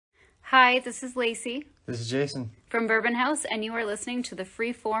Hi, this is Lacey This is Jason. from Bourbon House, and you are listening to the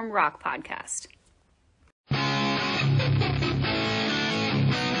Freeform Rock Podcast.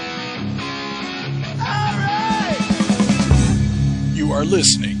 You are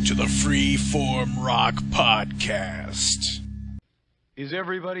listening to the Freeform Rock Podcast. Is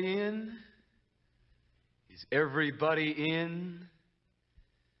everybody in? Is everybody in?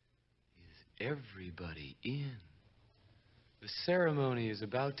 Is everybody in? The ceremony is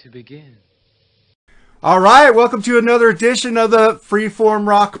about to begin. All right, welcome to another edition of the Freeform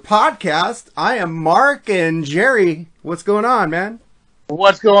Rock Podcast. I am Mark and Jerry. What's going on, man?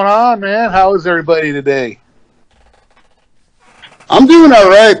 What's going on, man? How is everybody today? I'm doing all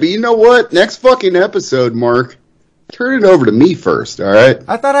right, but you know what? Next fucking episode, Mark, turn it over to me first, all right?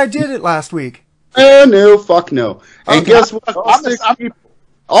 I thought I did it last week. No, fuck no. And Okay. guess what?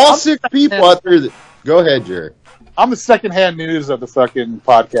 All six people out there that... Go ahead, Jerry. I'm the secondhand news of the fucking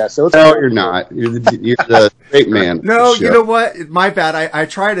podcast. So it's No, you're not. You're the great man. No, of the you show. know what? My bad. I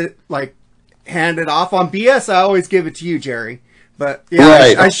try to, hand it off. On BS, I always give it to you, Jerry. But, yeah,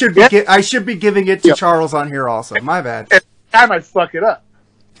 Right. I should be giving it to Charles on here also. My bad. I might fuck it up.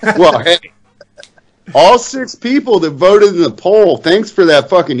 Well, hey, all six people that voted in the poll, thanks for that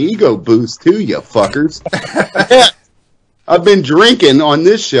fucking ego boost too, you fuckers. Yeah, I've been drinking on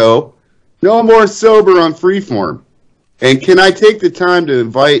this show. No more sober on Freeform. And can I take the time to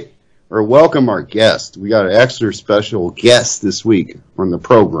invite or welcome our guest? We got an extra special guest this week on the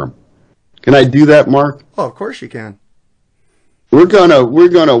program. Can I do that, Mark? Oh, of course you can. We're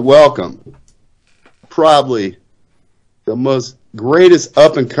gonna welcome probably the most greatest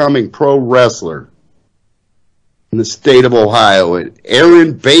up and coming pro wrestler in the state of Ohio,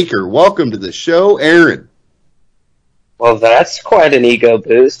 Aaron Baker. Welcome to the show, Aaron. Well, that's quite an ego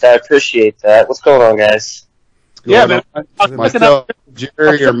boost. I appreciate that. What's going on, guys? Yeah, man. Myself,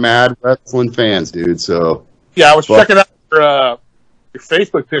 Jerry are mad wrestling fans, dude. So I was checking out your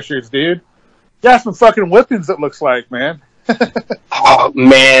Facebook pictures, dude. You got some fucking whippings, it looks like, man. Oh,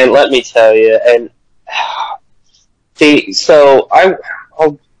 man, let me tell you. And see, so I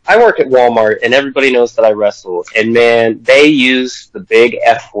work at Walmart, and everybody knows that I wrestle. And, man, they use the big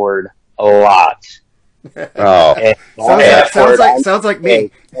F word a lot. oh, And Sounds like me.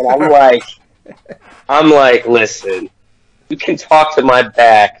 And I'm like, listen, you can talk to my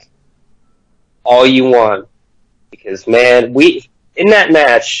back all you want, because man, in that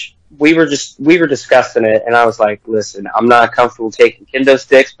match we were discussing it, and I was like, listen, I'm not comfortable taking kendo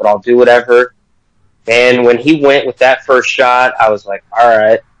sticks, but I'll do whatever. And when he went with that first shot, I was like, all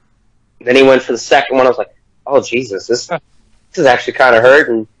right. Then he went for the second one. I was like, oh Jesus, this is actually kind of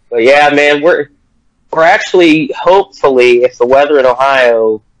hurting. But yeah, man, we're actually, hopefully, if the weather in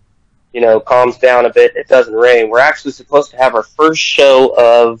Ohio, calms down a bit, it doesn't rain, we're actually supposed to have our first show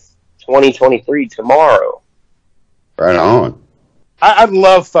of 2023 tomorrow. right on. I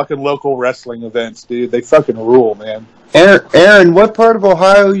love fucking local wrestling events, dude. They fucking rule, man. Aaron, what part of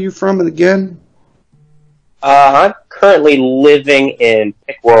Ohio are you from again? I'm currently living in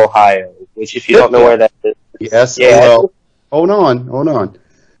Piqua, Ohio, which, if you don't know where that is. Yes. Yeah. Well, hold on.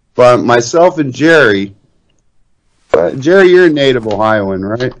 But myself and Jerry, you're a native Ohioan,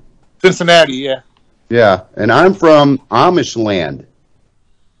 right? Cincinnati, yeah. Yeah, and I'm from Amish land,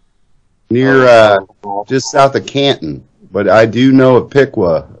 near just south of Canton. But I do know of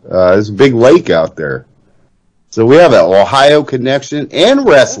Piqua. There's a big lake out there, so we have an Ohio connection and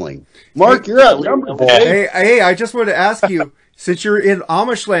wrestling. Mark, you're outnumbered, boy. Hey, I just want to ask you, since you're in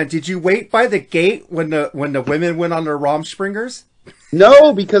Amish land, did you wait by the gate when the women went on their Romspringers?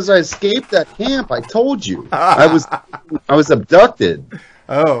 No, because I escaped that camp. I told you, I was abducted.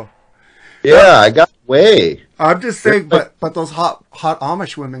 Oh. Yeah, I got away. I'm just saying, but those hot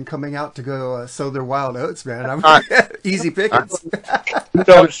Amish women coming out to go sow their wild oats, man. Easy pickings.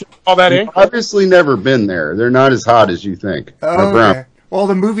 All that You've obviously never been there. They're not as hot as you think. They're Oh, brown. okay. Well,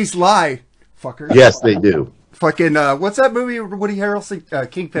 the movies lie, fuckers. Yes, they do. Fucking, what's that movie, Woody Harrelson,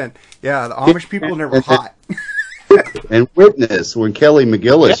 Kingpin? Yeah, the Amish people never hot. And Witness, when Kelly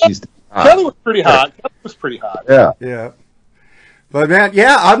McGillis used to be hot. Kelly was pretty hot. Yeah. Yeah. But man,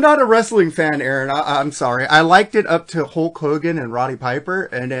 yeah, I'm not a wrestling fan, Aaron. I'm sorry. I liked it up to Hulk Hogan and Roddy Piper,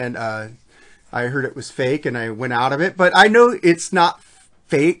 and then I heard it was fake, and I went out of it. But I know it's not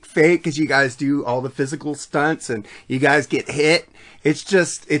fake, because you guys do all the physical stunts, and you guys get hit. It's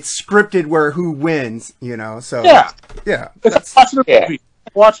just, it's scripted where who wins, so. Yeah. It's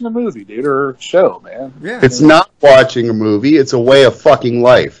watching a movie, dude, or a show, man. Yeah. It's not watching a movie. It's a way of fucking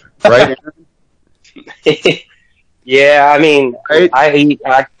life. Right, Aaron? Yeah, I mean, Right?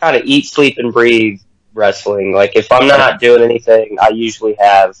 I kind of eat, sleep, and breathe wrestling. Like, if I'm not doing anything, I usually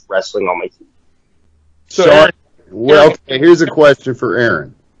have wrestling on my TV. So, Shawn, Aaron, well, okay, here's a question for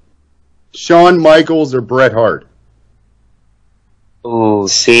Aaron. Shawn Michaels or Bret Hart? Ooh,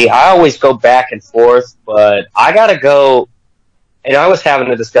 see, I always go back and forth, but I gotta go, and I was having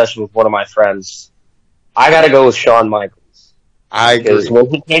a discussion with one of my friends. I gotta go with Shawn Michaels. I agree. Because when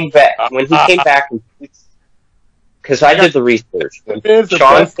he came back, because I did the research. When is the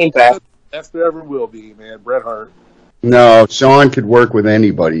Shawn best, came back, best there ever will be, man. Bret Hart. No, Shawn could work with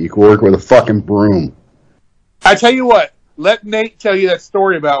anybody. He could work with a fucking broom. I tell you what, let Nate tell you that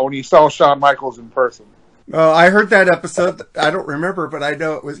story about when he saw Shawn Michaels in person. Oh, I heard that episode. I don't remember, but I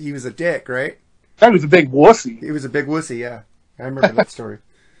know he was a dick, right? That was a big wussy. He was a big wussy, yeah. I remember that story.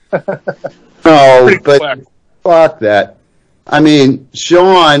 No, Pretty but quick. fuck that. I mean,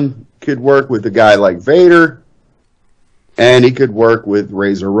 Shawn could work with a guy like Vader, and he could work with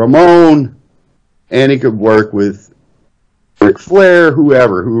Razor Ramon, and he could work with Ric Flair,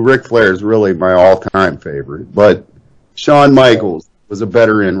 whoever. Ric Flair is really my all-time favorite. But Shawn Michaels was a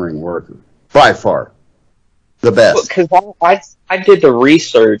better in-ring worker, by far. The best. because I did the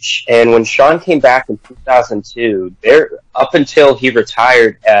research, and when Shawn came back in 2002, up until he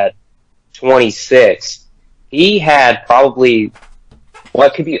retired at 26, he had probably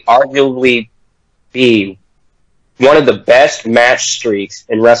what could be arguably be one of the best match streaks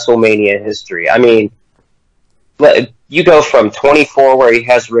in WrestleMania history. I mean, you go from 24 where he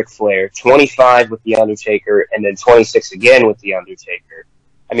has Ric Flair, 25 with The Undertaker, and then 26 again with The Undertaker.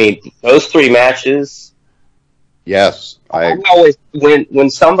 I mean, those three matches. Yes. I always, when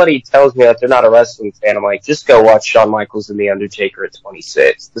somebody tells me that they're not a wrestling fan, I'm like, just go watch Shawn Michaels and The Undertaker at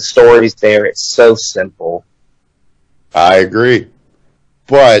 26. The story's there. It's so simple. I agree.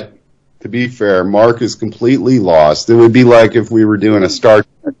 But, to be fair, Mark is completely lost. It would be like if we were doing a Star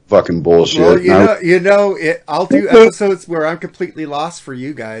Trek fucking bullshit. Well, I'll do episodes where I'm completely lost for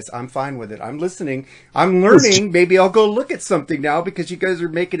you guys. I'm fine with it. I'm listening. I'm learning. Maybe I'll go look at something now because you guys are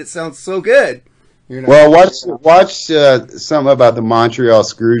making it sound so good. Well, watch something about the Montreal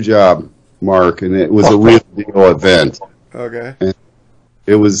Screwjob, Mark, and it was a real deal event. Okay. And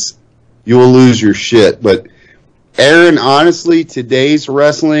it was, you will lose your shit. But, Aaron, honestly, today's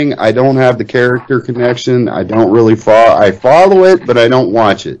wrestling, I don't have the character connection. I don't really follow. I follow it, but I don't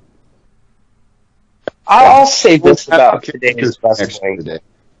watch it. I'll say this about today's wrestling. Today.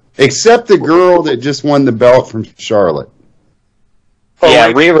 Except the girl that just won the belt from Charlotte.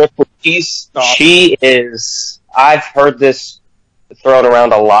 Yeah, Rhea Ripley, she is, I've heard this thrown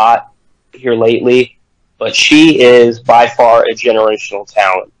around a lot here lately, but she is by far a generational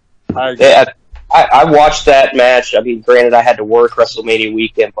talent. I watched that match. I mean, granted, I had to work WrestleMania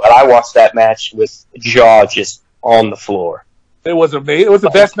weekend, but I watched that match with jaw just on the floor. It was amazing. It was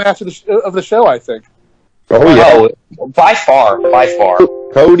the best match of the show, I think. Oh, yeah. Oh, by far.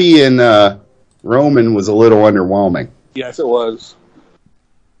 Cody and Roman was a little underwhelming. Yes, it was.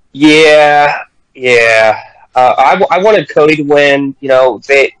 Yeah. I wanted Cody to win. You know,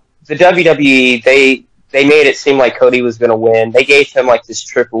 the WWE, they made it seem like Cody was going to win. They gave him like this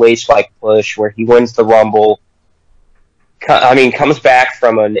Triple H like push where he wins the Rumble. I mean, comes back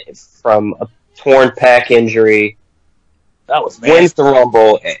from a torn pec injury. That was nasty. Wins the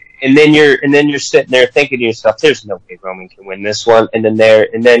Rumble, and then you're sitting there thinking to yourself, "There's no way Roman can win this one." And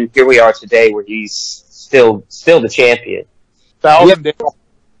then here we are today, where he's still the champion. Well,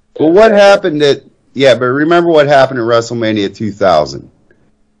 what happened but remember what happened at WrestleMania 2000.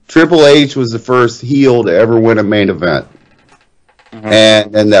 Triple H was the first heel to ever win a main event.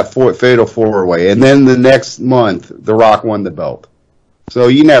 Mm-hmm. And that fatal four-way. And then the next month, The Rock won the belt. So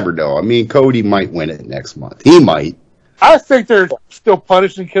you never know. I mean, Cody might win it next month. He might. I think they're still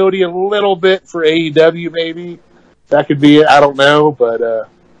punishing Cody a little bit for AEW, maybe. That could be it. I don't know, but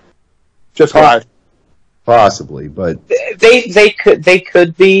just why. Possibly, but they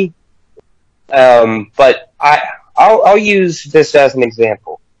could be, but I'll use this as an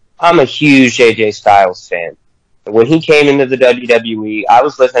example. I'm a huge AJ Styles fan. When he came into the WWE, I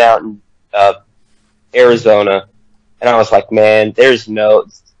was living out in Arizona, and I was like, man, he's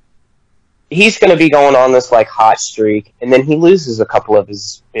going to be going on this like hot streak, and then he loses a couple of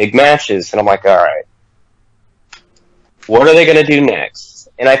his big matches, and I'm like, all right, what are they going to do next?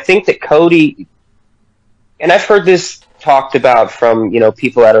 And I think that Cody. And I've heard this talked about from,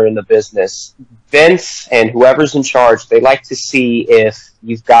 people that are in the business. Vince and whoever's in charge, they like to see if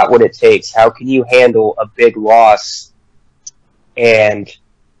you've got what it takes. How can you handle a big loss and,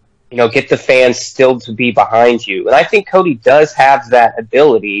 get the fans still to be behind you? And I think Cody does have that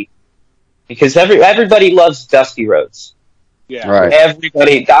ability because everybody loves Dusty Rhodes. Yeah. Right.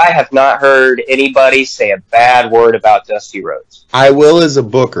 Everybody, I have not heard anybody say a bad word about Dusty Rhodes. I will as a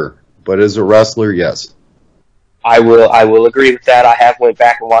booker, but as a wrestler, yes. I will agree with that. I have went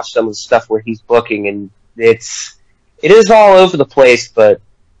back and watched some of the stuff where he's booking, and it is all over the place, but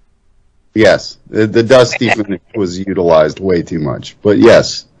Yes, the Dusty finish was utilized way too much, but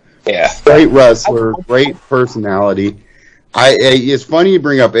yes. yeah. Great wrestler, great personality. It's funny you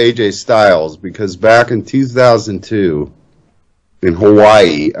bring up AJ Styles because back in 2002 in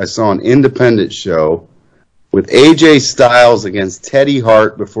Hawaii, I saw an independent show with AJ Styles against Teddy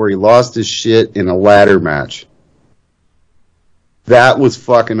Hart before he lost his shit in a ladder match. That was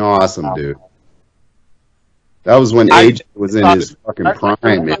fucking awesome, dude. That was when AJ was in his fucking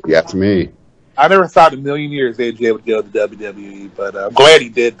prime, if you ask me. I never thought in a million years AJ would go to WWE, but I'm glad he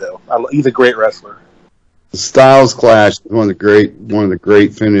did, though. He's a great wrestler. The Styles Clash is one of the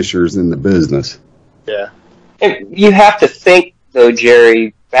great finishers in the business. Yeah. And you have to think, though,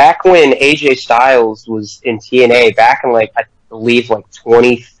 Jerry, back when AJ Styles was in TNA, back in, I believe,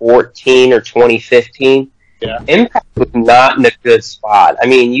 2014 or 2015, Yeah. Impact was not in a good spot. I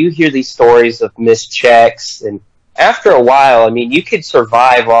mean, you hear these stories of missed checks, and after a while, I mean, you could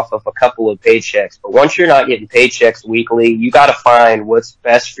survive off of a couple of paychecks, but once you're not getting paychecks weekly, you got to find what's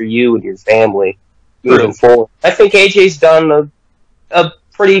best for you and your family moving forward. I think AJ's done a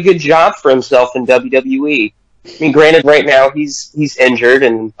pretty good job for himself in WWE. I mean, granted, right now he's injured,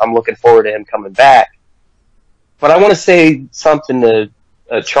 and I'm looking forward to him coming back. But I want to say something to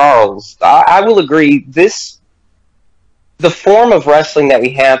Charles. I will agree. The form of wrestling that we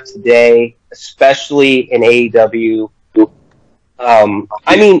have today, especially in AEW,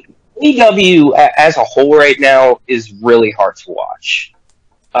 I mean, AEW as a whole right now is really hard to watch.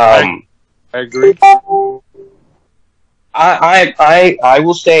 I agree. I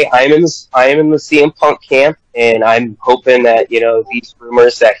will say I am in the CM Punk camp, and I'm hoping that these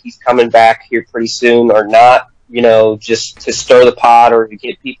rumors that he's coming back here pretty soon are not just to stir the pot or to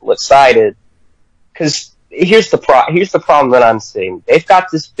get people excited. Because here's the problem that I'm seeing. They've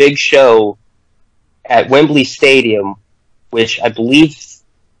got this big show at Wembley Stadium, which I believe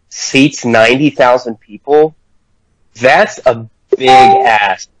seats 90,000 people. That's a big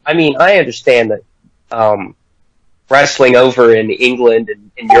ask. I mean, I understand that wrestling over in England and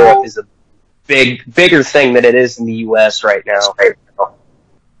in Europe is a bigger thing than it is in the U.S. right now.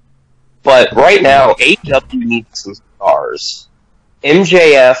 But right now, AEW needs some stars.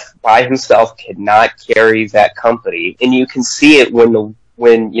 MJF by himself cannot carry that company, and you can see it when the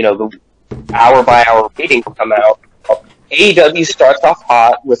hour by hour ratings come out. AEW starts off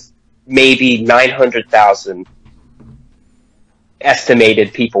hot with maybe 900,000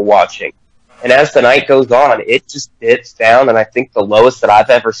 estimated people watching. And as the night goes on, it just dips down, and I think the lowest that I've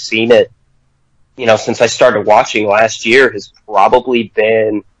ever seen it, since I started watching last year, has probably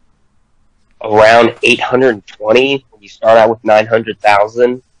been around 820 when you start out with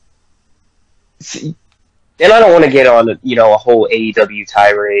 900,000. And I don't want to get on a whole AEW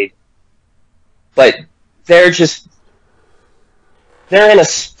tirade, but they're in a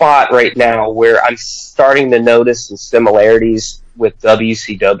spot right now where I'm starting to notice some similarities with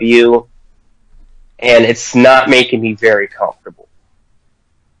WCW, and it's not making me very comfortable.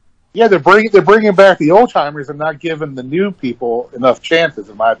 Yeah, they're bringing back the old timers and not giving the new people enough chances,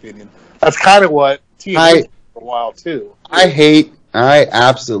 in my opinion. That's kind of what TNA did for a while too. I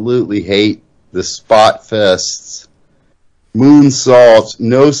absolutely hate the spot fests, moonsaults,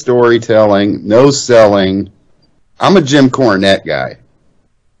 no storytelling, no selling. I'm a Jim Cornette guy.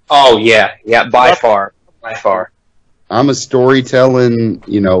 Oh yeah, by far. I'm a storytelling,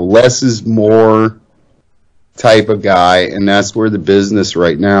 less is more type of guy, and that's where the business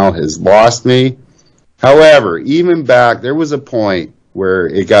right now has lost me. However, even back, there was a point where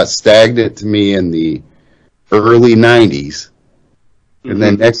it got stagnant to me in the early 90s. And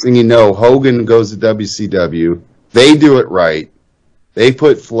then next thing you know, Hogan goes to WCW. They do it right. They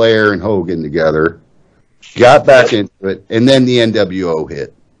put Flair and Hogan together, got back into it, and then the NWO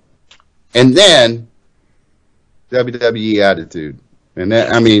hit. And then WWE Attitude. And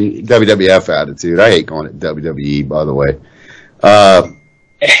then, WWF Attitude. I hate calling it WWE, by the way.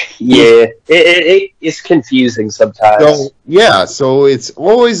 Yeah, it's confusing sometimes. So it's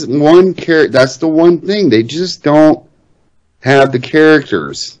always one character. That's the one thing. They just don't have the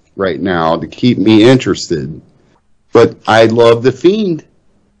characters right now to keep me interested. But I love The Fiend.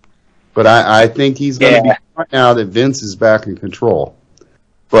 But I think he's going to be fine now that Vince is back in control.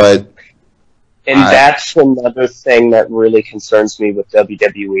 And that's another thing that really concerns me with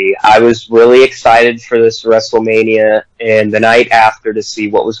WWE. I was really excited for this WrestleMania and the night after to see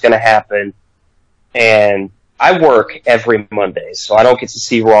what was going to happen. And I work every Monday, so I don't get to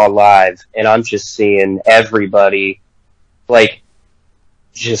see Raw live, and I'm just seeing everybody, like,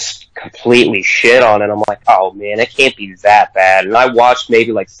 just completely shit on it. I'm like, oh man, it can't be that bad. And I watched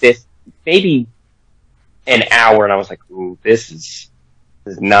maybe maybe an hour, and I was like, ooh, this is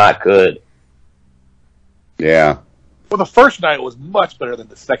not good. Yeah. Well, the first night was much better than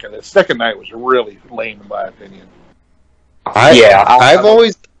the second. The second night was really lame, in my opinion. I've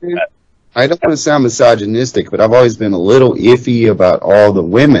always been, I don't want to sound misogynistic, but I've always been a little iffy about all the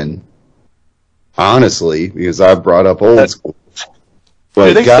women, honestly, because I've brought up old school.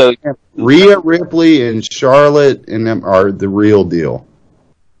 But Rhea Ripley and Charlotte and them are the real deal.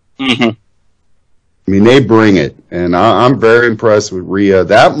 Mm-hmm. I mean, they bring it, and I'm very impressed with Rhea.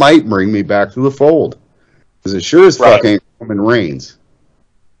 That might bring me back to the fold, because it sure as fuck ain't Roman Reigns.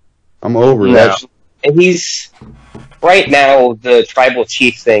 I'm over that. And right now, the tribal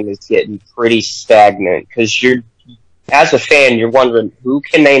chief thing is getting pretty stagnant, because as a fan, you're wondering, who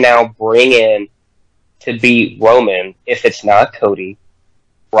can they now bring in to beat Roman if it's not Cody?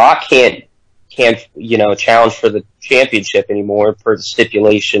 Brock can't challenge for the championship anymore per the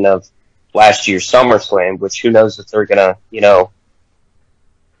stipulation of last year's SummerSlam, which who knows if they're gonna,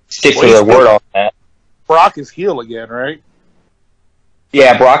 stick to their word on that. Brock is heel again, right?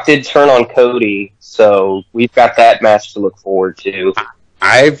 Yeah, Brock did turn on Cody, so we've got that match to look forward to.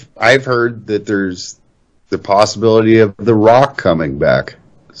 I've heard that there's the possibility of The Rock coming back,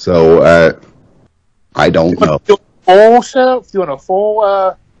 so I don't know. Full show? Doing a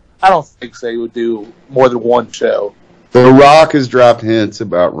full? I don't think they would do more than one show. The Rock has dropped hints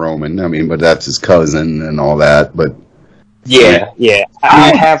about Roman. I mean, but that's his cousin and all that. But yeah,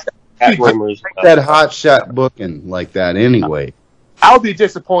 I have rumors about that hot shot booking like that anyway. I would be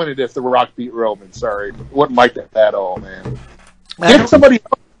disappointed if The Rock beat Roman. Sorry, wouldn't like that at all, man. Get somebody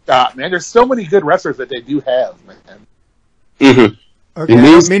else, man. There's so many good wrestlers that they do have, man. Mm-hmm. Okay, I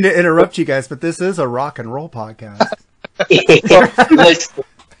don't mean to interrupt you guys, but this is a rock and roll podcast.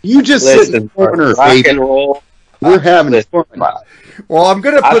 You just sit in the corner, rock and roll. We're having fun. Well, I'm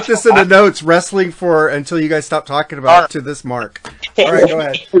going to put this in the notes, wrestling for until you guys stop talking about it to this mark. All right, go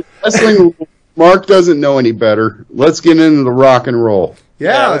ahead. Wrestling, Mark doesn't know any better. Let's get into the rock and roll.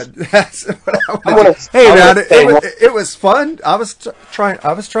 Yeah, that's what I want to. Hey, man, it was fun. I was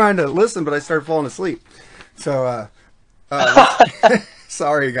trying to listen, but I started falling asleep. So,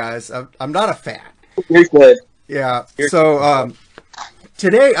 sorry, guys. I'm not a fan. You're good. Yeah. So,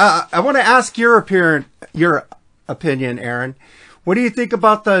 today, I want to ask your opinion, Aaron. What do you think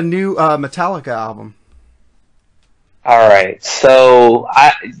about the new Metallica album? All right, so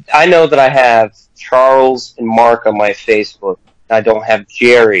I know that I have Charles and Mark on my Facebook. I don't have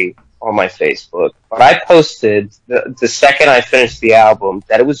Jerry on my Facebook, but I posted the second I finished the album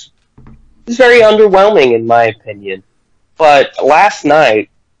that it was very underwhelming in my opinion. But last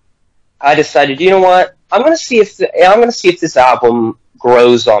night I decided, you know what? I'm gonna see if this album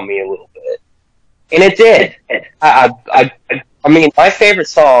grows on me a little bit, and it did. I mean, my favorite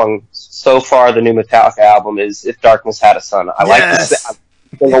song so far, the new Metallica album, is "If Darkness Had a Sun." I like this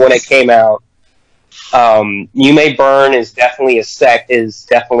when it came out. "You May Burn" is definitely a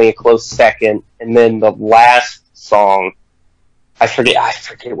close second, and then the last song, I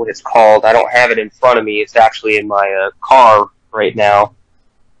forget what it's called. I don't have it in front of me. It's actually in my car right now.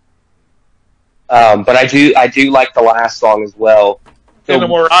 But I do like the last song as well. The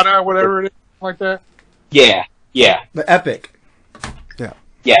Morana, whatever it is, like that. Yeah. The Epic. Yeah.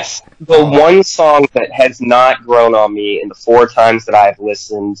 Yes. The one song that has not grown on me in the 4 times that I've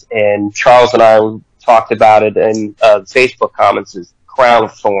listened, and Charles and I talked about it in Facebook comments, is "Crown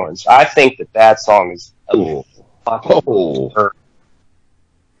of Thorns." I think that song is yeah. Crown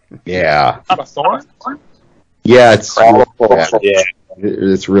of Thorns? Yeah,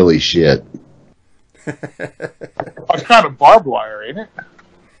 it's really shit. It's kind of barbed wire, ain't it?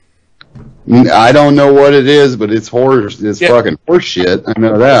 I don't know what it is, but it's fucking horse shit. I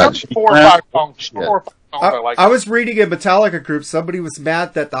know that. 4 or 5 songs. I was reading a Metallica group. Somebody was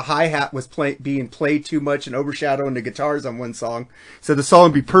mad that the hi-hat was being played too much and overshadowing the guitars on one song. So the song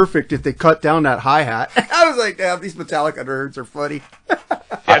would be perfect if they cut down that hi-hat. I was like, damn, these Metallica nerds are funny.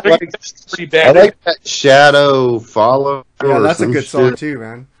 I think it's pretty bad. I like that Shadow Follow. Yeah, that's a good song too,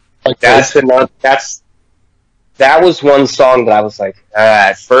 man. Like that was one song that I was like,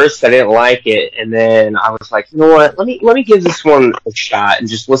 at first I didn't like it, and then I was like, you know what? Let me give this one a shot and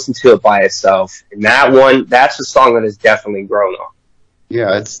just listen to it by itself. And that's a song that has definitely grown on.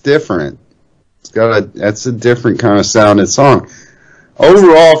 Yeah, it's different. That's a different kind of sounding song.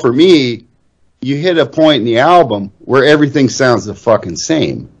 Overall, for me, you hit a point in the album where everything sounds the fucking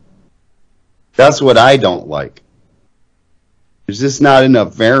same. That's what I don't like. There's just not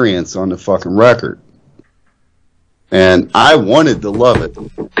enough variance on the fucking record. And I wanted to love it.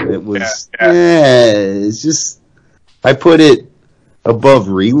 It was, it's just, I put it above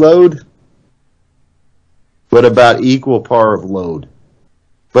Reload, but about equal par of Load.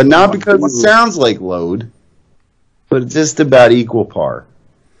 But not because it sounds like Load, but just about equal par.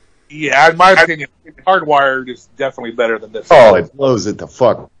 Yeah, in my opinion, Hardwired is definitely better than this. Oh, it blows it the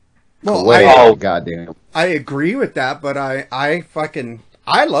fuck away. Goddamn. I agree with that, but I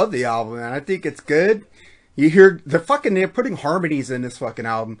love the album, man. I think it's good. You hear they're putting harmonies in this fucking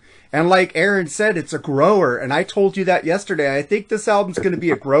album. And like Aaron said, it's a grower. And I told you that yesterday. I think this album's going to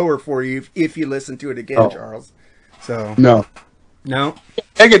be a grower for you if you listen to it again, Charles. So No.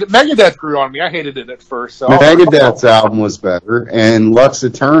 Megadeth grew on me. I hated it at first. So Megadeth's album was better, and Lux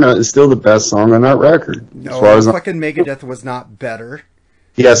Eterna is still the best song on that record. No, as far as fucking Megadeth was not better.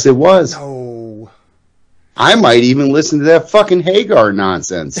 Yes, it was. No. I might even listen to that fucking Hagar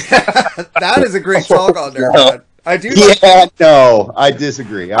nonsense. That is a great song on there. Man. I do. No, I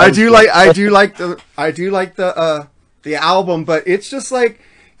disagree. I do like the album, but it's just like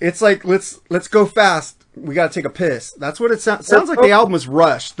let's go fast. We got to take a piss. That's what it sounds like. The album was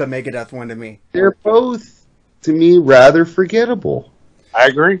rushed. The Megadeth one to me. They're both to me rather forgettable. I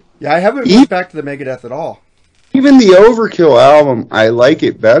agree. Yeah, I haven't went back to the Megadeth at all. Even the Overkill album, I like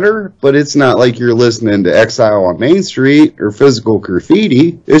it better, but it's not like you're listening to Exile on Main Street or Physical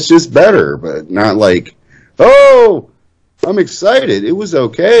Graffiti. It's just better, but not like, oh, I'm excited. It was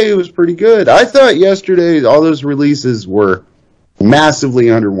okay. It was pretty good. I thought yesterday all those releases were massively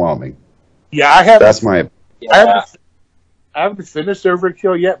underwhelming. Yeah, I haven't. That's my. I haven't finished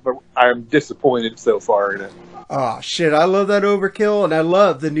Overkill yet, but I'm disappointed so far in it. Oh shit! I love that Overkill, and I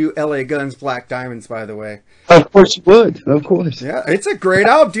love the new LA Guns Black Diamonds. By the way, of course you would. Of course. Yeah, it's a great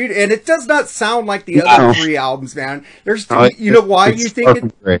album, dude, and it does not sound like the other three albums, man. There's, you know why you think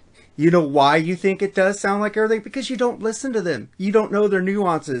it? Great. You know why you think it does sound like everything? Because you don't listen to them. You don't know their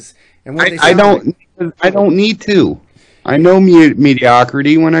nuances and what they sound like. I don't need to. I know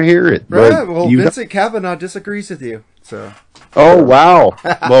mediocrity when I hear it. Right. Well, Vincent Kavanaugh disagrees with you. So. Oh, wow.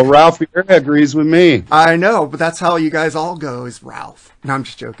 Well, Ralph Vieira agrees with me. I know, but that's how you guys all go, is Ralph. No, I'm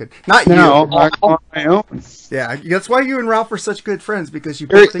just joking. Not you. No, I'm on my own. Yeah, that's why you and Ralph are such good friends, because you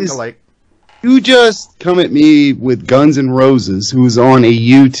both think alike. You just come at me with Guns N' Roses, who's on a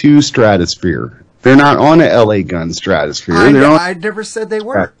U2 Stratosphere. They're not on a LA Guns Stratosphere. I never said they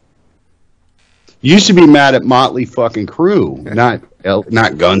were. You should be mad at Motley fucking Crue,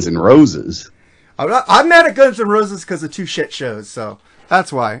 not Guns N' Roses. I'm mad at Guns N' Roses because of two shit shows, so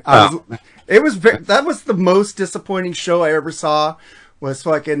that's why. That was the most disappointing show I ever saw. Was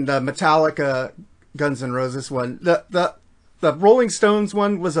fucking the Metallica Guns N' Roses one. The Rolling Stones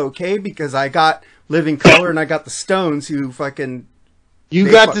one was okay because I got Living Colour and I got the Stones who fucking. You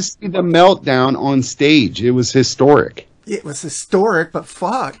got to see the meltdown on stage. It was historic. It was historic, but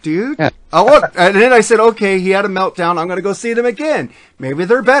fuck, dude. Yeah. And then I said, okay, he had a meltdown. I'm going to go see them again. Maybe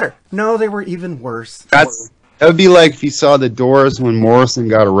they're better. No, they were even worse. That would be like if you saw the Doors when Morrison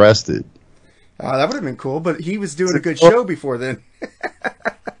got arrested. That would have been cool, but he was doing a good show before then.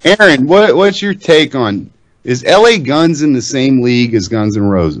 Aaron, what's your take on, is LA Guns in the same league as Guns N'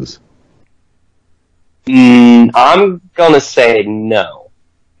 Roses? I'm going to say no.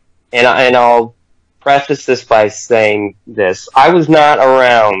 And I'll preface this by saying this. I was not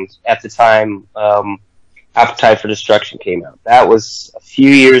around at the time Appetite for Destruction came out. That was a few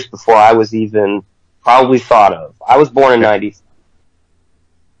years before I was even probably thought of. I was born in 90.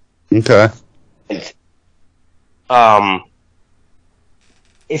 Okay.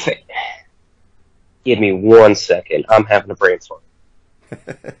 Give me 1 second. I'm having a brain fart.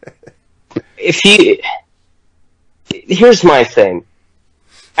 Here's my thing.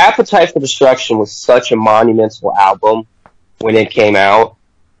 Appetite for Destruction was such a monumental album when it came out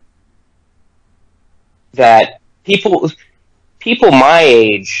that people my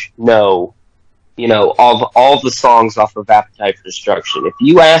age know, all the songs off of Appetite for Destruction. If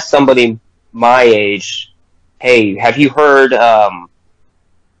you ask somebody my age, hey, have you heard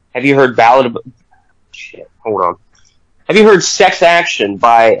Ballad of... Shit, hold on. Have you heard Sex Action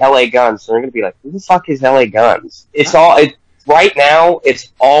by LA Guns? And they're going to be like, who the fuck is LA Guns? Right now,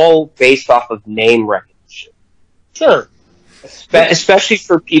 it's all based off of name recognition. Sure. Especially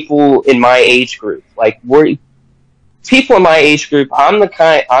for people in my age group. People in my age group, I'm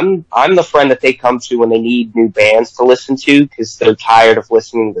the friend that they come to when they need new bands to listen to because they're tired of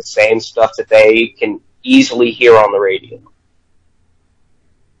listening to the same stuff that they can easily hear on the radio.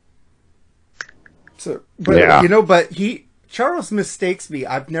 So, but yeah. But Charles mistakes me.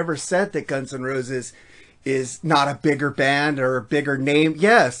 I've never said that Guns N' Roses is not a bigger band or a bigger name.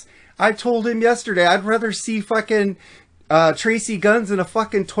 Yes, I told him yesterday I'd rather see fucking Tracy Guns in a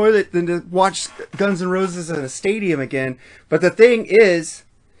fucking toilet than to watch Guns N' Roses in a stadium again. But the thing is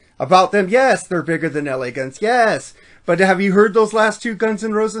about them, yes, they're bigger than LA Guns, yes. But have you heard those last 2 Guns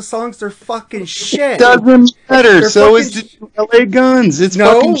N' Roses songs? They're fucking shit. It doesn't matter. They're So fucking is the LA Guns. It's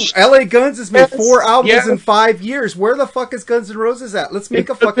fucking shit. LA Guns has made 4 albums Yeah. in 5 years. Where the fuck is Guns N' Roses at? Let's make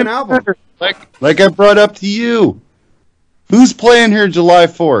a fucking album. Like I brought up to you. Who's playing here July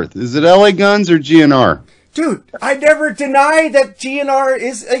 4th? Is it LA Guns or GNR? Dude, I never deny that GNR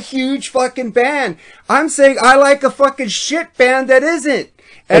is a huge fucking band. I'm saying I like a fucking shit band that isn't.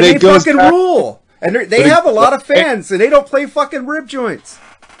 And But they it goes fucking back- rule. And they have a lot of fans, and they don't play fucking rib joints.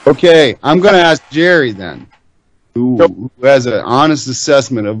 Okay, I'm going to ask Jerry then, who has an honest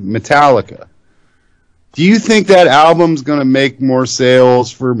assessment of Metallica. Do you think that album's going to make more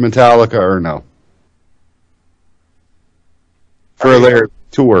sales for Metallica or no? For their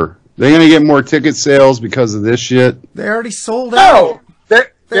tour. They're going to get more ticket sales because of this shit? They already sold out.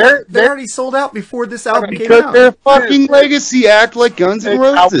 No, They already sold out before this album came Because out. they're a fucking legacy act like Guns N'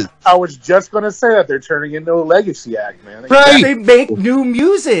 Roses. I was just going to say that they're turning into a legacy act, man. Right. They make new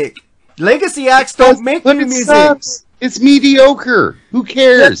music. Legacy acts don't make But new it music. sucks. It's mediocre. Who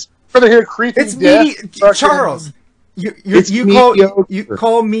cares? For the hear Creeping It's Death, me, fucking- Charles. You It's call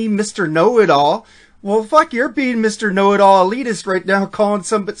mediocre. me Mr. Know-It-All. Well, fuck, you're being Mr. Know-It-All elitist right now, calling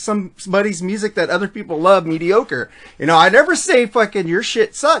somebody's music that other people love mediocre. You know, I never say fucking your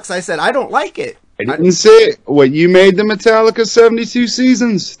shit sucks. I said I don't like it. I didn't say what you made the Metallica 72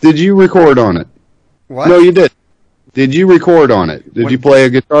 Seasons. Did you record on it? What? No, you did. Did you record on it? Did What- you play a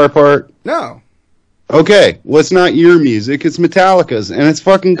guitar part? No. Okay, well, it's not your music. It's Metallica's, and it's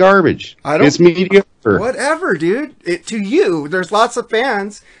fucking garbage. I don't- It's mediocre. Whatever, dude. To you, there's lots of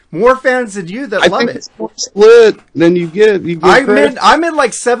fans, more fans than you that I love think it. it's more split than you get. You get credit. I'm in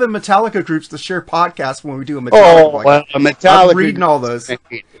like 7 Metallica groups to share podcasts when we do a Metallica. Oh, podcast. well, a Metallica. I'm reading all those.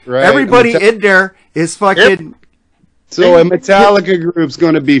 Right? Everybody Meta- in there is fucking. So a Metallica group's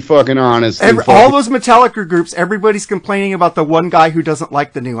going to be fucking honest. and All fucking- those Metallica groups, everybody's complaining about the one guy who doesn't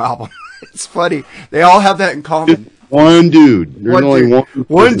like the new album. It's funny. They all have that in common. One dude. There's only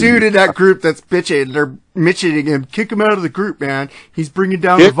One dude in that group that's bitching. They're mentioning him. Kick him out of the group, man. He's bringing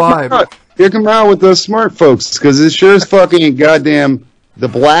down the vibe. Kick him out with those smart folks, because it sure as fucking goddamn the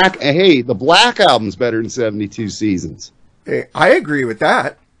Black. Hey, the Black album's better than 72 Seasons. Hey, I agree with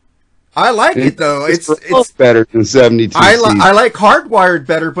that. I like it though. It's better than 72 Seasons. I like Hardwired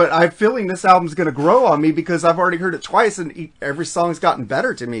better, but I'm feeling this album's going to grow on me because I've already heard it twice and every song's gotten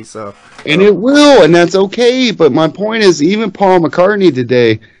better to me. So, And it will, and that's okay. But my point is, even Paul McCartney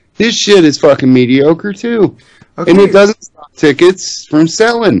today, his shit is fucking mediocre too, okay, and it doesn't stop tickets from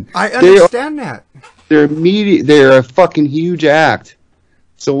selling. I understand that. They're they're a fucking huge act.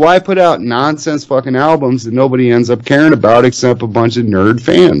 So why put out nonsense fucking albums that nobody ends up caring about except a bunch of nerd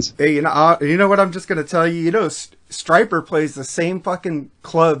fans? Hey, you know what? I'm just going to tell you. You know, Stryper plays the same fucking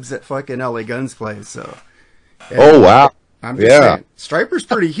clubs that fucking LA Guns plays. So, Oh wow, I'm just saying, Stryper's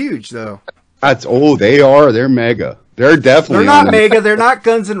pretty huge though. They are. They're mega. They're definitely. They're not on mega. They're not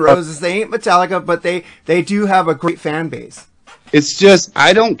Guns N' Roses. They ain't Metallica, but they do have a great fan base. It's just,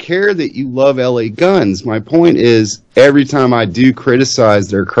 I don't care that you love LA Guns. My point is, every time I do criticize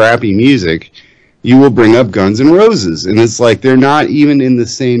their crappy music, you will bring up Guns N' Roses. And it's like, they're not even in the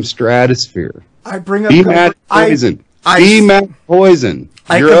same stratosphere. I bring up Be Mad Poison. Be Mad Poison.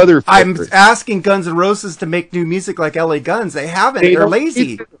 I'm asking Guns N' Roses to make new music like LA Guns. They haven't. They're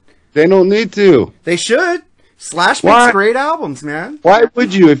lazy. They don't need to. They should. Slash Why? makes great albums, man. Why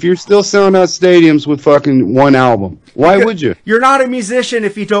would you, if you're still selling out stadiums with fucking one album? Why would you? You're not a musician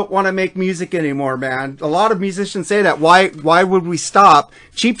if you don't want to make music anymore, man. A lot of musicians say that. Why would we stop?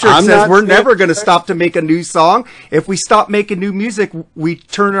 Cheap Trick I'm says not we're saying never going to stop to make a new song. If we stop making new music, we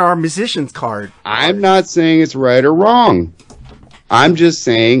turn our musician's card. I'm not saying it's right or wrong. I'm just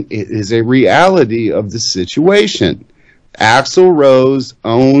saying it is a reality of the situation. Axl Rose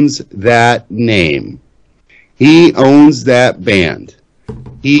owns that name. He owns that band.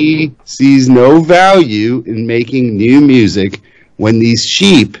 He sees no value in making new music when these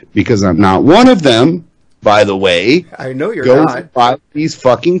sheep, because I'm not one of them, by the way, I know you're go not. buy these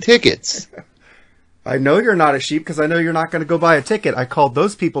fucking tickets. I know you're not a sheep because I know you're not going to go buy a ticket. I called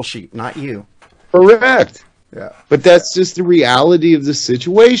those people sheep, not you. Correct. Yeah. But that's just the reality of the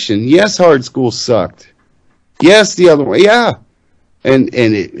situation. Yes, Hard School sucked. Yes, the other way, yeah. And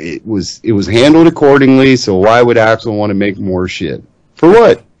it was handled accordingly, so why would Axl want to make more shit? For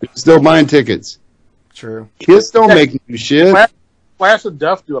what? They're still buying tickets. True. Kiss don't make new shit. Flash and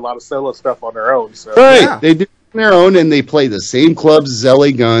Duff do a lot of solo stuff on their own. So. Right. Yeah. They do it on their own, and they play the same clubs as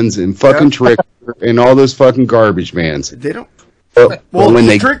LA Guns and fucking Trickster and all those fucking garbage bands. They don't. But Well, when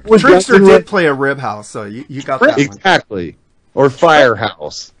they Trickster did play a Rib House, so you got that one. exactly. Or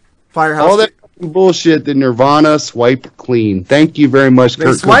Firehouse. Firehouse. All that fucking bullshit that Nirvana swiped clean. Thank you very much, They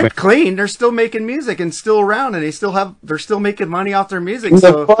Kurt swiped Cobain. clean. They're still making music and still around, and they're still making money off their music. In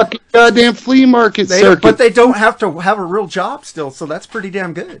So the fucking goddamn flea market circuit. but they don't have to have a real job still, so that's pretty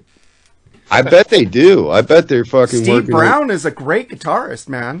damn good. I bet they do. I bet they're fucking Steve working. Brown is a great guitarist,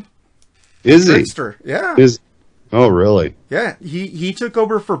 man. Is he? Trickster, yeah. Oh, really? Yeah, he took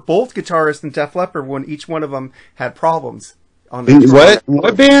over for both guitarists in Def Leppard when each one of them had problems on the What?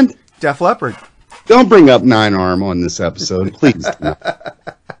 What band? Def Leppard. Don't bring up Nine Arm on this episode, please.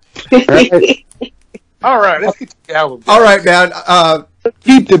 All right, let's get to the album. All right, man.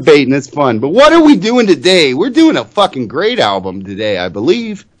 Keep debating, it's fun. But what are we doing today? We're doing a fucking great album today, I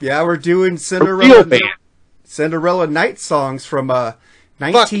believe. Yeah, we're doing A real band. Cinderella Night Songs from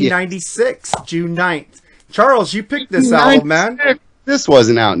 1996, June 9th. Charles, you picked this album, man. This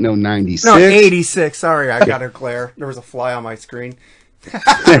wasn't out in 96. No, 86. Sorry, I got a glare. There was a fly on my screen.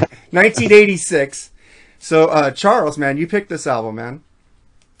 1986. So, Charles, man, you picked this album, man.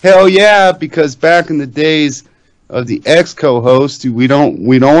 Hell yeah, because back in the days of the ex-co-host, who we don't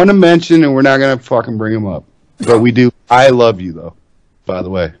want to mention, and we're not gonna fucking bring him up, but we do. I love you though. By the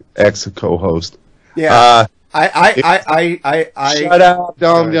way, ex-co-host. Yeah. I Shut up!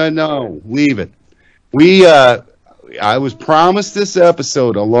 Don't no, leave it. I was promised this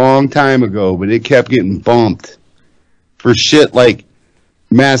episode a long time ago, but it kept getting bumped for shit like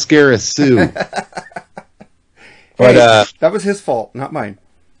Mascara Sue. But that was his fault, not mine.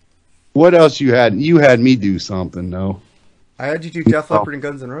 what else you had? You had me do something, no? I had you do Def Leppard and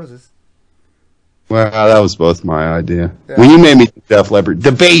Guns N' Roses. Well, that was both my idea. Yeah. When you made me do Def Leppard,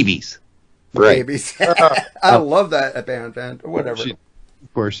 the Babies. Right. Babies. I love that band, or whatever.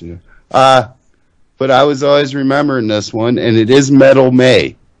 Of course you do. But I was always remembering this one, and it is Metal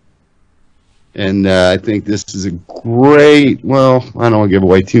May. And I think this is a great, well, I don't want to give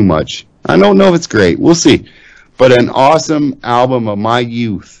away too much. I don't know if it's great. We'll see. But an awesome album of my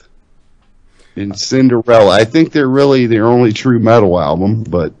youth. And Cinderella. I think they're really their only true metal album,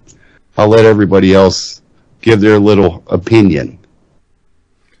 but I'll let everybody else give their little opinion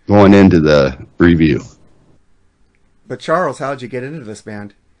going into the review. But Charles, how'd you get into this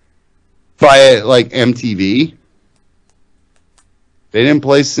band? By like MTV. They didn't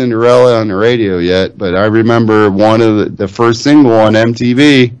play Cinderella on the radio yet, but I remember one of the first single on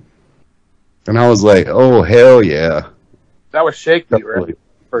MTV, and I was like, "Oh hell yeah!" That was Shake Me, right?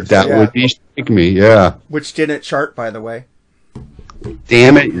 That would be Shake Me, yeah. Which didn't chart, by the way.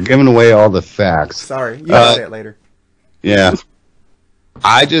 Damn it, you're giving away all the facts. Sorry, you can say it later. Yeah.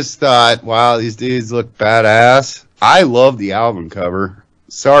 I just thought, wow, these dudes look badass. I love the album cover.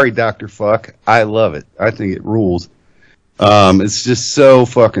 Sorry, Dr. Fuck. I love it. I think it rules. It's just so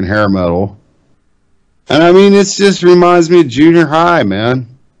fucking hair metal. And I mean, it just reminds me of junior high, man.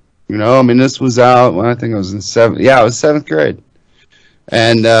 You know, I mean, this was out when I think I was in it was 7th grade.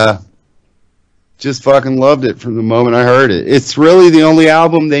 And, just fucking loved it from the moment I heard it. It's really the only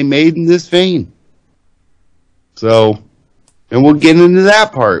album they made in this vein. So, and we'll get into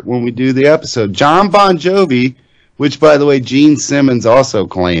that part when we do the episode. John Bon Jovi, which, by the way, Gene Simmons also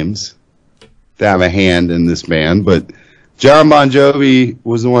claims to have a hand in this band, but John Bon Jovi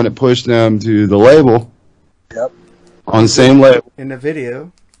was the one that pushed them to the label. Yep. On the same label. In the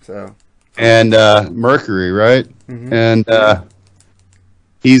video, so. And Mercury, right? Mm-hmm. And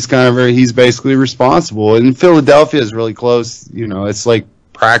he's basically responsible. And Philadelphia is really close. You know, it's like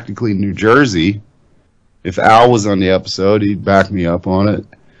practically New Jersey. If Al was on the episode, he'd back me up on it.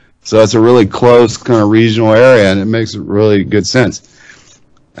 So it's a really close kind of regional area, and it makes really good sense.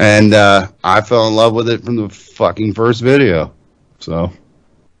 And I fell in love with it from the fucking first video. So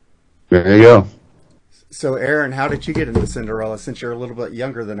there you go. So, Aaron, how did you get into Cinderella since you're a little bit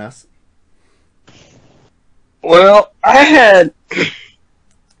younger than us? Well, I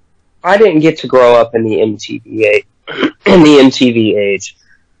didn't get to grow up in the MTV age.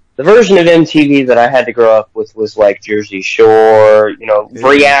 The version of MTV that I had to grow up with was like Jersey Shore, you know,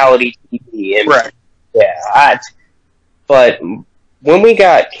 reality TV. Right. Yeah. But when we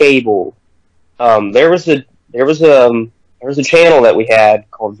got cable, there was a channel that we had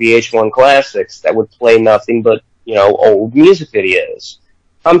called VH1 Classics that would play nothing but, you know, old music videos.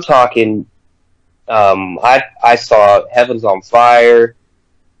 I'm talking, I saw Heaven's on Fire.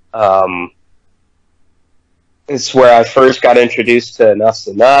 It's where I first got introduced to Enough's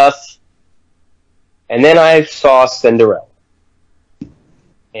Enough. And then I saw Cinderella.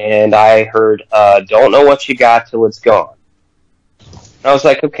 And I heard, don't know what you got till it's gone. And I was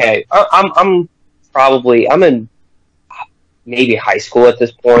like, okay, I'm in maybe high school at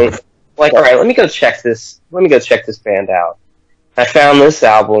this point. Like, all right, let me go check this band out. I found this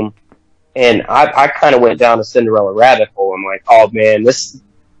album, and I kind of went down a Cinderella rabbit hole. I'm like, oh man, this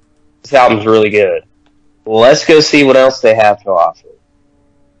album's really good. Well, let's go see what else they have to offer.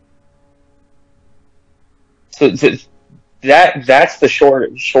 So that's the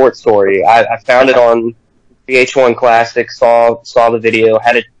short story. I found it on VH1 Classic, saw the video,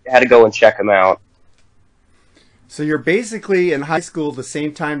 had to go and check them out. So you're basically in high school the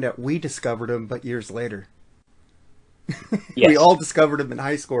same time that we discovered them, but years later. Yes. We all discovered them in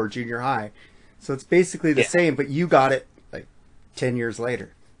high school or junior high. So it's basically the same, but you got it like 10 years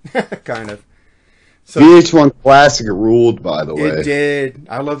later. Kind of. So VH1 Classic ruled, by the way. It did.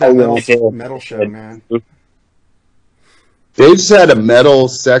 I love that metal show, man. They just had a metal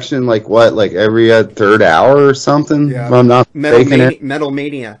section, like every third hour or something? Yeah. If I'm not mistaken. Metal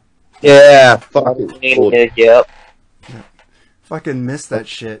Mania. Yeah, fucking cool. Yep. Fucking miss that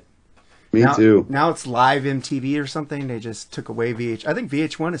shit. Me too. Now it's live MTV or something. They just took away VH. I think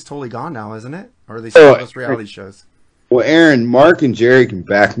VH1 is totally gone now, isn't it? Or are they still those reality shows? Well, Aaron, Mark, and Jerry can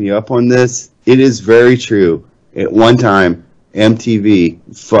back me up on this. It is very true. At one time, MTV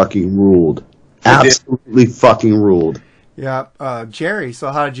fucking ruled. Absolutely fucking ruled. Yeah, Jerry.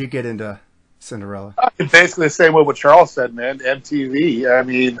 So how did you get into Cinderella? Basically the same way what Charles said, man. MTV. I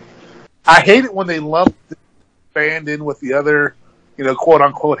mean, I hate it when they lump the band in with the other, quote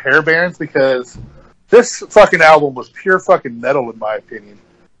unquote hair bands, because this fucking album was pure fucking metal in my opinion.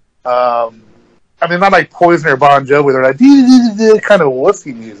 I mean, not like Poison or Bon Jovi. They're like kind of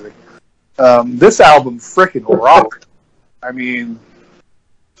wussy music. This album freaking rocked. I mean,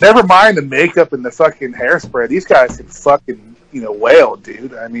 never mind the makeup and the fucking hairspray. These guys can fucking, wail,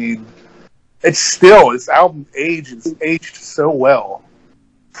 dude. I mean, this album aged so well.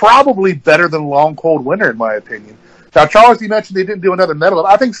 Probably better than Long Cold Winter, in my opinion. Now, Charles, you mentioned they didn't do another metal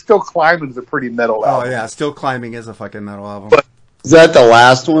album. I think Still Climbing is a pretty metal album. Oh, yeah. Still Climbing is a fucking metal album. But, is that the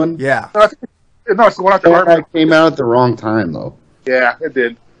last one? Yeah. No, it's the one after That came out at the wrong time, though. Yeah, it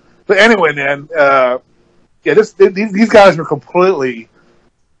did. But anyway, man, these guys were completely,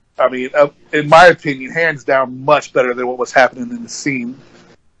 I mean, in my opinion, hands down, much better than what was happening in the scene,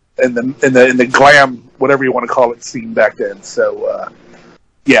 in the glam, whatever you want to call it, scene back then. So,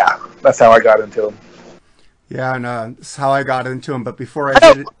 yeah, that's how I got into them. Yeah, and that's how I got into them. But before I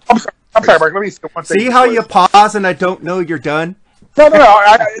did it, I'm sorry, Mark. Let me say one thing. See how you pause and I don't know you're done? No.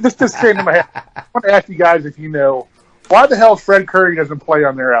 This just came to my head. I want to ask you guys if you know why the hell Fred Curry doesn't play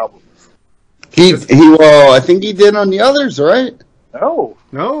on their albums. I think he did on the others, right? No,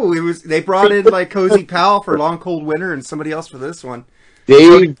 they brought in like Cozy Powell for Long Cold Winter and somebody else for this one.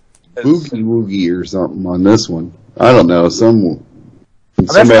 Dave Boogie Woogie or something on this one. I don't know. That's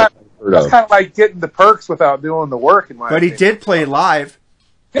kind of like getting the perks without doing the work. But he did play live.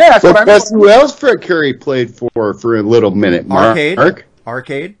 Yeah, that's what I mean. Who else Fred Curry played for a little minute? Arcade.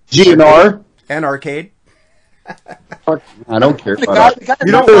 GNR. And Arcade. I don't care about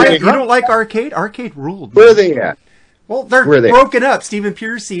You don't like Arcade? Arcade ruled. Where are they at? Well, they're broken up. Stephen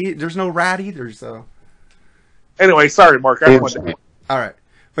Piercy, there's no Rat either, so. Anyway, sorry, Mark. All right.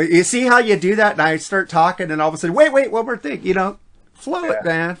 But you see how you do that, and I start talking, and all of a sudden, wait, one more thing. Flow it,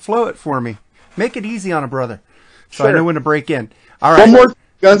 man. Flow it for me. Make it easy on a brother. So I know when to break in. All right. One more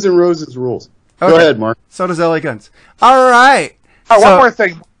Guns N' Roses rules. Okay. Go ahead, Mark. So does LA Guns. All right. One more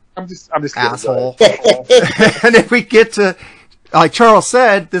thing. I'm just asshole. And if we get to, like Charles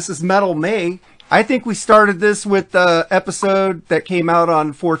said, this is Metal May. I think we started this with the episode that came out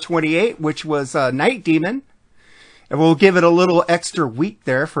on 4/28, which was Night Demon. And we'll give it a little extra week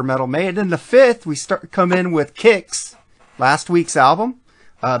there for Metal May. And then the 5th, we come in with Kicks, last week's album,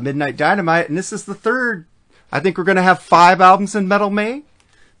 Midnight Dynamite. And this is the 3rd. I think we're going to have 5 albums in Metal May.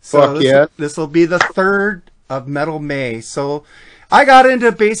 So this will be the 3rd of Metal May. So I got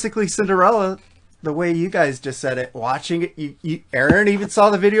into basically Cinderella the way you guys just said it. Watching it, Aaron even saw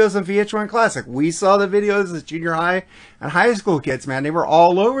the videos on VH1 Classic. We saw the videos as junior high and high school kids, man. They were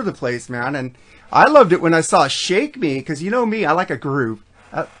all over the place, man. And I loved it when I saw Shake Me, because you know me, I like a groove.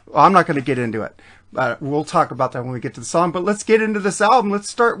 I'm not going to get into it. We'll talk about that when we get to the song. But let's get into this album. Let's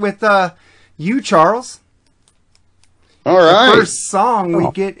start with you, Charles. All right. The first song we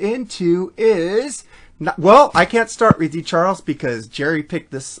get into is... I can't start with you, Charles, because Jerry picked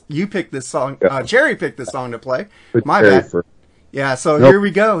this. You picked this song. Jerry picked this song to play. My bad. Yeah, so here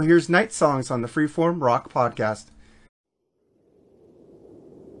we go. Here's Night Songs on the Freeform Rock Podcast.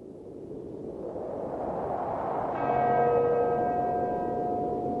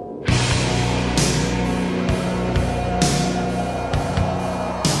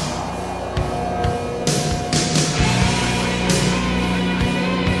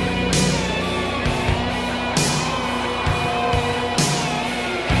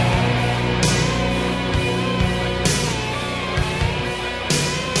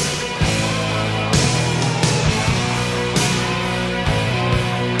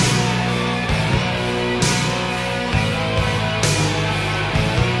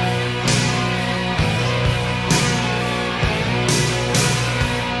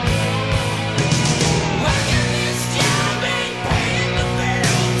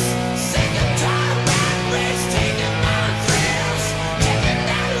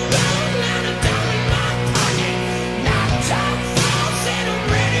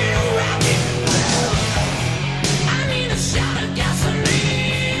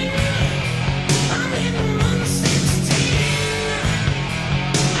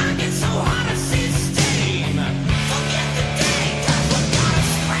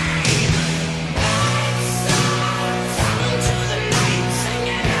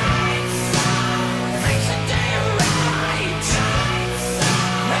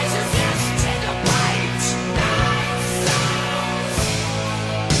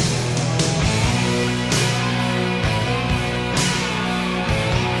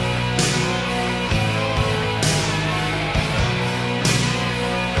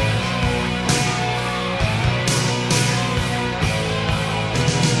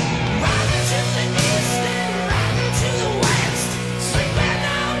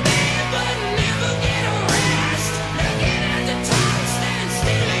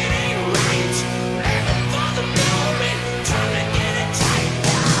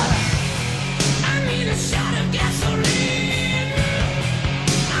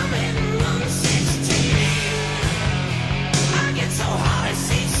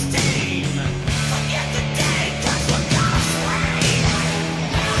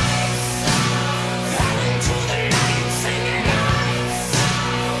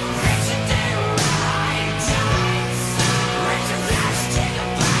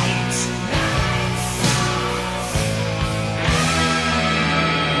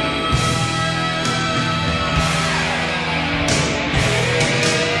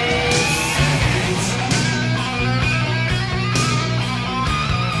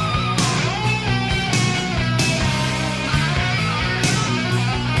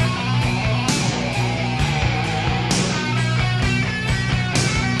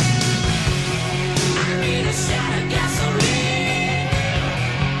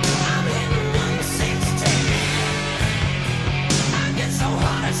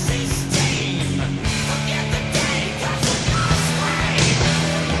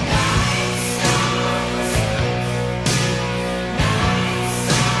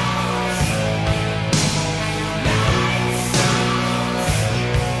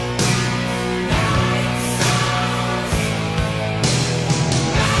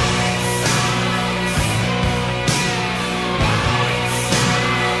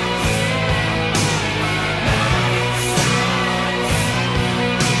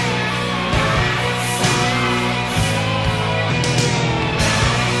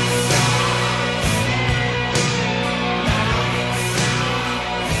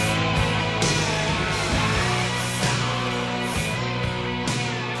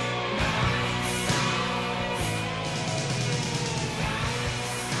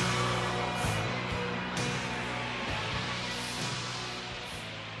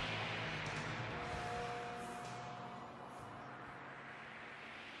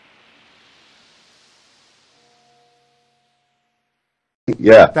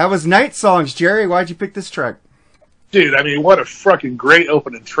 Yeah. That was Night Songs. Jerry, why'd you pick this track? Dude, I mean, what a fucking great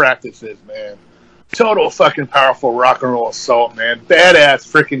opening track this is, man. Total fucking powerful rock and roll assault, man. Badass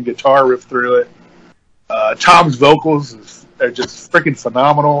freaking guitar riff through it. Tom's vocals are just freaking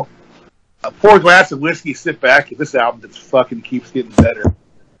phenomenal. Pour a glass of whiskey, sit back. This album just fucking keeps getting better.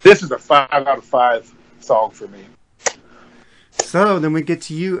 This is a 5 out of 5 song for me. So then we get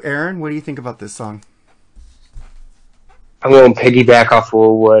to you, Aaron. What do you think about this song? I'm going to piggyback off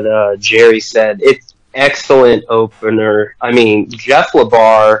of what Jerry said. It's excellent opener. I mean, Jeff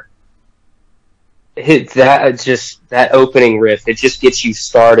LaBar hit that opening riff. It just gets you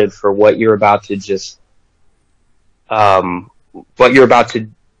started for what you're about to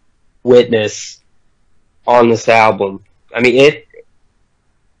witness on this album. I mean,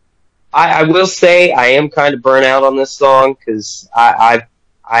 I will say I am kind of burnt out on this song because I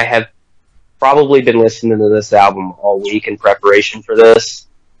have probably been listening to this album all week in preparation for this.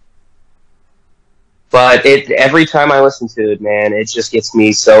 But every time I listen to it, man, it just gets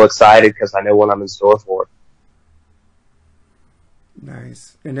me so excited because I know what I'm in store for.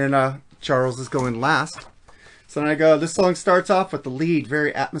 Nice. And then Charles is going last. So then I go, this song starts off with the lead,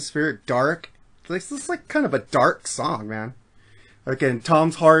 very atmospheric, dark. This is like kind of a dark song, man. Again,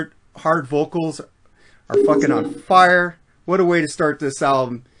 Tom's hard vocals are fucking on fire. What a way to start this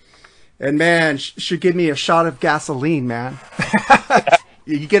album. And man, should give me a shot of gasoline, man.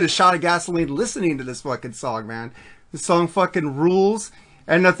 You get a shot of gasoline listening to this fucking song, man. This song fucking rules.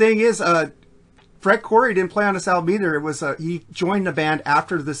 And the thing is, Fred Coury didn't play on this album either. It was he joined the band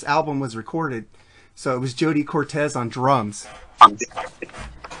after this album was recorded. So it was Jody Cortez on drums on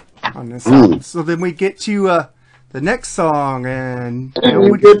this album. So then we get to the next song, and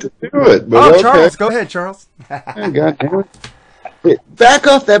we get to do it. But okay. okay. Charles, go ahead, Charles. God damn it. Back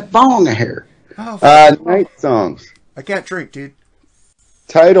off that bong hair. Night Songs. I can't drink, dude.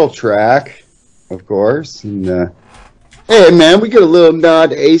 Title track, of course. And, hey, man, we get a little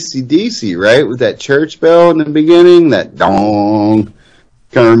nod to AC/DC, right? With that church bell in the beginning, that dong.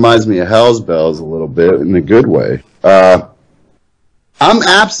 Kind of reminds me of Hell's Bells a little bit in a good way. I'm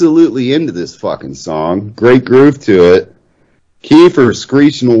absolutely into this fucking song. Great groove to it. Kiefer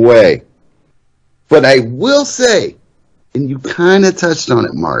screeching away. But I will say, and you kind of touched on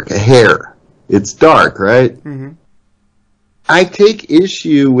it, Mark, a hair. It's dark, right? Mm-hmm. I take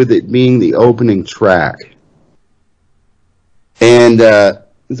issue with it being the opening track. And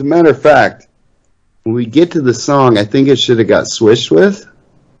as a matter of fact, when we get to the song, I think it should have got switched with.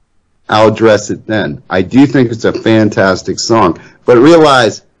 I'll address it then. I do think it's a fantastic song. But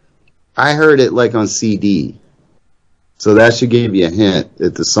realize, I heard it like on CD. So that should give you a hint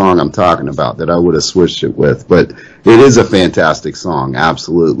at the song I'm talking about that I would have switched it with. But it is a fantastic song,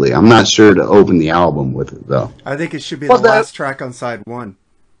 absolutely. I'm not sure to open the album with it, though. I think it should be the last track on side one.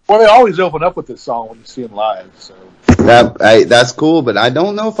 Well, they always open up with this song when you see them live. So that's cool, but I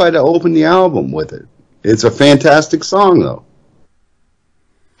don't know if I'd open the album with it. It's a fantastic song, though.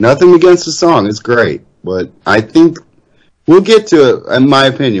 Nothing against the song. It's great. But I think we'll get to it, in my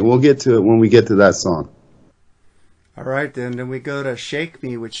opinion. We'll get to it when we get to that song. All right, then we go to Shake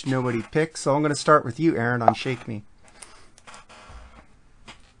Me, which nobody picked. So I'm going to start with you, Aaron, on Shake Me.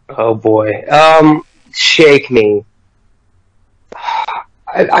 Oh, boy. Shake Me.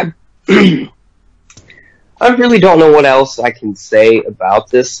 I really don't know what else I can say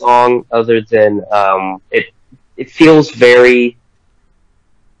about this song other than it feels very...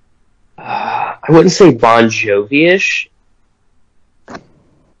 I wouldn't say Bon Jovi-ish.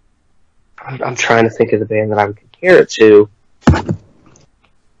 I'm trying to think of the band that I would compare it to.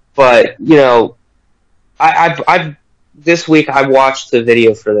 But, you know, I've this week I watched the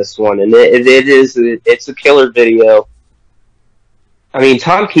video for this one, and it's a killer video. I mean,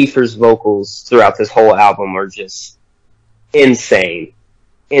 Tom Kiefer's vocals throughout this whole album are just insane.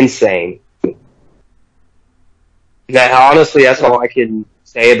 Insane. Now, honestly, that's all I can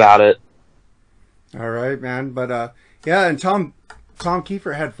say about it. All right, man. But, yeah, and Tom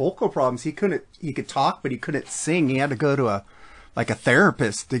Kiefer had vocal problems. He could talk, but he couldn't sing. He had to go to a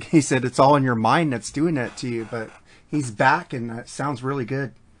therapist. He said it's all in your mind that's doing that to you, but he's back, and it sounds really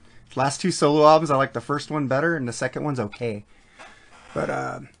good. Last two solo albums, I like the first one better, and the second one's okay.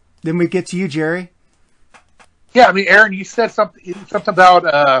 But then we get to you, Jerry. Yeah, I mean, Aaron, you said something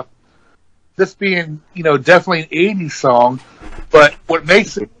about this being, you know, definitely an 80s song, but what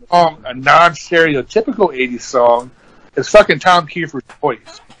makes it a non-stereotypical 80s song is fucking Tom Kiefer's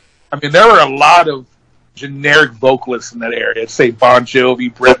voice. I mean, there were a lot of generic vocalists in that area, say Bon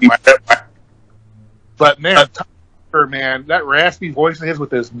Jovi, Brett Michaels. But man, Tom Kiefer, man, that raspy voice of his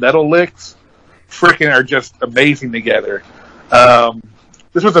with his metal licks freaking are just amazing together.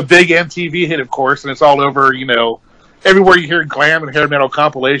 this was a big MTV hit, of course, and it's all over, everywhere you hear glam and hair metal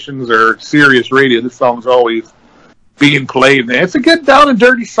compilations or serious radio, this song's always being played, man. It's a good down and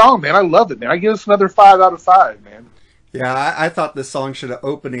dirty song, man. I love it, man. I give this another 5 out of 5, man. Yeah, I thought this song should have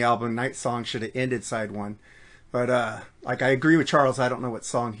opened the album. Night Song should have ended side 1. But, I agree with Charles. I don't know what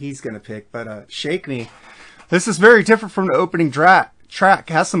song he's going to pick. But, Shake Me. This is very different from the opening track. It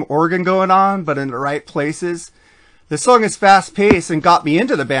has some organ going on, but in the right places. This song is fast-paced and got me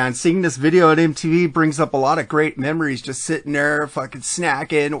into the band. Seeing this video at MTV brings up a lot of great memories. Just sitting there, fucking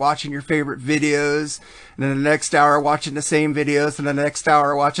snacking, watching your favorite videos. And then the next hour, watching the same videos. And then the next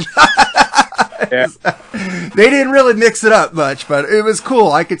hour, watching... Yeah. They didn't really mix it up much, but it was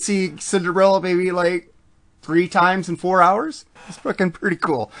cool. I could see Cinderella maybe like 3 times in 4 hours. It's fucking pretty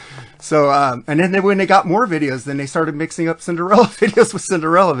cool. So, and then when they got more videos, then they started mixing up Cinderella videos with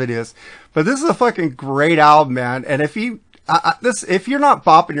Cinderella videos. But this is a fucking great album, man. And if you're not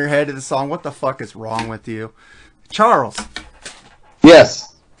bopping your head to the song, what the fuck is wrong with you? Charles.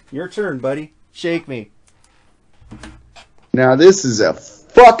 Yes. Your turn, buddy. Shake Me. Now this is a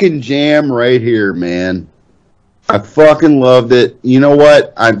fucking jam right here, man. I fucking loved it. You know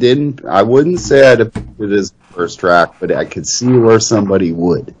what? I wouldn't say I'd have picked it as the first track, but I could see where somebody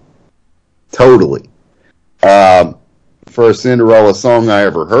would. Totally. First Cinderella song I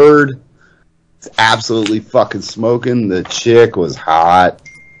ever heard. It's absolutely fucking smoking. The chick was hot.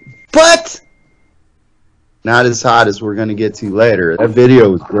 But not as hot as we're going to get to later. That video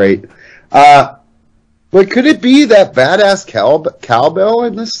was great. But could it be that badass cowbell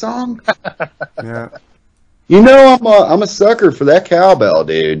in this song? Yeah. I'm a sucker for that cowbell,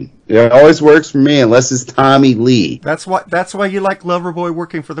 dude. It always works for me unless it's Tommy Lee. That's why you like Loverboy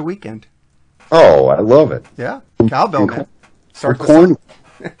Working for the Weekend. Oh, I love it. Yeah. Cowbell, man. Start the Corn.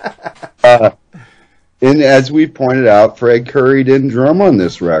 song. And as we pointed out, Fred Curry didn't drum on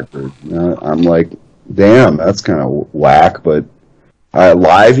this record. I'm like, damn, that's kind of whack, but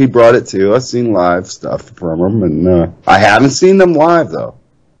live, he brought it too. I've seen live stuff from him, and I haven't seen them live though.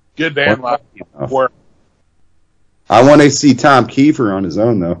 Good band live. I want to see Tom Kiefer on his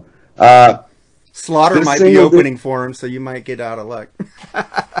own though. Slaughter this might be single opening for him, so you might get out of luck.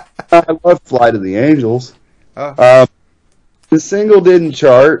 I love Flight of the Angels. Oh. The single didn't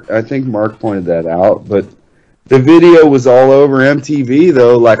chart. I think Mark pointed that out, but the video was all over MTV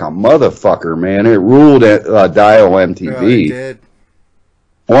though, like a motherfucker, man. It ruled at Dial MTV. Yeah, it did.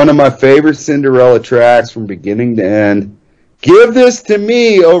 One of my favorite Cinderella tracks from beginning to end. Give this to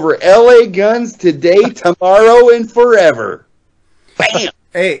me over LA Guns today, tomorrow, and forever. Bam!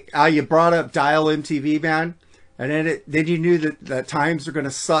 Hey, you brought up Dial MTV, man. And then you knew that times are going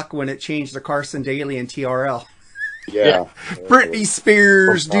to suck when it changed to Carson Daly and TRL. Yeah. Britney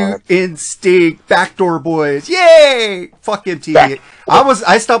Spears, Dude Instinct, Backdoor Boys. Yay! Fuck MTV.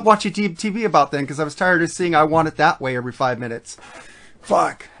 I stopped watching MTV about then because I was tired of seeing I Want It That Way every 5 minutes.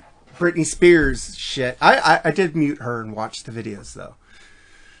 Fuck. Britney Spears shit. I did mute her and watch the videos though.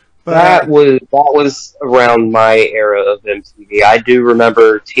 But that was around my era of MTV. I do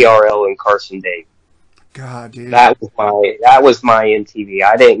remember TRL and Carson Daly. God, dude. That was my MTV.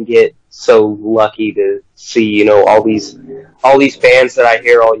 I didn't get so lucky to see, all these bands that I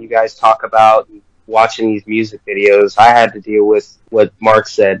hear all you guys talk about, watching these music videos. I had to deal with what Mark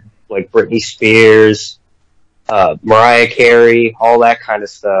said, like Britney Spears, Mariah Carey, all that kind of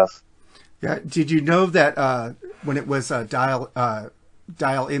stuff. Yeah. Did you know that when it was Dial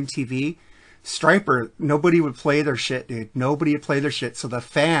MTV, Stryper, nobody would play their shit, dude. Nobody would play their shit. So the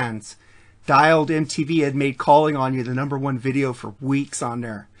fans dialed MTV, had made Calling on You the #1 video for weeks on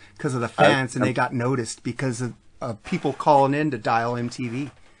there because of the fans, and they got noticed because of people calling in to Dial MTV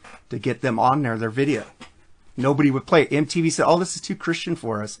to get them on their video. Nobody would play it. MTV said, "Oh, this is too Christian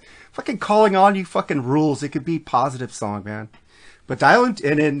for us." Fucking Calling on You fucking rules. It could be a positive song, man. But Dial, and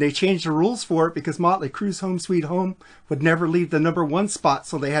then they changed the rules for it because Motley Crue's Home Sweet Home would never leave the '1 spot,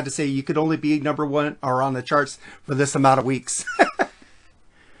 so they had to say you could only be #1 or on the charts for this amount of weeks.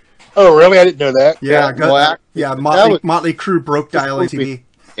 Oh, really? I didn't know that. Yeah, Motley Crue broke Dial Home MTV.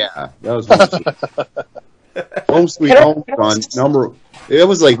 Yeah, that was Home Sweet Home on it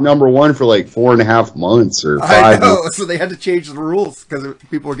was like #1 for like 4.5 months or 5 I know, months. so they had to change the rules because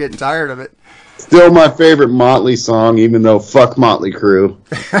people were getting tired of it. Still my favorite Motley song, even though fuck Motley Crue.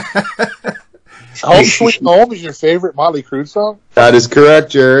 Home Sweet Home is your favorite Motley Crue song? That is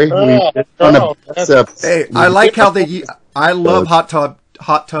correct, Jerry. Hey, I like how I love Hot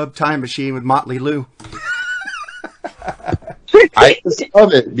Tub Time Machine with Motley Lou. I just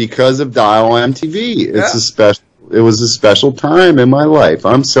love it because of Dial MTV. It was a special time in my life.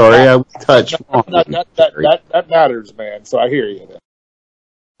 I'm sorry I was touched. That matters, man. So I hear you.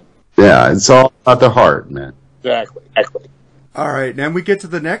 Yeah, it's all about the heart, man. Exactly. All right, then we get to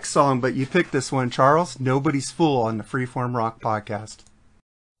the next song, but you picked this one, Charles. Nobody's Fool on the Freeform Rock Podcast.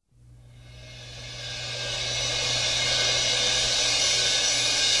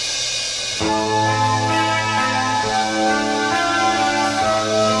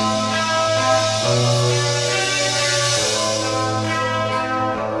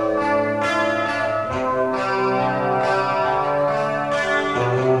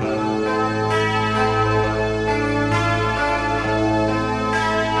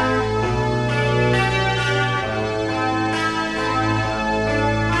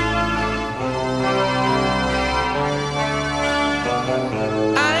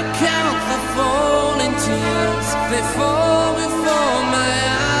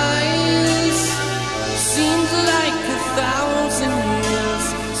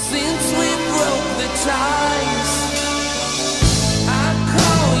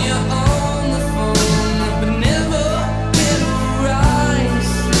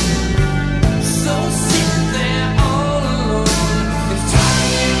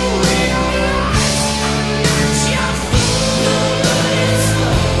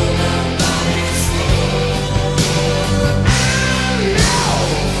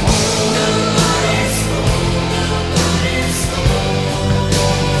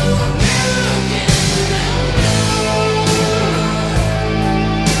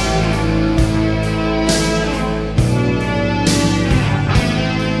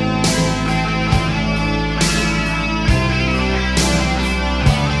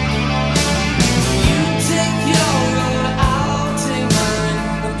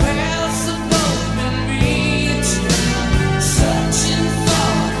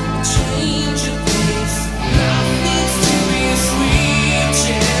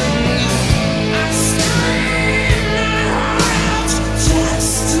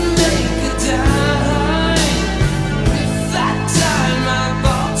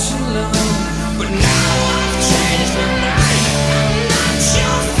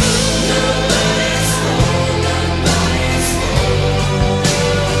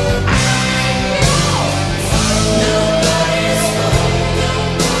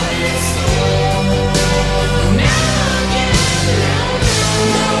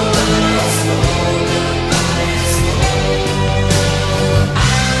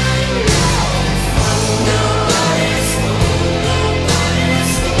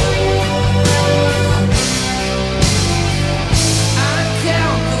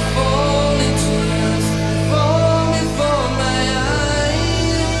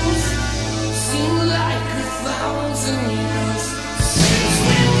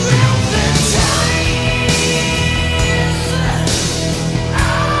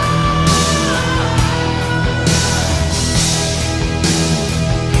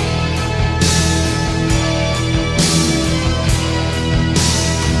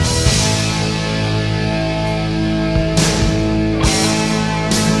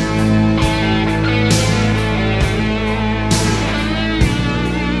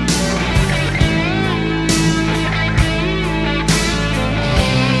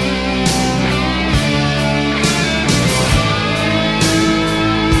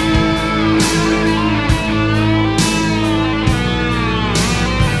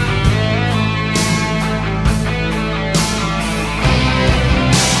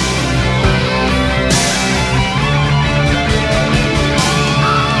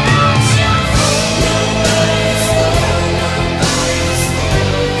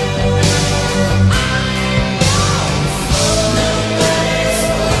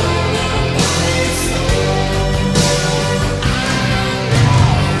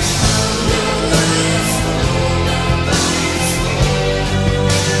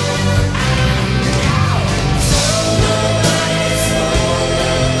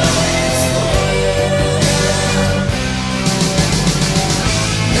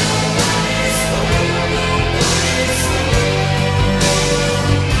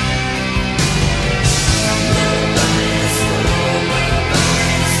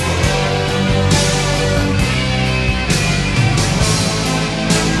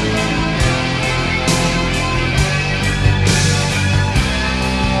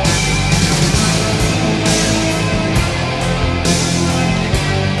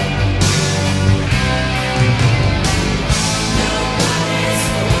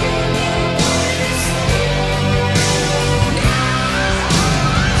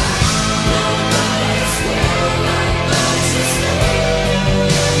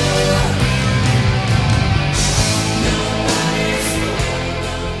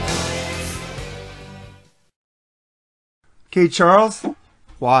 Okay, Charles,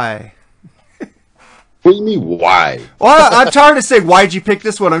 Why? What do you mean, why? Well, I'm trying to say, why'd you pick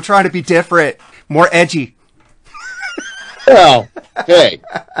this one? I'm trying to be different, more edgy. Well, hey.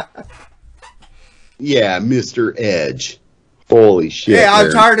 Yeah, Mr. Edge. Holy shit. Yeah, I'm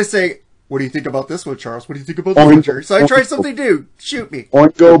Aaron. tired of saying, what do you think about this one, Charles? What do you think about this one, Jerry? So I tried something new. Shoot me.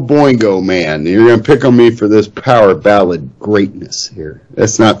 Oingo Boingo, man. You're going to pick on me for this power ballad greatness here.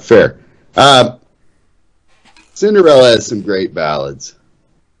 That's not fair. Cinderella has some great ballads.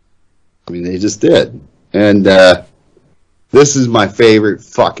 I mean, they just did. And this is my favorite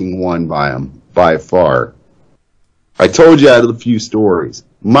fucking one by them, by far. I told you I had a few stories.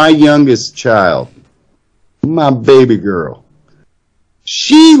 My youngest child, my baby girl,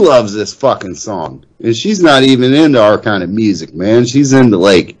 she loves this fucking song. And she's not even into our kind of music, man. She's into,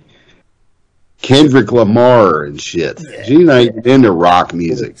 like, Kendrick Lamar and shit. She's not even into rock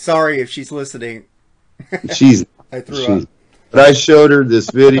music. Sorry if she's listening. She's... I threw up. But I showed her this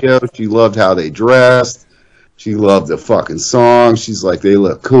video. She loved how they dressed. She loved the fucking song. She's like, they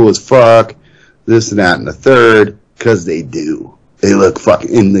look cool as fuck. This and that and the third. Because they do. They look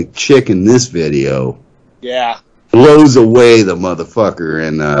fucking... And the chick in this video... Yeah. blows away the motherfucker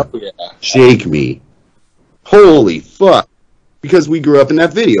and Shake Me. Holy fuck. Because we grew up in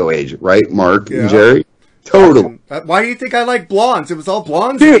that video age, right, Mark and Jerry? Totally. Why do you think I like blondes? It was all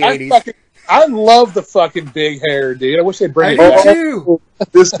blondes Dude, in the 80s. I love the fucking big hair, dude. I wish they'd bring I it do back. too.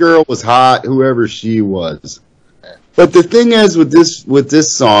 This girl was hot, whoever she was. But the thing is with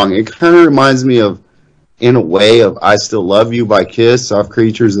this song, it kind of reminds me of, in a way, of I Still Love You by Kiss, Soft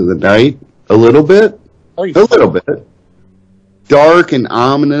Creatures of the Night. A little bit. Oh, A little bit. Dark and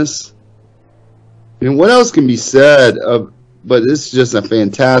ominous. And what else can be said of, but it's just a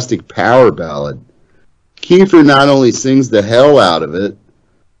fantastic power ballad. Kiefer not only sings the hell out of it,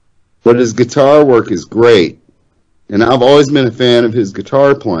 but his guitar work is great. And I've always been a fan of his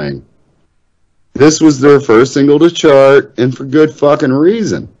guitar playing. This was their first single to chart, and for good fucking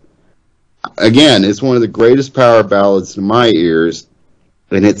reason. Again, it's one of the greatest power ballads to my ears,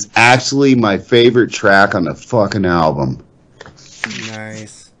 and it's actually my favorite track on the fucking album.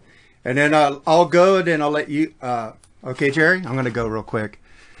 Nice. And then I'll go and then I'll let you... okay, Jerry? I'm going to go real quick.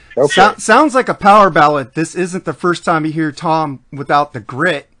 Okay. Sounds like a power ballad. This isn't the first time you hear Tom without the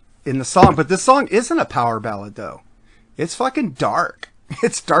grit in the song, but this song isn't a power ballad, though. It's fucking dark.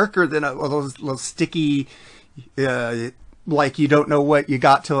 It's darker than those sticky, like you don't know what you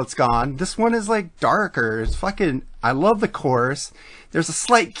got till it's gone. This one is like darker. It's fucking... I love the chorus. There's a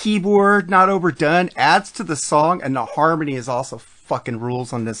slight keyboard, not overdone, adds to the song, and the harmony is also fucking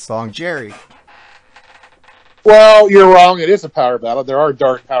rules on this song. Jerry. Well, you're wrong. It is a power ballad. There are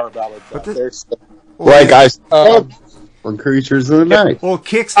dark power ballads out there. Like I said, on Creatures of the Night. Well,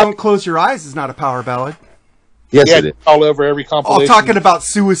 Kicks Don't Close Your Eyes is not a power ballad. Yes, Yeah, it is. all over every Oh, compilation. talking about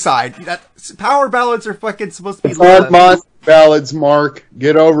suicide. Power ballads are fucking supposed to be Hard monster ballads, Mark.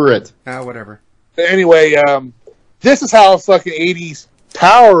 Get over it. whatever. Anyway, this is how a fucking 80s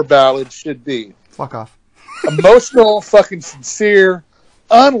power ballad should be. Fuck off. Emotional, fucking sincere,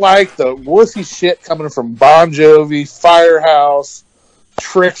 unlike the wussy shit coming from Bon Jovi, Firehouse,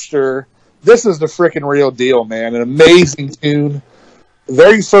 Trickster. This is the freaking real deal, man. An amazing tune. The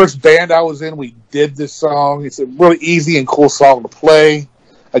very first band I was in, we did this song. It's a really easy and cool song to play.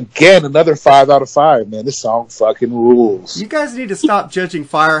 Again, another 5 out of 5, man. This song fucking rules. You guys need to stop judging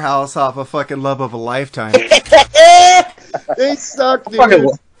Firehouse off of fucking Love of a Lifetime. They suck, dude.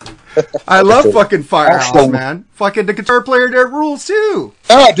 I love fucking Firehouse, man. Fucking the guitar player there rules too.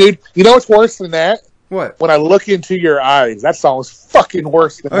 Oh, dude, you know what's worse than that? What? When I Look Into Your Eyes. That song is fucking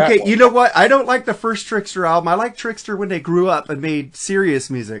worse than that Okay, one. you know what? I don't like the first Trickster album. I like Trickster when they grew up and made serious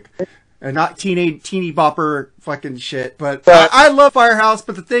music. And not teeny bopper fucking shit. But I love Firehouse,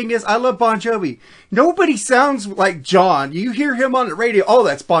 but the thing is, I love Bon Jovi. Nobody sounds like John. You hear him on the radio, oh,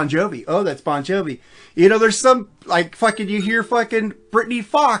 that's Bon Jovi. Oh, that's Bon Jovi. You know, there's some, like, fucking, you hear fucking Brittany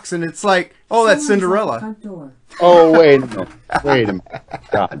Fox, and it's like, oh, that's Cinderella. Oh, wait a minute. Wait a minute.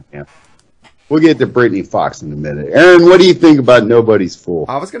 God damn. We'll get to Brittany Fox in a minute. Aaron, what do you think about Nobody's Fool?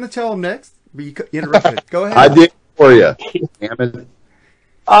 I was going to tell him next, but you interrupted. Go ahead. I did for you. Damn it.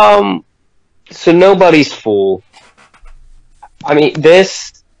 So Nobody's Fool. I mean,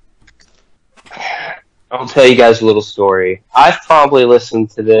 this... I'll tell you guys a little story. I've probably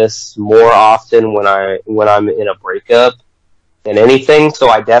listened to this more often when I'm in a breakup than anything, so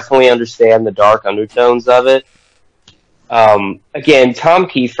I definitely understand the dark undertones of it. Again, Tom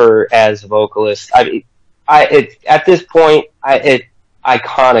Kiefer as a vocalist, at this point,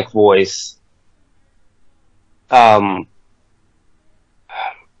 iconic voice. I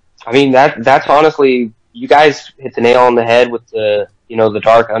mean, that's honestly, you guys hit the nail on the head with the the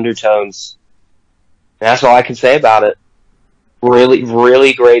dark undertones. And that's all I can say about it. Really,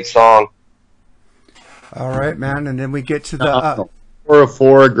 really great song. All right, man. And then we get to the...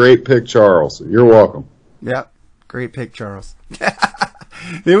 404, great pick, Charles. You're welcome. Yep. Great pick, Charles.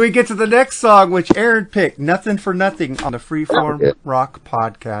 Then we get to the next song, which Aaron picked, Nothing for Nothing, on the Freeform Rock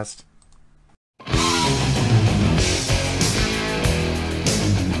Podcast.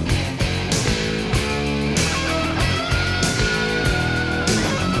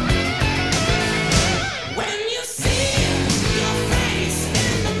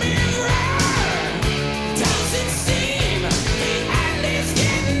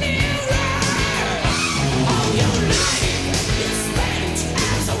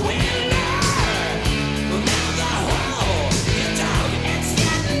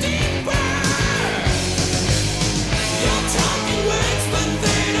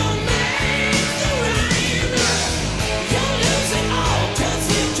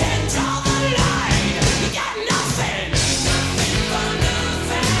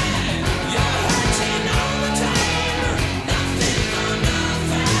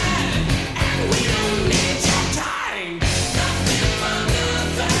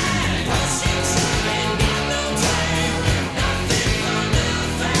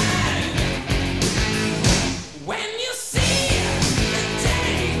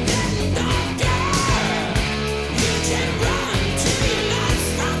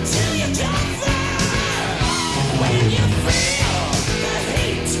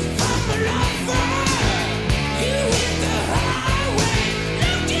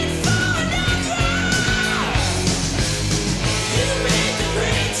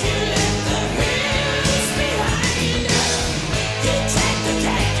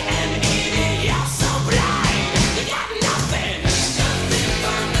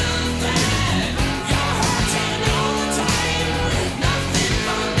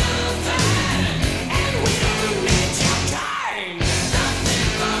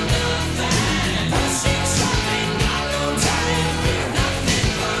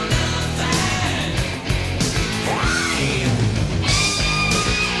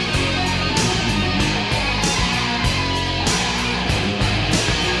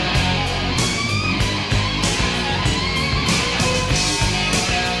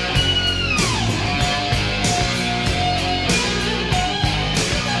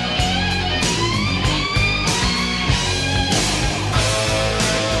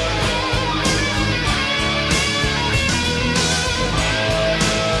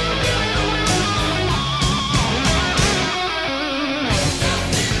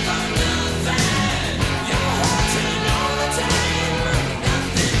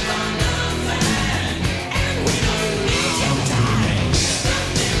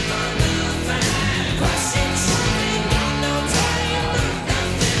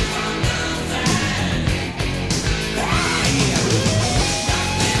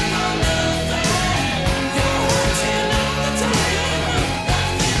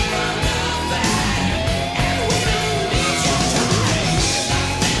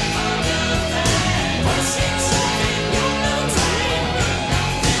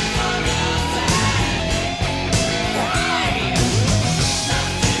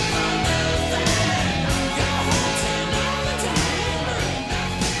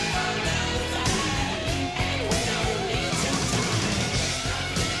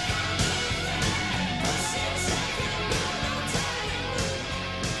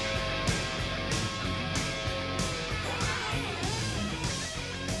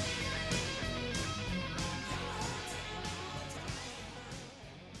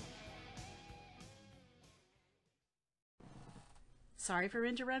 Sorry for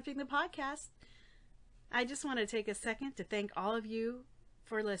interrupting the podcast. I just want to take a second to thank all of you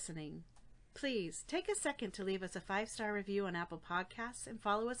for listening. Please take a second to leave us a 5-star review on Apple Podcasts and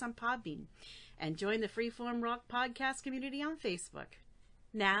follow us on Podbean, and join the Freeform Rock Podcast community on Facebook.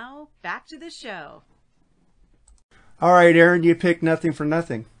 Now, back to the show. All right, Aaron, you picked Nothing for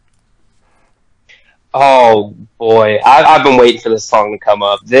Nothing. Oh boy, I've been waiting for this song to come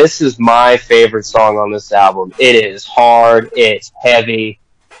up. This is my favorite song on this album. It is hard. It's heavy.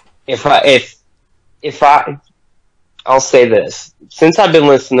 I'll say this. Since I've been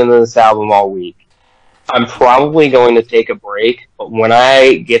listening to this album all week, I'm probably going to take a break, but when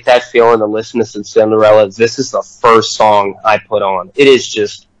I get that feeling to listen to some Cinderella, this is the first song I put on. It is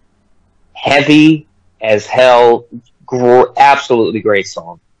just heavy as hell. Absolutely great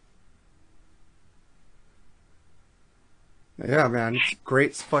song. Yeah, man, it's a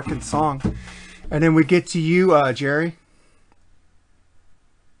great fucking song. And then we get to you, Jerry.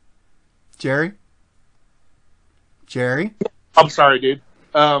 Jerry? I'm sorry, dude.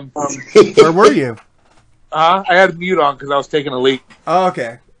 Where were you? I had mute on because I was taking a leak. Oh,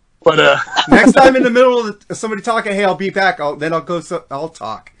 okay. But Next time in the middle of somebody talking, hey, I'll be back. I'll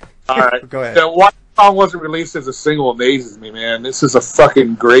talk. all right, Go ahead. Why the song wasn't released as a single amazes me, man. This is a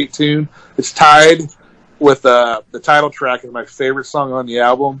fucking great tune. It's tied with the title track is my favorite song on the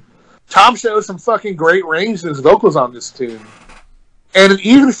album. Tom shows some fucking great range in his vocals on this tune, and it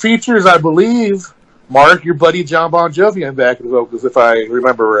even features, I believe, Mark, your buddy John Bon Jovi on back of the vocals, if I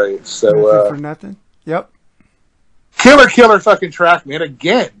remember right. So for nothing. Yep. Killer fucking track, man.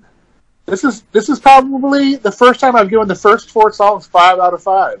 Again, this is probably the first time I've given the first 4 songs 5 out of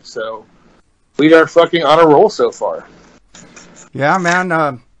 5. So we are fucking on a roll so far. Yeah,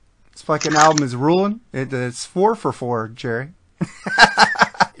 man. This fucking album is ruling. It's 4 for 4, Jerry.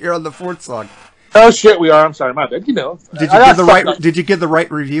 You're on the 4th song. Oh shit, we are. I'm sorry, my bad. You know, Did you give the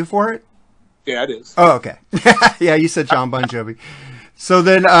right review for it? Yeah, it is. Oh, okay. Yeah, you said John Bon Jovi. So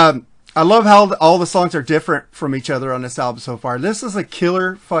then, I love how all the songs are different from each other on this album so far. This is a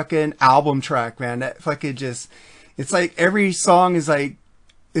killer fucking album track, man. That fucking it's like every song is like,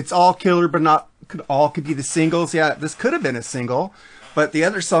 it's all killer, but not could be the singles. Yeah, this could have been a single, but the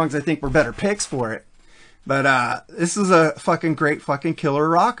other songs I think were better picks for it. But this is a fucking great fucking killer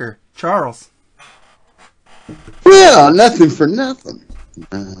rocker. Charles. Well, nothing for nothing.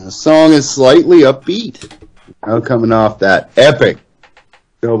 The song is slightly upbeat. Now coming off that epic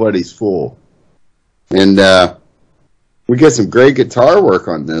Nobody's Fool. And we get some great guitar work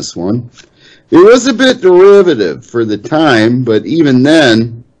on this one. It was a bit derivative for the time, but even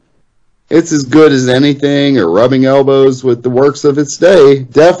then, it's as good as anything or rubbing elbows with the works of its day.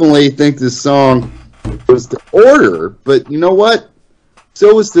 Definitely think this song was to order, but you know what?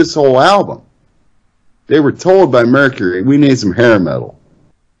 So was this whole album. They were told by Mercury, we need some hair metal.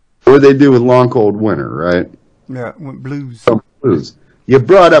 What they do with Long Cold Winter, right? Yeah, blues. Some blues. You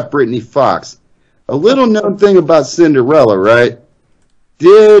brought up Brittany Fox. A little known thing about Cinderella, right?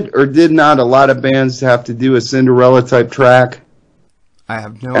 Did or did not a lot of bands have to do a Cinderella type track? I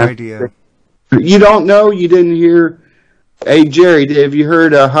have no idea. You don't know? You didn't hear? Hey, Jerry, have you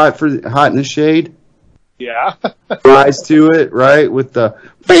heard Hot in the Shade? Yeah. Rise to it, right? With the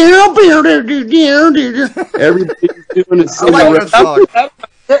everybody's doing it. I like that song.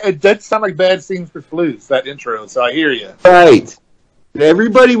 It did sound like Bad Scenes for Blues, that intro, so I hear you. Right.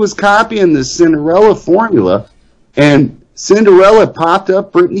 Everybody was copying the Cinderella formula, and Cinderella popped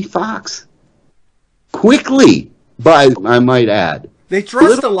up Brittany Fox. Quickly, I might add. They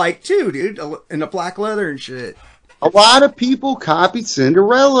dressed alike, too, dude, in the black leather and shit. A lot of people copied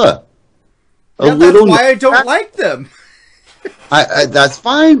Cinderella. Yeah, that's why I don't like them. I that's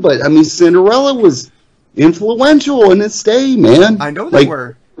fine, but, I mean, Cinderella was influential in its day, man. I know they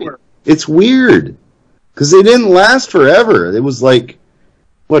were. It's weird, because they didn't last forever. It was like,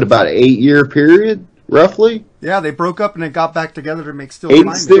 what, about an 8-year period, roughly? Yeah, they broke up and they got back together to make Still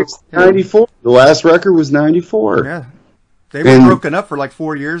 86, 94. The last record was 94. Yeah. They were broken up for like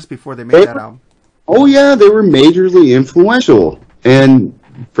 4 years before they made that album. Oh, yeah, they were majorly influential and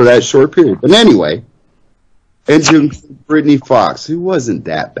for that short period. But anyway, and to Brittany Fox, who wasn't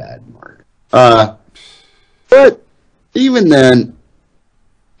that bad, Mark. But even then,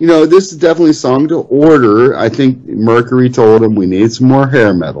 you know, this is definitely a song to order. I think Mercury told him we need some more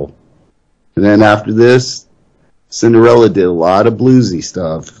hair metal. And then after this, Cinderella did a lot of bluesy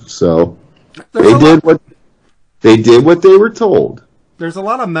stuff. So they did what they were told. There's a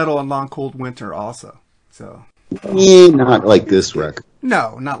lot of metal in Long Cold Winter also. So not like this record.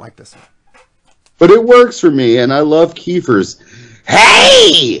 No, not like this one. But it works for me, and I love Kiefer's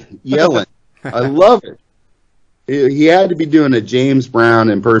 "Hey!" yelling. I love it. He had to be doing a James Brown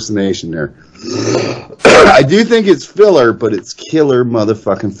impersonation there. I do think it's filler, but it's killer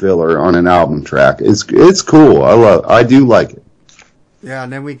motherfucking filler on an album track. It's cool. I do like it. Yeah,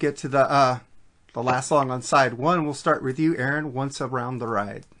 and then we get to the last song on side 1. We'll start with you, Aaron. Once Around the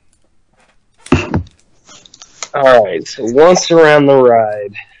Ride. All right, so Once Around the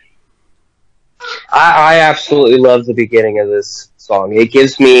Ride. I absolutely love the beginning of this song. It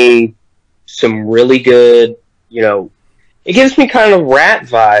gives me some really good, you know, it gives me kind of Rat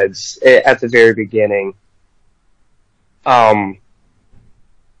vibes at the very beginning.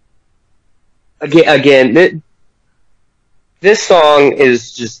 Again, this song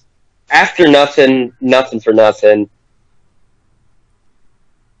is just after Nothing for Nothing.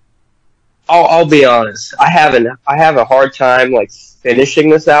 I'll be honest. I have a hard time like finishing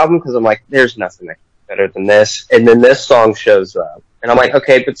this album because I'm like, there's nothing better than this. And then this song shows up, and I'm like,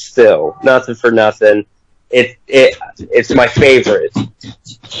 okay, but still, Nothing for Nothing. It's my favorite.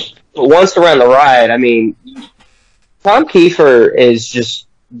 But Once Around the Ride, I mean, Tom Kiefer is just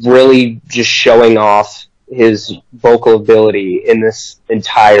really just showing off his vocal ability in this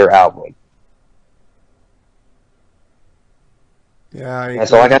entire album. Yeah,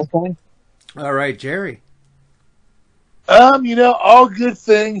 That's all I got to say. All right, Jerry. All good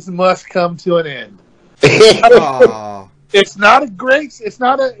things must come to an end. Oh, It's not a great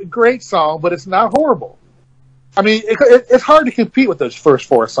song, but it's not horrible. I mean, it's hard to compete with those first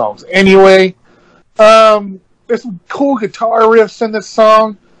 4 songs. Anyway, there's some cool guitar riffs in this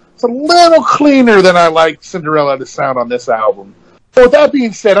song. It's a little cleaner than I like Cinderella to sound on this album. But with that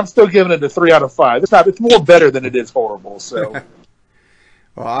being said, I'm still giving it a 3 out of 5. It's more better than it is horrible. So,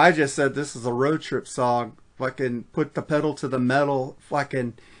 well, I just said this is a road trip song. Fucking put the pedal to the metal.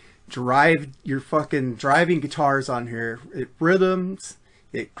 Fucking drive your fucking driving guitars on here. It rhythms.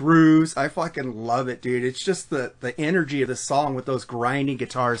 It grooves. I fucking love it, dude. It's just the energy of the song with those grinding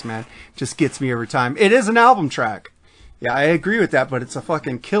guitars, man. Just gets me every time. It is an album track. Yeah, I agree with that, but it's a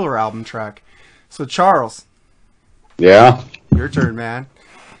fucking killer album track. So, Charles. Yeah. Your turn, man.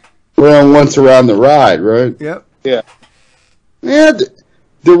 We're on Once Around the Ride, right? Yep. yeah. Yeah,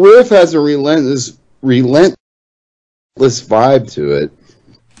 the riff has a relentless vibe to it.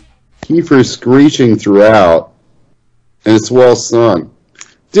 Kiefer's screeching throughout, and it's well sung.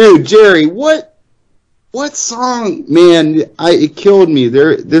 Dude, Jerry, what song? Man, it killed me.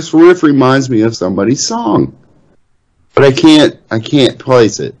 This riff reminds me of somebody's song, but I can't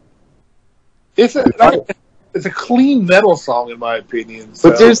place it. It's a clean metal song in my opinion. So.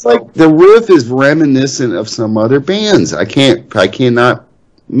 But there's the riff is reminiscent of some other bands. I cannot.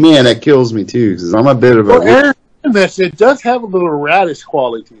 Man, that kills me too because I'm a bit of a. Well, Aaron, it does have a little radish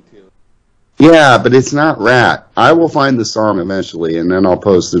quality to it. Yeah, but it's not Rat. I will find the song eventually, and then I'll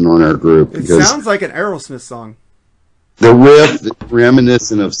post it on our group. It sounds like an Aerosmith song. The riff is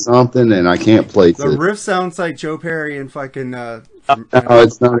reminiscent of something, and I can't place The it. riff sounds like Joe Perry and fucking. No,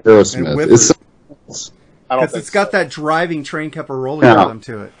 it's not Aerosmith. It's something else. Because it's got that driving train kept a rolling rhythm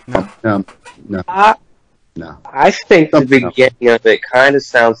to it. No. I think the beginning of it kind of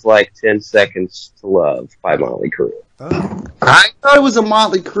sounds like 10 Seconds to Love by Motley Crue. Oh. I thought it was a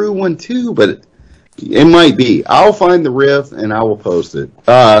Motley Crue one too, but it might be. I'll find the riff and I will post it.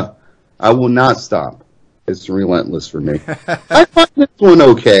 I will not stop. It's relentless for me. I find this one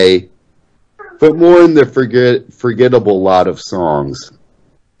okay, but more in the forgettable lot of songs.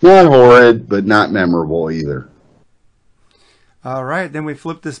 Not horrid, but not memorable either. All right, then we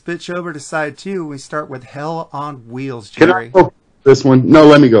flip this bitch over to side 2. We start with Hell on Wheels, Can Jerry. I go this one? No,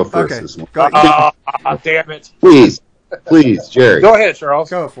 let me go first. Okay, This one. go ahead. Damn it. Please, Jerry. Go ahead, Charles.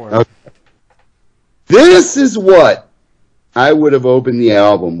 Go for it. Okay. This is what I would have opened the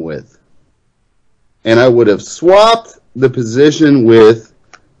album with. And I would have swapped the position with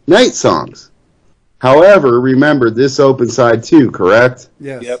Night Songs. However, remember, this opened side 2, correct?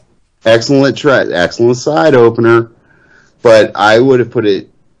 Yes. Yep. Excellent track, excellent side opener. But I would have put it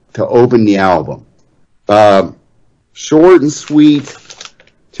to open the album. Short and sweet,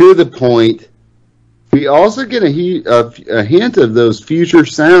 to the point. We also get a hint of those future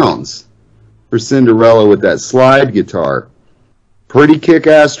sounds for Cinderella with that slide guitar. Pretty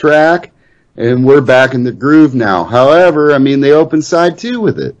kick-ass track, and we're back in the groove now. However, I mean, they opened side 2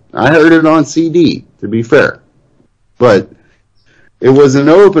 with it. I heard it on CD, to be fair. But it was an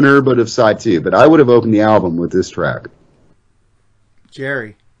opener, but of side 2. But I would have opened the album with this track.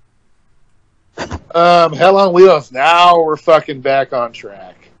 Jerry. Hell on Wheels. Now we're fucking back on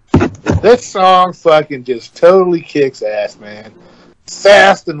track. This song fucking just totally kicks ass, man.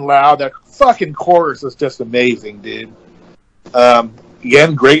 Fast and loud. That fucking chorus is just amazing, dude.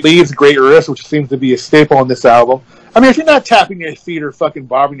 Again, great leads, great riffs, which seems to be a staple on this album. I mean, if you're not tapping your feet or fucking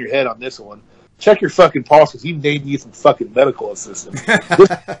bobbing your head on this one, check your fucking pulse because you may need some fucking medical assistance. This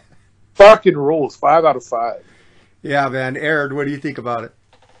fucking rules. 5 out of 5. Yeah, man. Aaron, what do you think about it?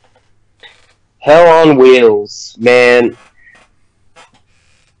 Hell on Wheels, man.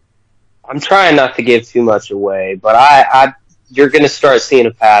 I'm trying not to give too much away, but you're going to start seeing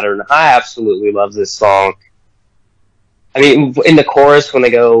a pattern. I absolutely love this song. I mean, in the chorus when they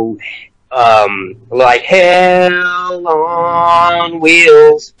go, like, Hell on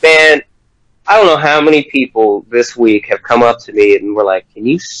Wheels, man, I don't know how many people this week have come up to me and were like, can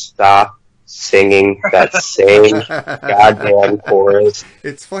you stop singing that same goddamn chorus?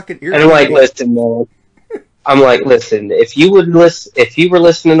 It's fucking irritating. And I'm like, listen, man. If you were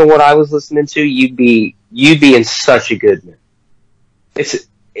listening to what I was listening to, you'd be in such a good mood.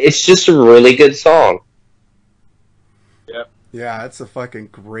 It's just a really good song. Yep. Yeah, it's a fucking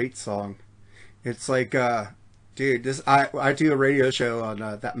great song. It's like Dude, I do a radio show on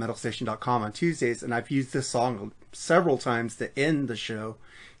thatmetalstation.com on Tuesdays, and I've used this song several times to end the show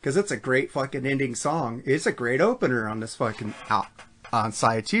because it's a great fucking ending song. It's a great opener on this fucking on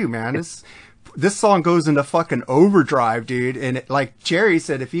side 2, man. This song goes into fucking overdrive, dude. And like Jerry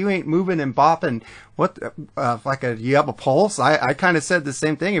said, if you ain't moving and bopping, you have a pulse. I kind of said the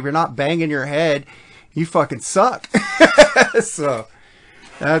same thing. If you're not banging your head, you fucking suck. So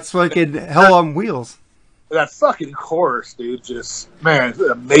that's fucking Hell on Wheels. That fucking chorus, dude, just, man, it's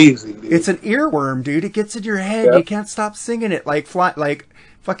amazing, dude. It's an earworm, dude. It gets in your head. Yep. You can't stop singing it like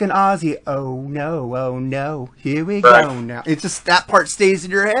fucking Ozzy. Oh no, here we go now. It's just, that part stays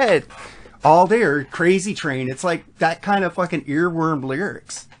in your head all day. Or Crazy Train. It's like that kind of fucking earworm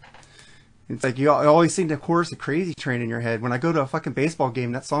lyrics. It's like you always sing the chorus of Crazy Train in your head. When I go to a fucking baseball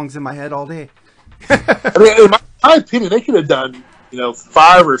game, that song's in my head all day. I mean, in my opinion, they could have done,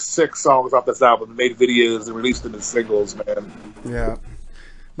 5 or 6 songs off this album and made videos and released them as singles, man. Yeah.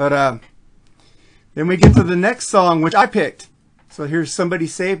 But then we get to the next song, which I picked. So here's Somebody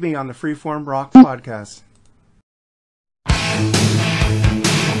Save Me on the Freeform Rock Podcast.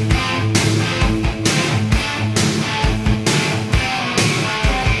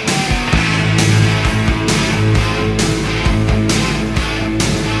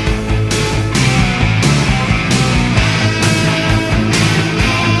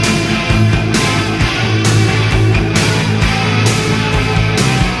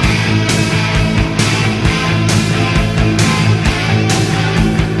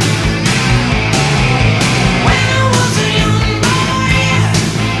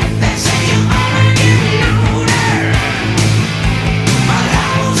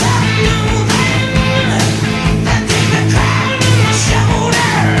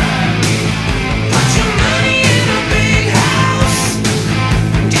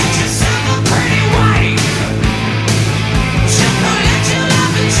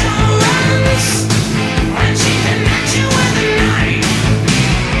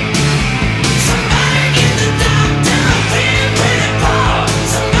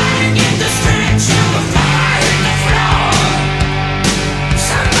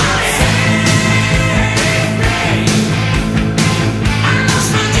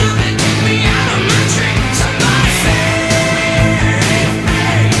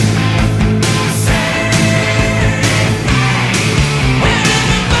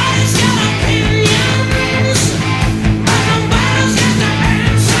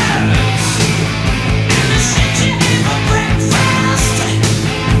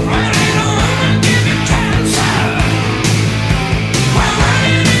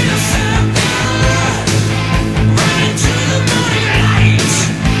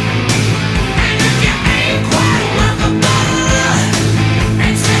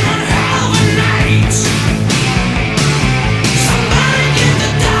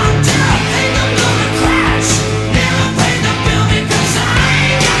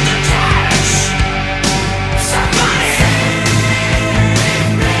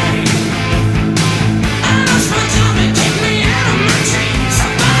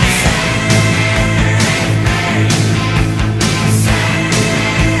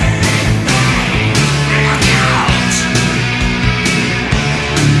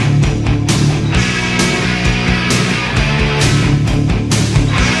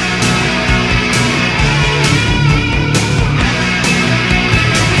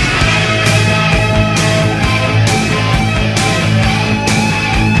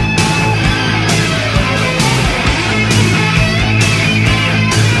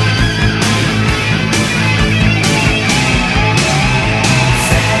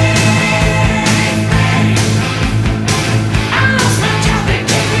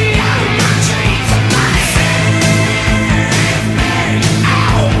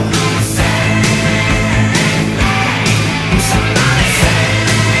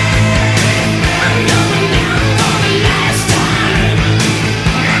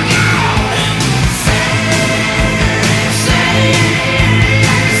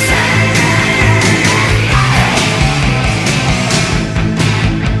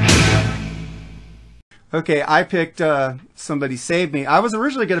 Okay, I picked Somebody Save Me. I was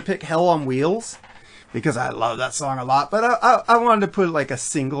originally going to pick Hell on Wheels because I love that song a lot, but I wanted to put like a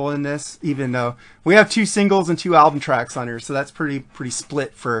single in this, even though we have 2 singles and 2 album tracks on here, so that's pretty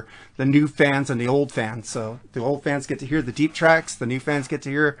split for the new fans and the old fans. So the old fans get to hear the deep tracks, the new fans get to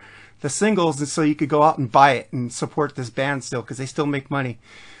hear the singles, and so you could go out and buy it and support this band still because they still make money.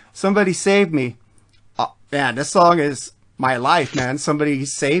 Somebody Save Me. Oh, man, this song is my life, man. Somebody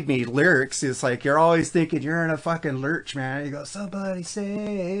Save Me lyrics is like, you're always thinking you're in a fucking lurch, man. You go, somebody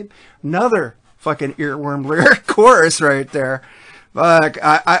save. Another fucking earworm lyric chorus right there. But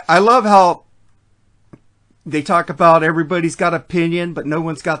I love how they talk about everybody's got opinion, but no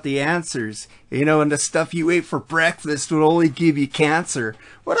one's got the answers. You know, and the stuff you ate for breakfast would only give you cancer.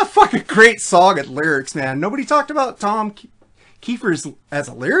 What a fucking great song and lyrics, man. Nobody talked about Tom Kiefer as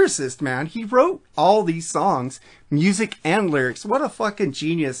a lyricist, man. He wrote all these songs, music and lyrics. What a fucking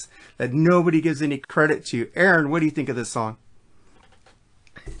genius that nobody gives any credit to. Aaron, what do you think of this song?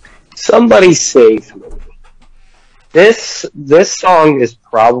 Somebody save me. This song is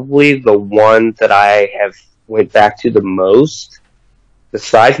probably the one that I have went back to the most,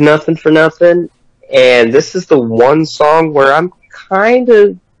 besides Nothing for Nothing. And this is the one song where I'm kind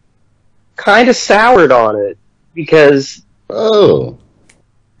of soured on it because and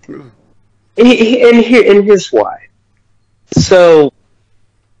here's why. So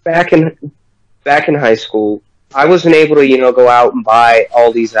back in high school, I wasn't able to go out and buy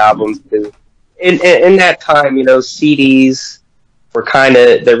all these albums. In that time, CDs were kind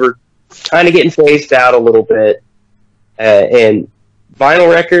of getting phased out a little bit, and vinyl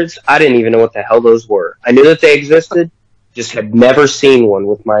records, I didn't even know what the hell those were. I knew that they existed, just had never seen one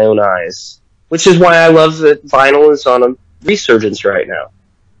with my own eyes, which is why I love that vinyl is on a resurgence right now.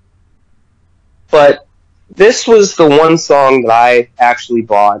 But this was the one song that I actually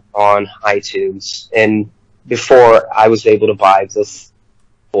bought on iTunes, and before I was able to buy this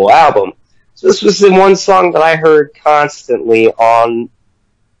full album. So this was the one song that I heard constantly on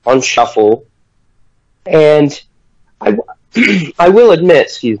shuffle, and I will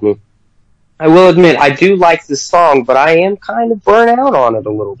admit, I do like this song, but I am kind of burnt out on it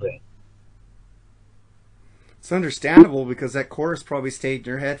a little bit. It's understandable because that chorus probably stayed in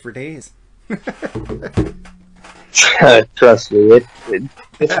your head for days. Trust me,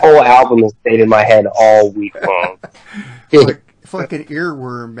 this whole album has stayed in my head all week long. Fucking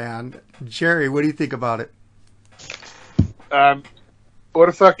earworm, man. Jerry, what do you think about it? What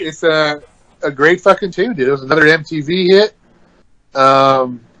the fuck? It's a great fucking tune, dude. It was another MTV hit.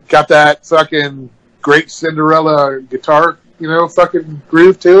 Got that fucking great Cinderella guitar, fucking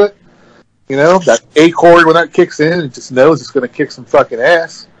groove to it. That A chord when that kicks in, it just knows it's going to kick some fucking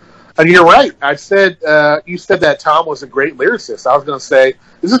ass. And you're right. I said you said that Tom was a great lyricist. I was going to say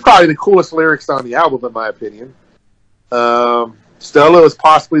this is probably the coolest lyrics on the album, in my opinion. Stella is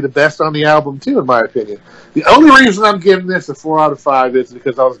possibly the best on the album too, in my opinion. The only reason I'm giving this a 4 out of 5 is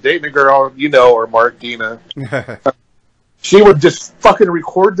because I was dating a girl, or Martina. She would just fucking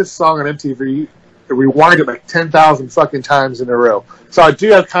record this song on MTV and rewind it like 10,000 fucking times in a row. So I do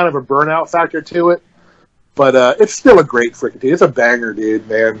have kind of a burnout factor to it, but it's still a great freaking tune. It's a banger, dude,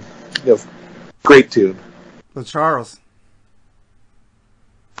 man. Great tune. Well, Charles.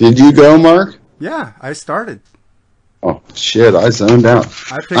 Did you go, Mark? Yeah, I started. Oh, shit, I zoned out.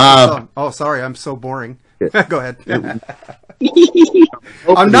 I picked the song. Oh, sorry, I'm so boring. Go ahead.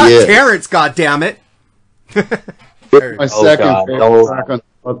 I'm not Terrence, goddammit.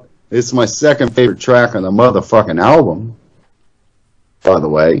 It's my second favorite track on the motherfucking album, by the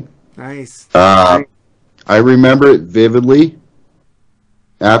way. Nice. I remember it vividly.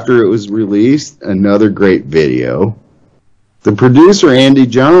 After it was released, another great video. The producer, Andy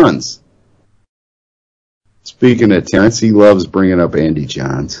Johns. Speaking of Terrence, he loves bringing up Andy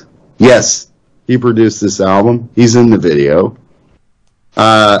Johns. Yes, he produced this album. He's in the video.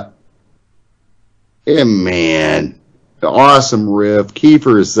 Man, the awesome riff.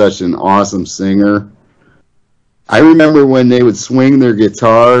 Kiefer is such an awesome singer. I remember when they would swing their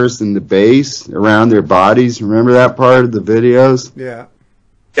guitars and the bass around their bodies. Remember that part of the videos? Yeah.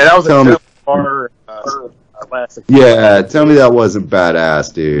 Yeah, that was a part. Yeah, tell me that wasn't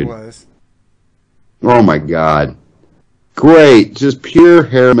badass, dude. It was. Oh my god. Great. Just pure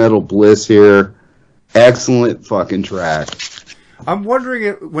hair metal bliss here. Excellent fucking track. I'm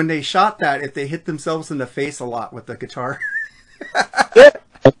wondering when they shot that if they hit themselves in the face a lot with the guitar.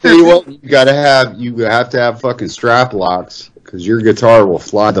 I'll tell you what, you have to have fucking strap locks because your guitar will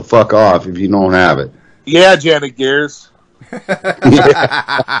fly the fuck off if you don't have it. Yeah, Janet Gears.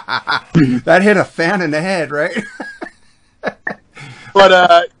 That hit a fan in the head, right?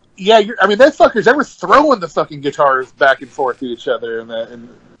 But yeah, that fucker's ever throwing the fucking guitars back and forth to each other in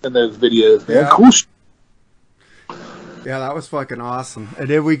those videos, man. Yeah. Cool. Yeah, that was fucking awesome. And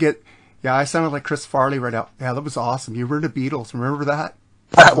then we get, I sounded like Chris Farley right now. Yeah, that was awesome. You were in the Beatles. Remember that?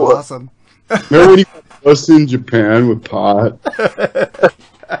 That was awesome. Remember when he was in Japan with pot?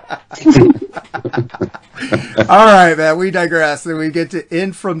 All right, man. We digress. Then we get to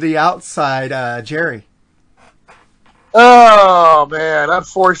In From the Outside. Jerry. Oh, man.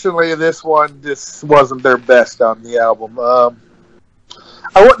 Unfortunately, this one just wasn't their best on the album.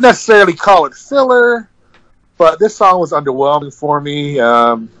 I wouldn't necessarily call it filler, but this song was underwhelming for me,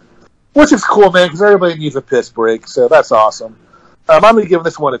 which is cool, man, because everybody needs a piss break, so that's awesome. I'm going to give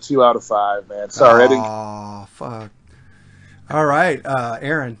this one a 2 out of 5, man. Sorry, I didn't... Oh, fuck. All right,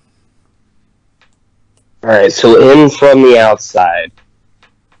 Aaron. All right, so In From the Outside.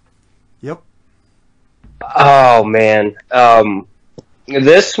 Yep. Oh, man.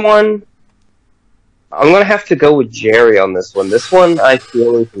 This one, I'm going to have to go with Jerry on this one. This one I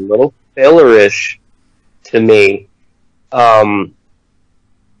feel is a little fillerish to me.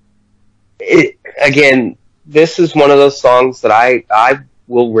 Again, this is one of those songs that I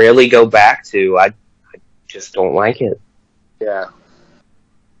will rarely go back to. I just don't like it. Yeah.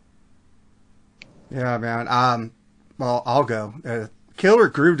 Yeah, man. Well, I'll go. Killer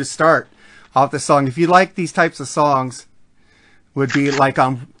Groove to start off the song. If you like these types of songs, would be like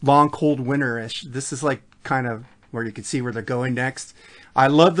on Long Cold Winter-ish. This is like kind of where you can see where they're going next. I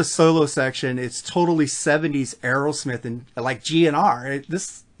love the solo section. It's totally 70s Aerosmith and like GNR.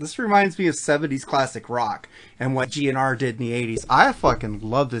 This reminds me of 70s classic rock and what GNR did in the 80s. I fucking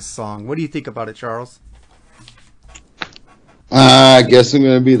love this song. What do you think about it, Charles? I guess I'm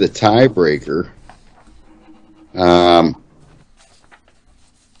going to be the tiebreaker.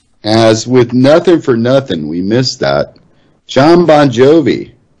 As with Nothing for Nothing, we missed that. John Bon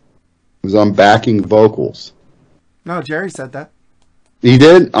Jovi was on backing vocals. No, Jerry said that. He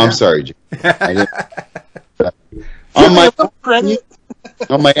did? I'm sorry, Jerry. I didn't.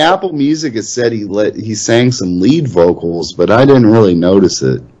 On my Apple Music, it said he sang some lead vocals, but I didn't really notice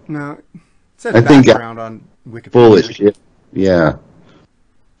it. No, it said I think background on Wikipedia. Full of shit. Yeah.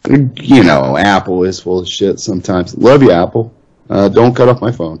 You know, Apple is full of shit sometimes. Love you, Apple. Don't cut off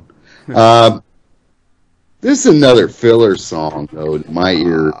my phone. This is another filler song, though, in my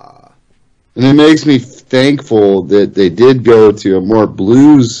ear. And it makes me thankful that they did go to a more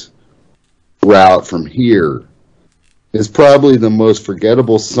blues route from here. It's probably the most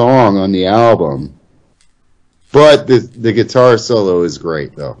forgettable song on the album. But the guitar solo is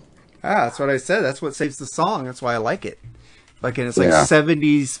great, though. That's what I said. That's what saves the song. That's why I like it. Fucking, it's like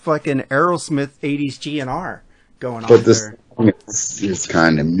 70s fucking Aerosmith, 80s GNR going on but this there. song is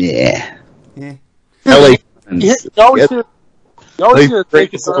kind of meh. Yeah. LA You always hear the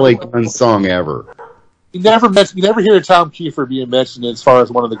greatest LA Guns song ever. You never hear Tom Kiefer being mentioned as far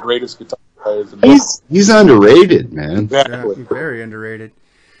as one of the greatest guitar players. He's underrated, man. Yeah, very underrated.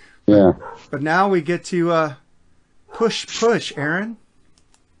 Yeah. But now we get to Push Push, Aaron.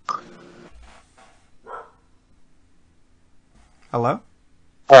 Hello?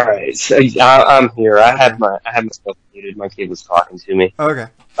 All right, so I'm here. I had myself muted. My kid was talking to me. Okay.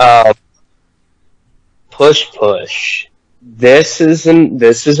 Push Push. This is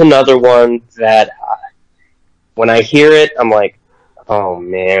another one that when I hear it, I'm like, oh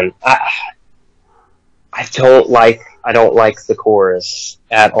man, I don't like the chorus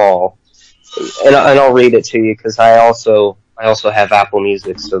at all, and I'll read it to you because I also have Apple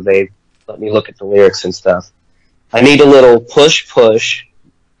Music, so they let me look at the lyrics and stuff. I need a little push push.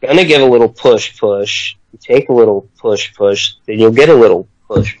 Gonna give a little push push. You take a little push push, then you'll get a little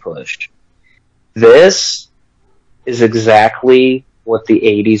push push. This is exactly what the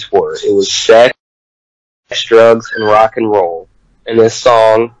 80s were. It was sex, drugs, and rock and roll. And this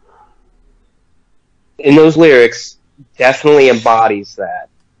song, in those lyrics, definitely embodies that.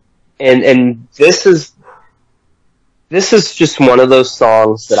 And this is just one of those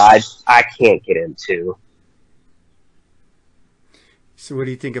songs that I can't get into. So what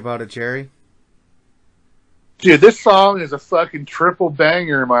do you think about it, Jerry? Dude, this song is a fucking triple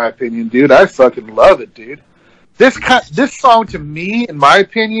banger in my opinion, dude. I fucking love it, dude. This song, to me, in my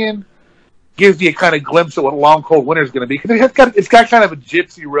opinion, gives me a kind of glimpse of what Long Cold Winter is going to be. Because it's got kind of a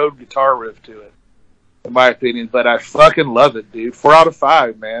Gypsy Road guitar riff to it, in my opinion. But I fucking love it, dude. 4 out of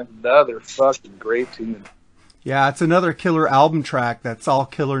 5, man. Another fucking great tune. Yeah, it's another killer album track that's all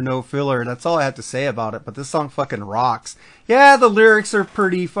killer, no filler. That's all I have to say about it. But this song fucking rocks. Yeah, the lyrics are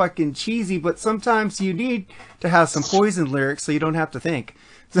pretty fucking cheesy, but sometimes you need to have some Poison lyrics so you don't have to think.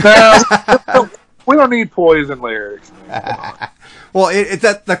 No, we don't need Poison lyrics. Well,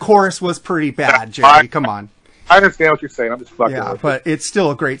 the chorus was pretty bad, Jerry. Come on. I understand what you're saying. I'm just fucking. Yeah, but it's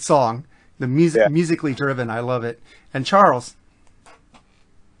still a great song. The musically driven, I love it. And Charles.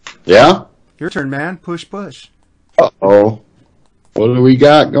 Yeah? Your turn, man. Push, push. Uh-oh. What do we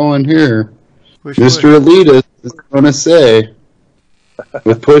got going here? Push, Mr. Elitist is going to say,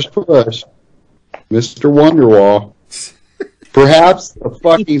 with Push Push, Mr. Wonderwall, perhaps a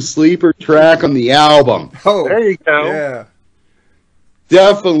fucking sleeper track on the album. Oh, there you go. Yeah.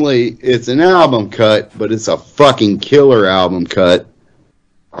 Definitely, it's an album cut, but it's a fucking killer album cut.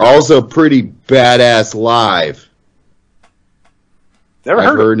 also pretty badass live. Never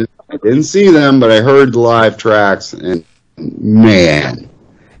heard it. I didn't see them, but I heard the live tracks, and man.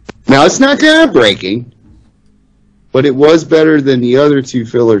 Now, it's not groundbreaking, but it was better than the other two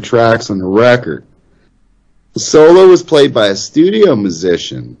filler tracks on the record. The solo was played by a studio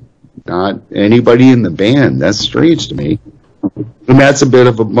musician, not anybody in the band. That's strange to me. And that's a bit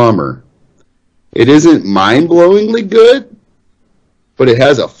of a bummer. It isn't mind-blowingly good, but it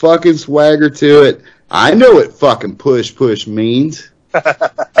has a fucking swagger to it. I know what fucking push means.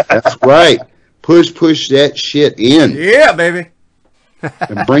 That's right. Push that shit in. Yeah, baby.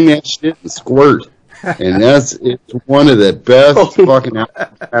 And bring that shit and squirt. And it's one of the best fucking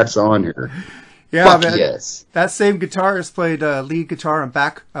tracks on here. Yeah, Fuck man. yes. That same guitarist played lead guitar on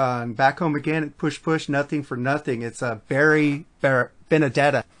Back Home Again at Push, Nothing for Nothing. It's Barry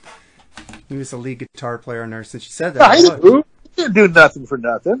Benedetta. He was the lead guitar player on there since you said that. He didn't do Nothing for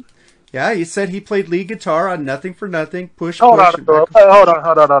Nothing. Yeah, he said he played lead guitar on Nothing for Nothing, Push. Hold on. and Back- Hold on.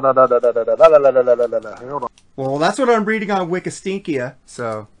 Well, that's what I'm reading on Wikistinkia,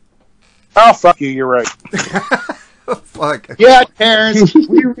 so. Oh, fuck you, you're right. Fuck. Yeah, Terrence,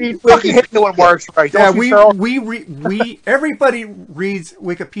 we read Fucking hate no one works right. Yeah, Don't you, Charles? everybody reads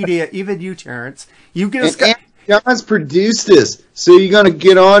Wikipedia, even you, Terrence. You get us. And John's produced this, so you're gonna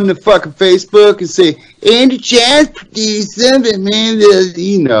get on the fucking Facebook and say, Andy John's produced something, man.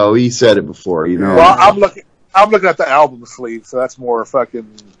 You know, he said it before, you know. Well, I'm looking at the album sleeve, so that's more fucking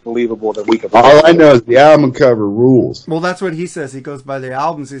believable than Wikipedia. All I know is the album cover rules. Well, that's what he says. He goes by the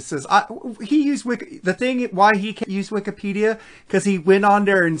albums. He says he used the thing why he can't use Wikipedia because he went on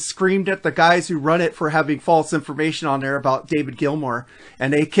there and screamed at the guys who run it for having false information on there about David Gilmour,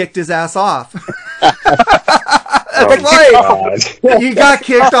 and they kicked his ass off. That's right. He got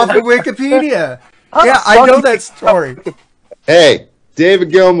kicked off of Wikipedia. Yeah, I know that story. Hey,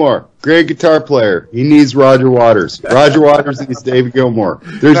 David Gilmour, great guitar player. He needs Roger Waters. Roger Waters needs David Gilmour.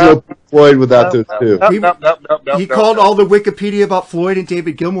 There's no Pink Floyd without those two. He called all the Wikipedia about Floyd and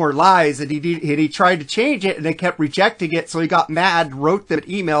David Gilmour lies, and he tried to change it, and they kept rejecting it. So he got mad, wrote them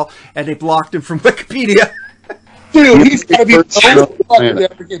an email, and they blocked him from Wikipedia. Dude, he's gotta be the fucking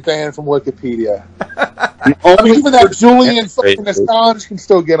to ever get banned from Wikipedia. I mean, even that Julian fucking Assange can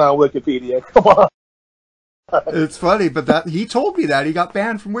still get on Wikipedia. Come on. It's funny, but he told me that he got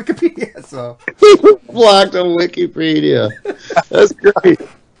banned from Wikipedia. So He was blocked on Wikipedia. That's great.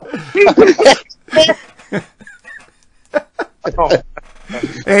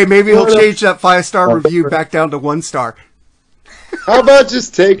 hey, maybe he'll change that 5-star review back down to 1 star. How about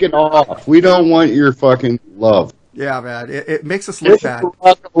just taking off? We don't want your fucking love. Yeah, man, it makes us look bad.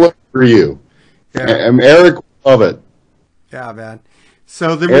 For you, Yeah, and Eric will love it. yeah, man.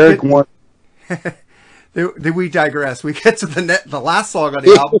 So then Eric wants. then we digress. We get to the last song on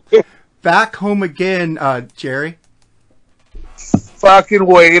the album, "Back Home Again." Jerry. Fucking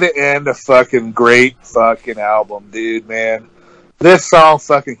way to end a fucking great fucking album, dude, man. This song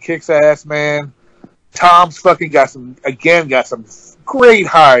fucking kicks ass, man. Tom's fucking got some great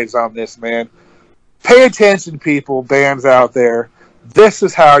highs on this, man. Pay attention, people, bands out there. This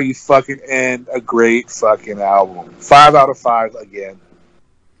is how you fucking end a great fucking album. 5 out of 5 again.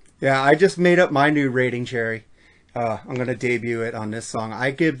 Yeah, I just made up my new rating, Jerry. I'm going to debut it on this song.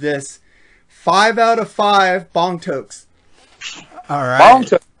 I give this 5 out of 5 bong tokes. All right.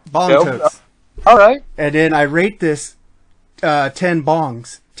 Bong tokes. All right. And then I rate this 10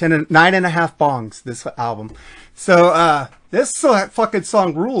 bongs. 9.5 bongs, this album. So, this fucking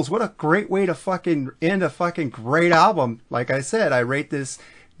song rules. What a great way to fucking end a fucking great album. Like I said, I rate this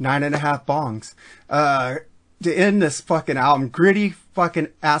 9.5 bongs. To end this fucking album, gritty fucking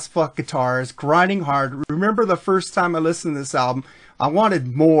ass fuck guitars, grinding hard. Remember the first time I listened to this album, I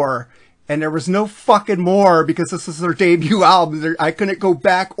wanted more. And there was no fucking more because this is their debut album. I couldn't go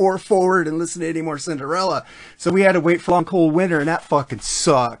back or forward and listen to any more Cinderella. So we had to wait for Long Cold Winter, and that fucking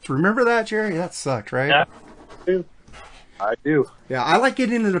sucked. Remember that, Jerry? That sucked, right? Yeah. I do. Yeah, I like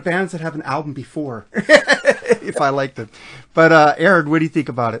getting into bands that have an album before, if I like them. But, Aaron, what do you think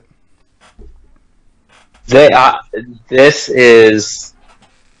about it? This is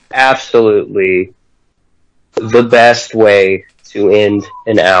absolutely the best way to end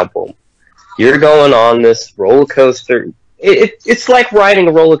an album. You're going on this roller coaster. It's like riding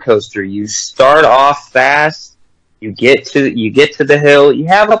a roller coaster. You start off fast, you get to the hill, you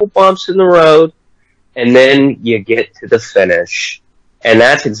have a couple bumps in the road, and then you get to the finish. And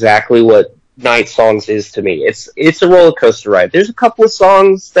that's exactly what Night Songs is to me. It's a roller coaster ride. There's a couple of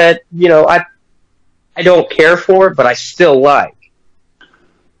songs that, I don't care for, but I still like.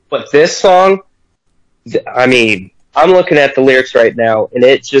 But this song, I mean, I'm looking at the lyrics right now, and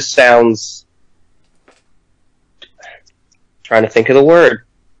it just sounds... trying to think of the word.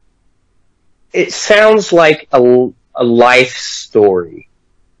 It sounds like a life story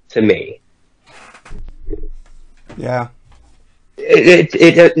to me. Yeah.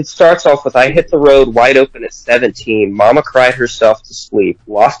 It starts off with, I hit the road wide open at 17. Mama cried herself to sleep.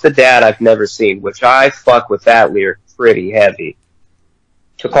 Lost a dad I've never seen, which I fuck with that lyric pretty heavy.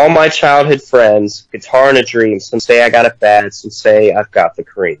 Took all my childhood friends, guitar in a dream. Some say I got it bad, some say I've got the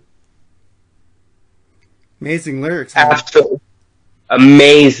cream. Amazing lyrics. Man. Absolutely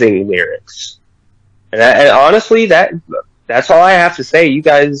amazing lyrics. And honestly, that's all I have to say. You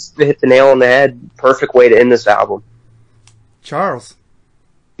guys hit the nail on the head. Perfect way to end this album. Charles.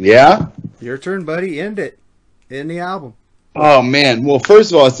 Yeah? Your turn, buddy. End it. End the album. Oh, man. Well,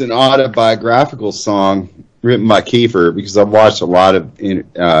 first of all, it's an autobiographical song written by Kiefer because I've watched a lot of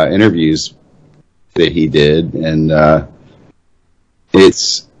interviews that he did. And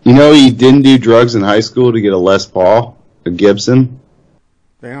it's, he didn't do drugs in high school to get a Les Paul, a Gibson.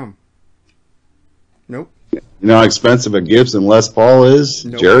 Damn. Nope. You know how expensive a Gibson Les Paul is?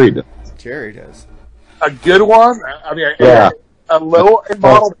 Nope. Jerry does. Jerry does. A good one? I mean, Yeah. a low end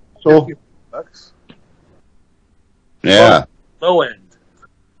model. Cool. $50. Yeah. Low end.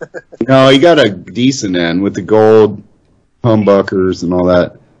 No, he got a decent end with the gold humbuckers and all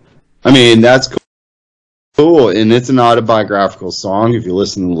that. I mean, that's cool, and it's an autobiographical song if you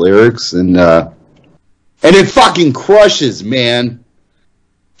listen to the lyrics, and it fucking crushes, man.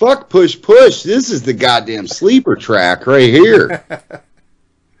 Fuck Push Push. This is the goddamn sleeper track right here.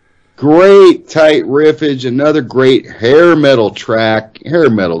 Great tight riffage, another great hair metal track.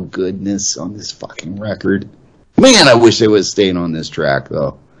 Hair metal goodness on this fucking record. Man, I wish they would have stayed on this track,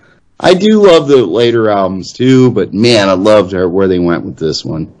 though. I do love the later albums, too, but man, I loved where they went with this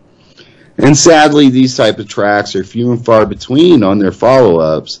one. And sadly, these type of tracks are few and far between on their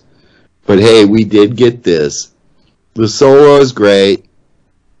follow-ups. But hey, we did get this. The solo is great.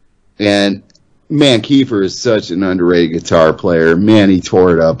 And man, Kiefer is such an underrated guitar player. Man, he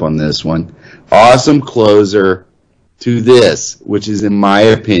tore it up on this one. Awesome closer to this, which is, in my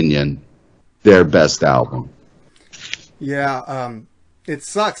opinion, their best album. Yeah, it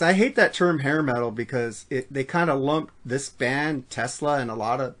sucks. I hate that term hair metal because they kind of lumped this band, Tesla,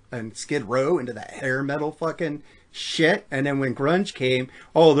 and Skid Row into that hair metal fucking shit. And then when grunge came,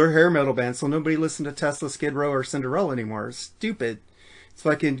 they're hair metal bands, so nobody listened to Tesla, Skid Row, or Cinderella anymore. It's stupid. It's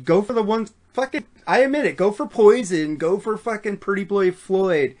fucking go for the ones. Fucking, I admit it. Go for Poison. Go for fucking Pretty Boy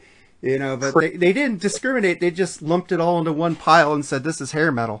Floyd. But they didn't discriminate. They just lumped it all into one pile and said this is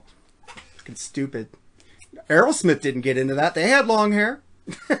hair metal. Fucking stupid. Aerosmith didn't get into that. They had long hair.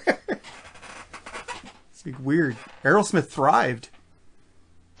 It's like weird. Aerosmith thrived.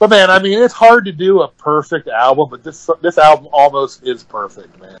 But man, I mean, it's hard to do a perfect album, but this album almost is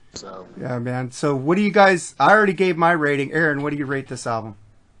perfect, man. So yeah, man. So what do you guys? I already gave my rating. Aaron, what do you rate this album?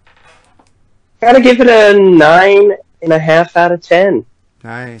 Gotta give it a 9.5 out of 10.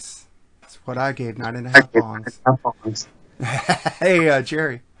 Nice. That's what I gave. 9.5 bongs. Hey,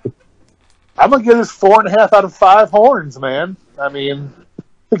 Jerry. I'm gonna give this 4.5 out of 5 horns, man. I mean,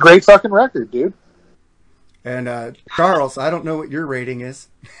 a great fucking record, dude. And Charles, I don't know what your rating is.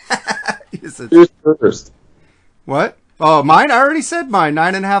 Who's first? What? Oh, mine. I already said mine.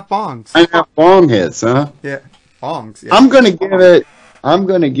 9.5 bongs. 9.5 bong hits, huh? Yeah, bongs. Yeah. I'm gonna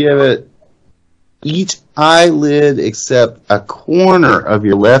give it each eyelid except a corner of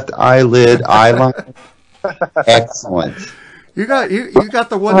your left eyelid eyeline. Excellent. You got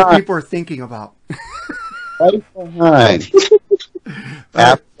the one that people are thinking about. Right behind.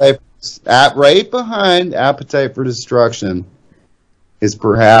 Right behind Appetite for Destruction is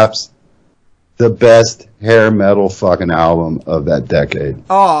perhaps the best hair metal fucking album of that decade.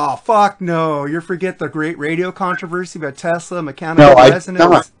 Oh, fuck no. You forget the great radio controversy about Tesla, Mechanical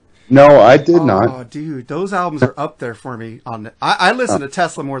Resonance. No, I did not. Oh, dude, those albums are up there for me. I listen to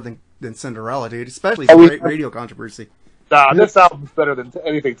Tesla more than Cinderella, dude, especially for great radio controversy. Nah, this album's better than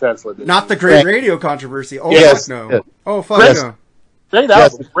anything Tesla did. Not the great radio controversy. Oh, yes, fuck no. yes. Oh, fuck no. Great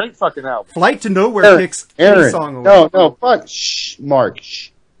album. Great fucking album. Flight to Nowhere picks any song away. No, fuck. Shh, Mark.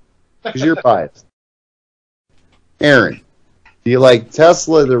 Shh. Because you're biased. Aaron, do you like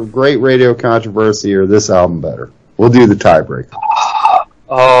Tesla, the great radio controversy, or this album better? We'll do the tiebreaker.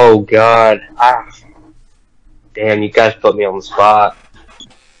 Oh, God. Damn, you guys put me on the spot.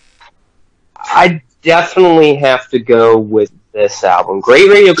 I definitely have to go with this album. Great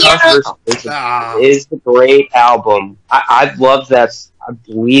Radio Controversy is a great album. I love that. I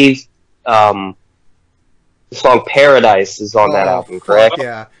believe the song Paradise is on that album, correct?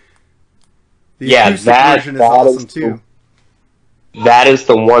 Yeah. The Yeah, acoustic that- version is that awesome is too. That is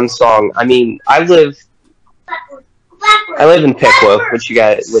the one song. I mean, I live in Piqua,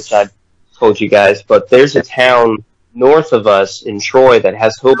 which I told you guys, but there's a town north of us in Troy that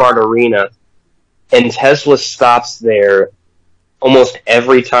has Hobart Arena, and Tesla stops there almost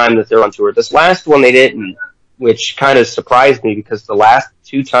every time that they're on tour. This last one they didn't, which kind of surprised me because the last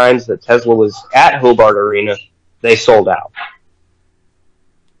 2 times that Tesla was at Hobart Arena, they sold out.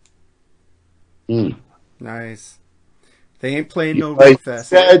 Nice. They ain't playing no Like Rock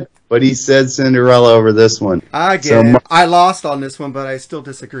Fest. but he said Cinderella over this one. I get So it. I lost on this one, but I still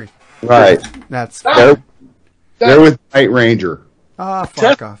disagree. Right. That's They're with Night Ranger.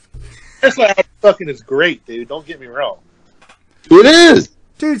 fuck off. Tesla fucking is great, dude. Don't get me wrong. It is.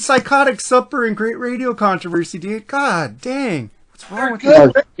 Dude, Psychotic Supper and Great Radio Controversy, dude. God dang. What's wrong with you? Now,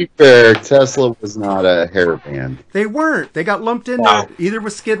 to be fair, Tesla was not a hair band. They weren't. They got lumped in there either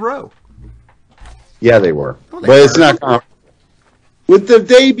with Skid Row. Yeah, they were. Oh, they But it's were. not comparable. With the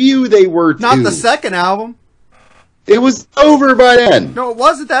debut, they were Not too. the second album. It was over by then. No, it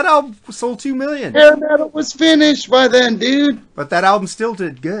wasn't. That album sold 2 million. Hair metal was finished by then, dude. But that album still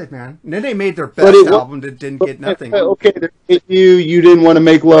did good, man. And then they made their But best it wa- album that didn't get nothing. Okay, you didn't want to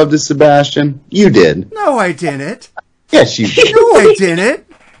make love to Sebastian. You did. No, I didn't. Yes, you did. No, I didn't.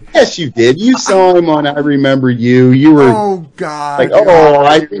 Yes, you did. You saw him on I Remember You. You were Oh God. like, oh,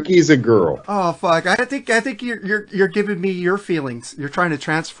 I think he's a girl. Oh fuck! I think you're giving me your feelings. You're trying to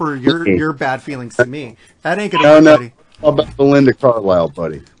transfer your bad feelings to me. That ain't gonna be No. buddy. How about Belinda Carlisle,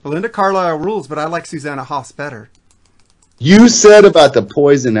 buddy? Belinda Carlisle rules, but I like Susanna Hoffs better. You said about the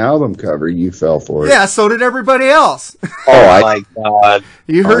Poison album cover you fell for it. Yeah, so did everybody else. Oh, My God.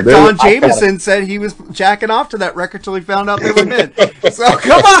 You heard there- Don Jameson said he was jacking off to that record till he found out they were men. So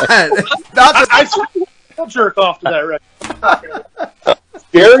come on, not the, I still jerk off to that record.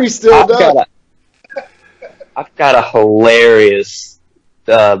 Gary still I've does. got a hilarious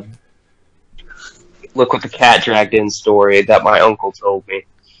look what the cat dragged in story that my uncle told me.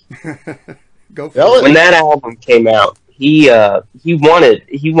 go for Tell it. it. When that album came out, he wanted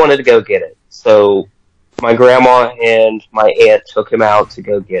to go get it. So my grandma and my aunt took him out to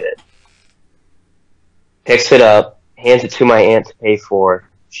go get it. Picks it up, hands it to my aunt to pay for.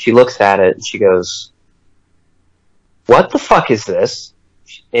 She looks at it and she goes, "What the fuck is this?"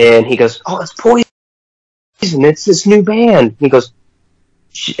 And he goes, "Oh, it's Poison. It's this new band." And he goes,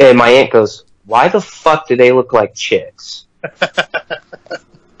 and my aunt goes, "Why the fuck do they look like chicks?"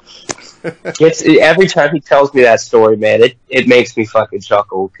 Every time he tells me that story, man, it makes me fucking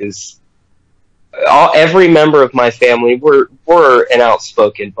chuckle because every member of my family, we're an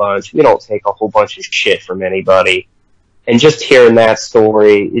outspoken bunch. We don't take a whole bunch of shit from anybody. And just hearing that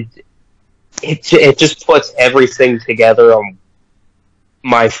story, it just puts everything together on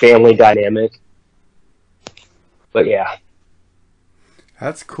my family dynamic. But yeah.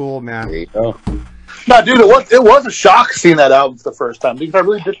 That's cool, man. There you go. No, dude, it was a shock seeing that album for the first time because I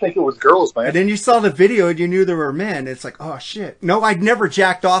really did think it was girls, man. And then you saw the video and you knew there were men. It's like, oh shit. No, I'd never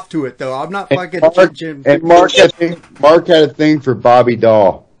jacked off to it though. I'm not fucking Jim. And Mark had a thing for Bobby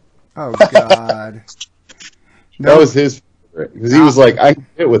Doll. Oh god. That was his favorite because he was like, I can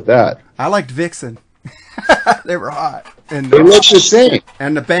get with that. I liked Vixen. They were hot. And They look the same.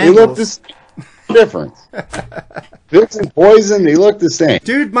 and the They look the Bangles. same. Difference. Vixen, Poison, they look the same.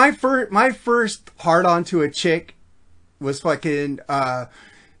 Dude, my first hard on to a chick was fucking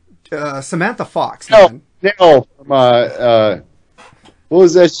Samantha Fox, man. No, from what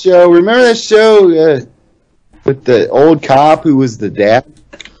was that show? Remember that show with the old cop who was the dad?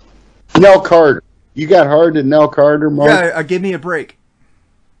 Nell Carter. You got hard to Nell Carter, Mark? Yeah, give me a break.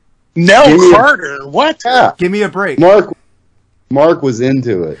 Nell Give me a- Carter, what? Yeah. Give me a break. Mark was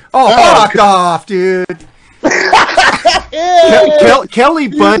into it. Oh, fuck off, dude.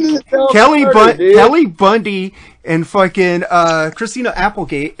 Kelly Bundy and fucking Christina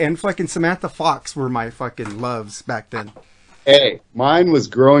Applegate and fucking Samantha Fox were my fucking loves back then. Hey, mine was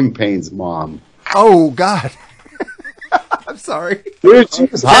Growing Pains' mom. Oh god. I'm sorry. Dude, she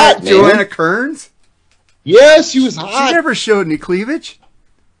was hot, man. Joanna Kearns? Yeah, she was hot. She never showed any cleavage.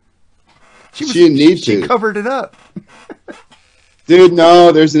 She didn't need She to. covered it up. Dude,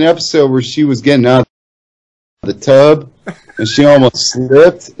 no, there's an episode where she was getting out of the tub and she almost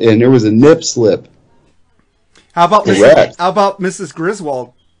slipped and there was a nip slip. How about Correct. Mrs.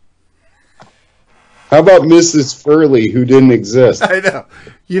 Griswold? How about Mrs. Furley, who didn't exist? I know.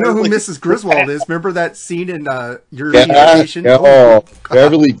 You know who Mrs. Griswold is? Remember that scene in Your Yeah, Vacation? oh,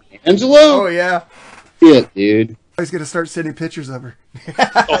 Beverly D'Angelo? Oh yeah. Shit, dude. I was gonna start sending pictures of her.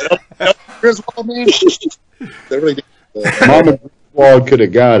 Griswold, man. They really did. Mama Griswold could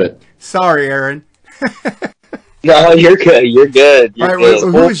have got it. Sorry, Aaron. No, you're good. You're good. You're All right,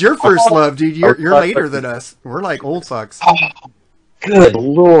 good. who was your first love, dude? You're later than us. We're like old fucks. Good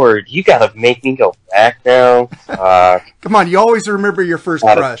Lord, you gotta make me go back now. Come on, you always remember your first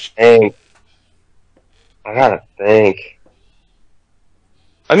Gotta crush. think. I gotta think.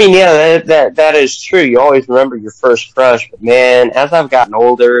 I mean, yeah, that is true. You always remember your first crush, but man, as I've gotten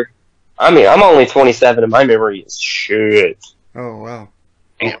older, I mean, I'm only 27 and my memory is shit. Oh, wow.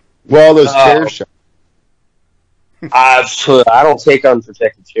 Well, those chair shots. I don't take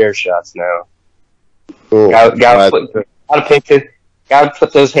unprotected chair shots now. Cool. Gotta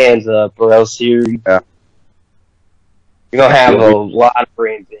put those hands up, or else you're gonna have a lot of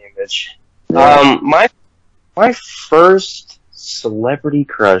brain damage. Yeah. My first celebrity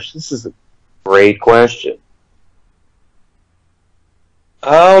crush. This is a great question.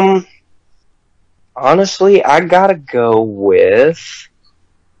 Honestly, I gotta go with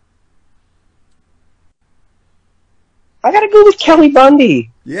Kelly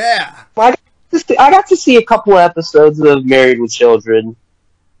Bundy. Yeah. I got to see a couple episodes of Married with Children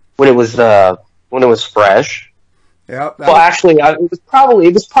when it was fresh. Yep. Well, actually, it was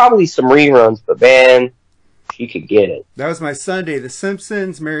probably some reruns, but man, she could get it. That was my Sunday. The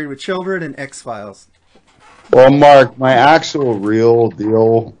Simpsons, Married with Children, and X-Files. Well, Mark, my actual real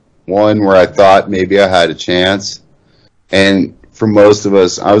deal one where I thought maybe I had a chance, and for most of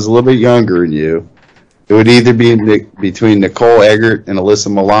us, I was a little bit younger than you. It would either be between Nicole Eggert and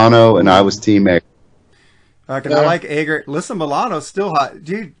Alyssa Milano, and I was Team Eggert. I like Eggert. Alyssa Milano's still hot.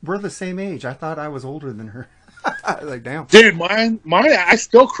 Dude, we're the same age. I thought I was older than her. Like, damn. Dude, mine, I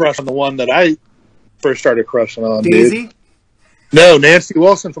still crush on the one that I first started crushing on. Daisy? Dude. No, Nancy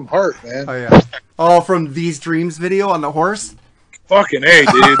Wilson from Heart, man. Oh, yeah. Oh, from These Dreams video on the horse? Fucking A,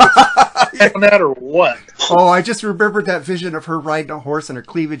 dude. On that or what? Oh, I just remembered that vision of her riding a horse and her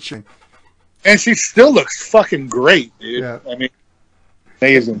cleavage showing. And she still looks fucking great, dude. Yeah. I mean,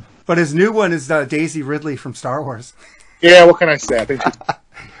 amazing. But his new one is Daisy Ridley from Star Wars. Yeah, what can I say? I think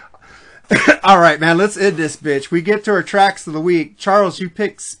All right, man, let's end this bitch. We get to our tracks of the week. Charles, you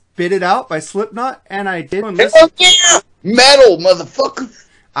picked Spit It Out by Slipknot, and I did listen. Yeah! Metal, motherfucker!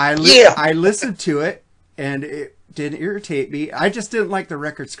 I listened to it, and it didn't irritate me. I just didn't like the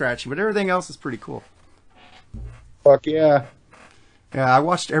record scratching, but everything else is pretty cool. Fuck yeah. Yeah, I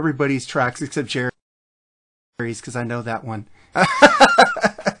watched everybody's tracks except Jerry's because I know that one.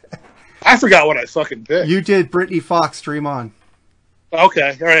 I forgot what I fucking picked. You did Britney Fox, Dream On.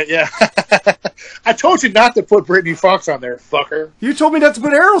 Okay, all right, yeah. I told you not to put Britney Fox on there, fucker. You told me not to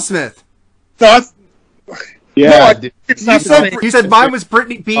put Aerosmith. No, Yeah, You said mine was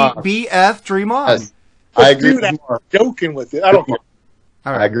Britney BF, Dream On. Yes. I agree Dude, with I'm Mark. joking with it. I don't care.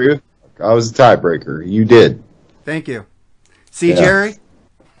 All I right, agree with Mark. I was a tiebreaker. You did. thank you. See, Yeah. Jerry?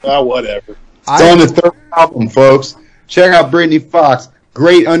 Whatever. It's on the third album, folks. Check out Britney Fox.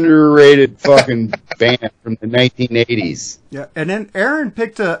 Great underrated fucking band from the 1980s. Yeah, and then Aaron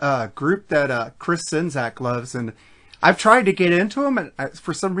picked a group that Chris Czynszak loves, and I've tried to get into them, and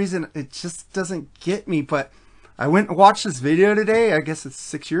for some reason it just doesn't get me, but I went and watched this video today. I guess it's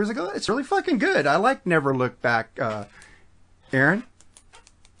 6 years ago. It's really fucking good. I like Never Look Back. Aaron?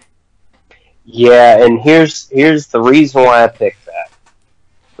 Yeah, and here's the reason why I picked that.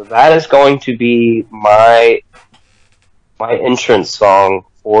 So that is going to be my entrance song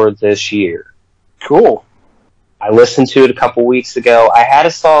for this year. Cool. I listened to it a couple weeks ago. I had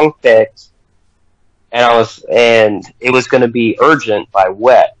a song picked, and it was going to be "Urgent" by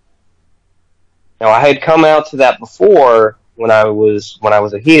Wet. Now I had come out to that before when I was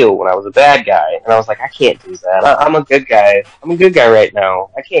a heel, when I was a bad guy, and I was like, I can't do that. I'm a good guy. I'm a good guy right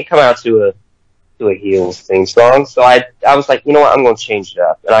now. I can't come out to a heel theme song. So I was like, you know what? I'm going to change it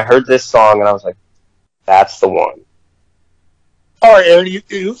up. And I heard this song, and I was like, that's the one. All right, Aaron, you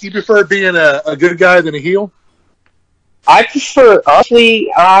prefer being a good guy than a heel? I prefer,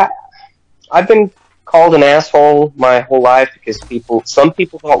 honestly, I've been called an asshole my whole life because some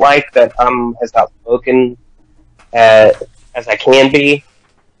people don't like that I'm as outspoken as I can be.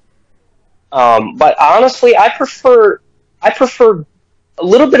 But honestly, I prefer a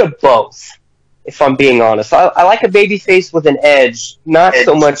little bit of both, if I'm being honest. I like a baby face with an edge, not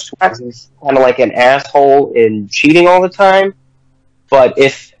so much kind of like an asshole and cheating all the time. But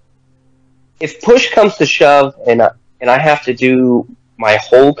if push comes to shove and I have to do my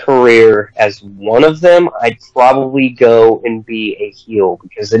whole career as one of them, I'd probably go and be a heel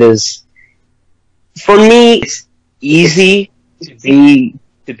because it is, for me, it's easy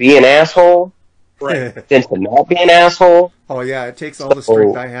to be an asshole Right. than to not be an asshole. Oh, yeah, it takes all the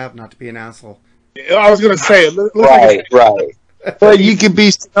strength I have not to be an asshole. I was going to say, it looks Right. But you could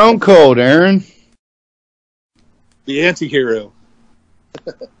be Stone Cold, Aaron. The anti-hero.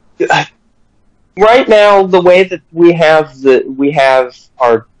 Right now, the way that we have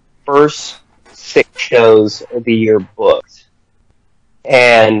our first 6 shows of the year booked,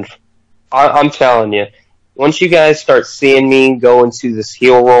 and I'm telling you, once you guys start seeing me go into this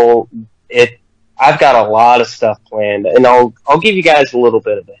heel role, I've got a lot of stuff planned, and I'll give you guys a little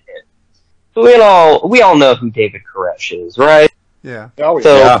bit of a hint. So we all know who David Koresh is, right? Yeah. Oh,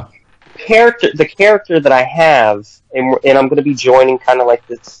 So Yeah. the character that I have, and I'm going to be joining kind of like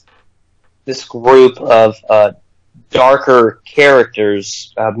this group of darker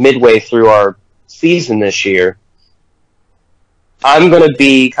characters midway through our season this year. I'm going to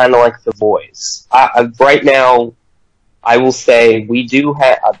be kind of like the voice. Right now, I will say we do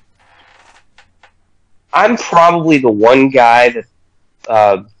have. I'm probably the one guy that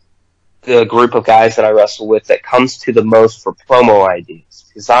the group of guys that I wrestle with that comes to the most for promo ideas,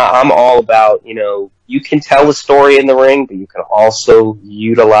 because I'm all about, you can tell a story in the ring, but you can also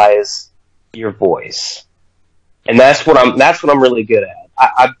utilize your voice, and that's what I'm really good at.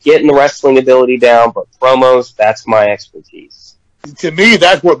 I'm getting the wrestling ability down, but promos, that's my expertise. To me,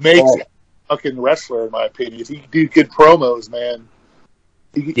 that's what makes a fucking wrestler, in my opinion. If you do good promos, man.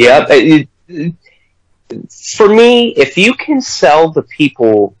 Yep. For me, if you can sell the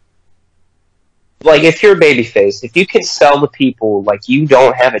people, like if you're a babyface, if you can sell the people like you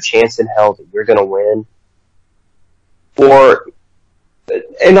don't have a chance in hell that you're going to win,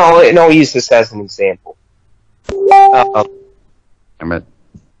 and I'll use this as an example.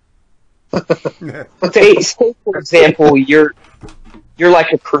 Say for example, you're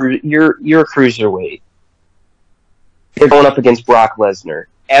like you're a cruiserweight. You're going up against Brock Lesnar.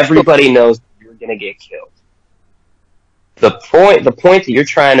 Everybody knows you're going to get killed. The point that you're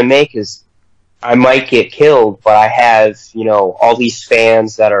trying to make is, I might get killed, but I have, all these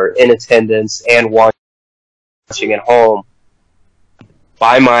fans that are in attendance and watching at home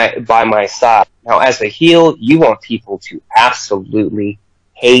by my side. Now, as a heel, you want people to absolutely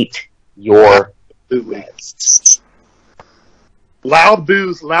hate your guts. Loud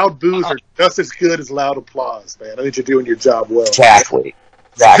boos are just as good as loud applause, man. I think you're doing your job well. Exactly.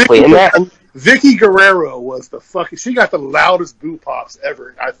 Vicky Guerrero was she got the loudest boo pops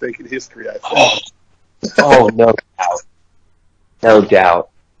ever, I think, in history, I think. Oh, no doubt. No doubt.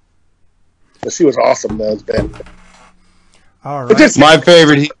 But she was awesome, though. It was bad. All right.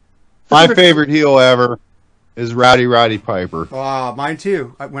 My favorite heel ever is Roddy Piper. Mine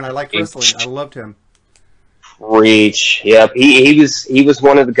too. When I liked wrestling, I loved him. Reach. Yep. He was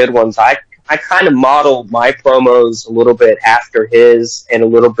one of the good ones. I kind of modeled my promos a little bit after his, and a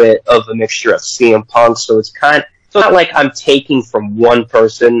little bit of a mixture of CM Punk. So it's not like I'm taking from one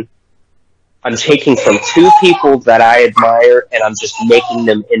person. I'm taking from 2 people that I admire, and I'm just making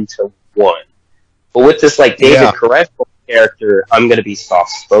them into one. But with this David Koresh character, I'm going to be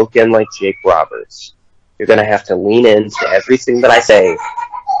soft spoken like Jake Roberts. You're going to have to lean into everything that I say,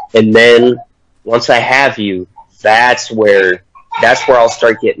 and then once I have you, that's where I'll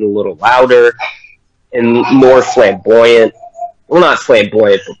start getting a little louder and more flamboyant. Well, not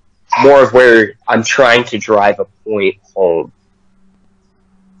flamboyant, but more of where I'm trying to drive a point home.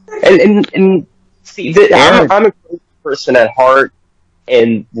 And see, I'm a crazy person at heart,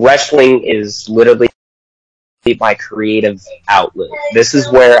 and wrestling is literally my creative outlet. This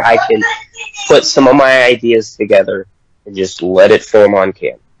is where I can put some of my ideas together and just let it form on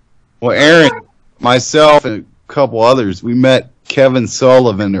camera. Well, Aaron, myself, and a couple others, we met Kevin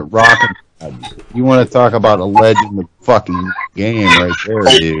Sullivan at Rockin'. You want to talk about a legend of the fucking game right there,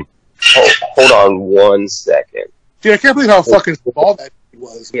 dude. Hold on 1 second. Dude, I can't believe how fucking small that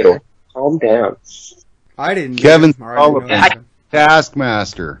was. Man. Calm down. I didn't. Kevin Sullivan,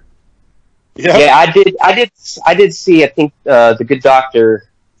 Taskmaster. Yeah, I did see. I think the Good Doctor,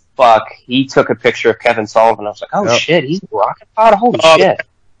 he took a picture of Kevin Sullivan. I was like, oh shit, he's a rocket pod. Holy shit!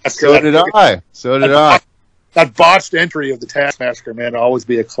 So did I. That botched entry of the Taskmaster, man, will always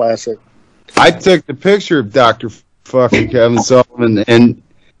be a classic. I took the picture of Dr. fucking Kevin Sullivan and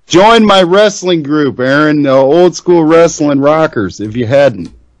joined my wrestling group, Aaron, the Old School Wrestling Rockers, if you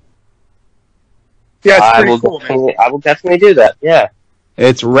hadn't. Yeah, it's pretty cool, man. I will definitely do that, yeah.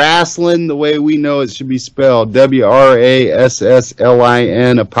 It's wrestling the way we know it should be spelled. WRASSLIN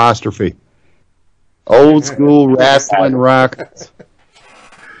apostrophe. Old School Wrestling Rockers.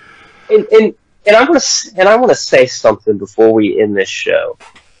 And I want to say something before we end this show.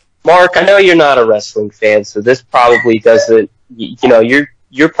 Mark, I know you're not a wrestling fan, so this probably doesn't. You're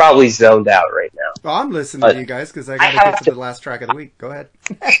you're probably zoned out right now. Well, I'm listening to you guys because I got to get to the last track of the week. Go ahead.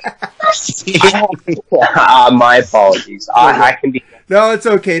 My apologies. I can be. No, it's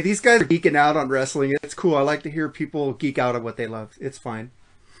okay. These guys are geeking out on wrestling. It's cool. I like to hear people geek out on what they love. It's fine.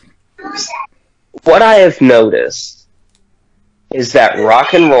 What I have noticed is that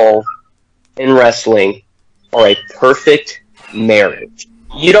rock and roll and wrestling are a perfect marriage.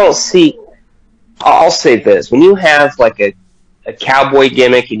 You don't see. I'll say this: when you have like a cowboy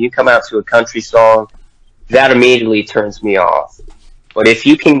gimmick and you come out to a country song, that immediately turns me off. But if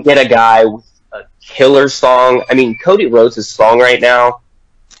you can get a guy with a killer song, I mean, Cody Rhodes' song right now,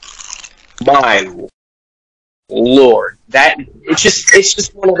 my Lord, it's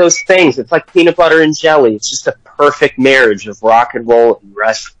just one of those things. It's like peanut butter and jelly. It's just a perfect marriage of rock and roll and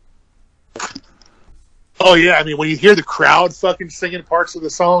wrestling. Oh yeah, I mean, when you hear the crowd fucking singing parts of the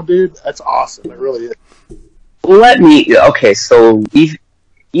song, dude, that's awesome. It really is. Okay, so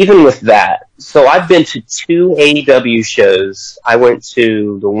even with that, so I've been to 2 AEW shows. I went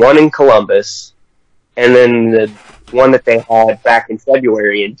to the one in Columbus, and then the one that they had back in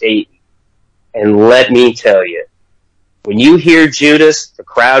February in Dayton. And let me tell you, when you hear Judas, the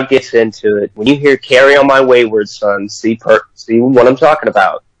crowd gets into it. When you hear Carry On My Wayward Son, see what I'm talking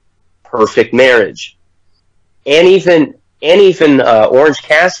about. Perfect marriage. And even Orange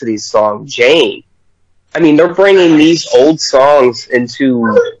Cassidy's song, Jane. I mean, they're bringing these old songs into,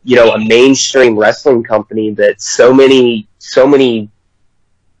 a mainstream wrestling company that so many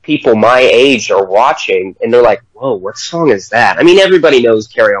people my age are watching, and they're like, whoa, what song is that? I mean, everybody knows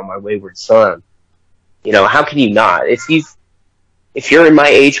Carry On My Wayward Son. How can you not? If you're in my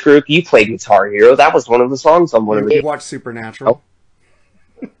age group, you played Guitar Hero. That was one of the songs on one of the... You watch Supernatural.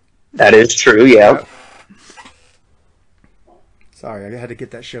 Oh. That is true, yeah. Sorry, I had to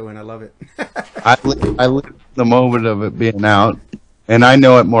get that show in. I love it. I live the moment of it being out, and I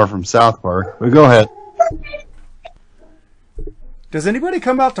know it more from South Park. But go ahead. Does anybody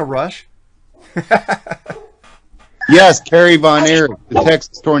come out to Rush? Yes, Kerry Von Erich, the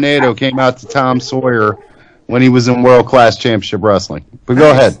Texas Tornado, came out to Tom Sawyer when he was in World Class Championship Wrestling. But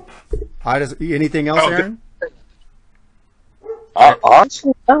go ahead. Anything else, Aaron?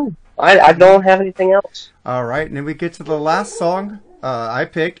 Honestly, no. I don't have anything else. All right, and then we get to the last song I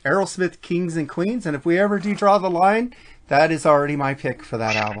picked, Aerosmith, Kings and Queens, and if we ever do draw the line, that is already my pick for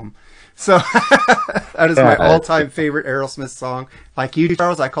that album. So that is my all-time favorite Aerosmith song. Like you,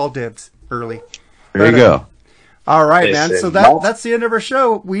 Charles, I call dibs early. There you go. All right, man. So that's the end of our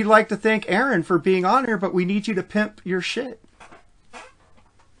show. We'd like to thank Aaron for being on here, but we need you to pimp your shit.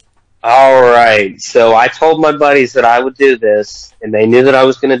 All right. So I told my buddies that I would do this, and they knew that I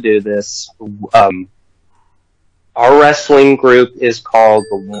was going to do this. Our wrestling group is called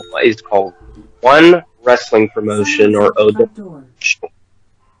One Wrestling Promotion, or OW.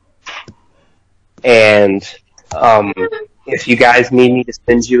 And if you guys need me to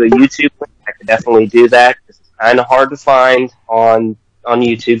send you a YouTube link, I could definitely do that. It's kind of hard to find on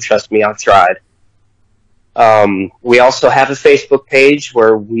YouTube. Trust me, I've tried. We also have a Facebook page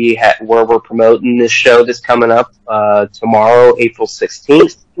where we're promoting this show that's coming up tomorrow, April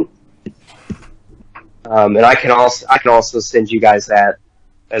 16th. And I can also send you guys that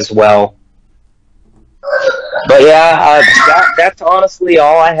as well. But yeah, that's honestly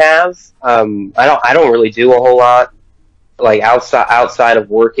all I have. I don't really do a whole lot, like outside of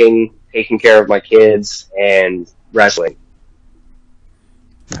working, taking care of my kids, and wrestling.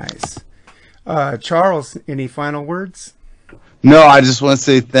 Nice. Charles, any final words? No, I just want to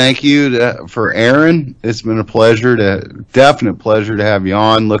say thank you for Aaron. It's been a definite pleasure to have you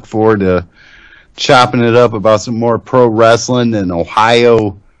on. Look forward to chopping it up about some more pro wrestling and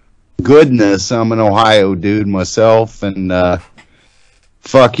Ohio goodness. I'm an Ohio dude myself, and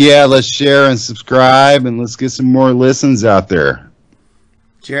fuck yeah, let's share and subscribe, and let's get some more listens out there.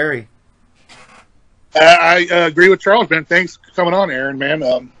 Jerry. I agree with Charles, man. Thanks for coming on, Aaron,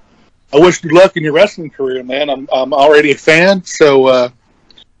 man. I wish you luck in your wrestling career, man. I'm already a fan, so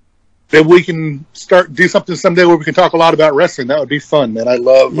maybe we can do something someday where we can talk a lot about wrestling. That would be fun, man. I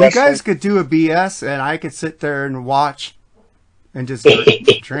love wrestling. You guys could do a BS, and I could sit there and watch and just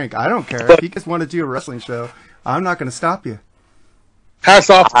drink. I don't care. If you guys want to do a wrestling show, I'm not going to stop you. Hats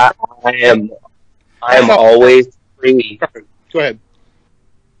off. I am always free. Go ahead.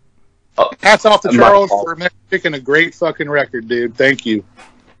 Hats off to Charles for picking a great fucking record, dude. Thank you.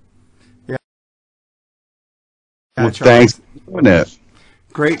 Yeah. Well, thanks for doing it.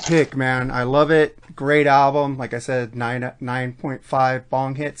 Great pick, man. I love it. Great album. Like I said, 9.5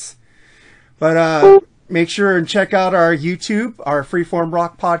 bong hits. But make sure and check out our YouTube, our Freeform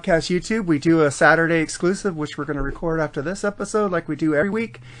Rock Podcast YouTube. We do a Saturday exclusive, which we're going to record after this episode, like we do every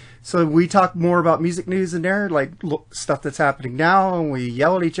week. So we talk more about music news in there, like stuff that's happening now, and we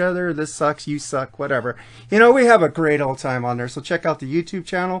yell at each other. This sucks, you suck, whatever. You know, we have a great old time on there. So check out the YouTube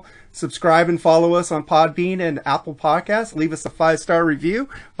channel, subscribe and follow us on Podbean and Apple Podcasts. Leave us a 5-star review,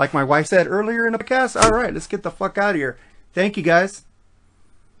 like my wife said earlier in the podcast. All right, let's get the fuck out of here. Thank you, guys.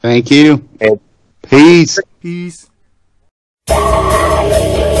 Thank you. Peace. Peace.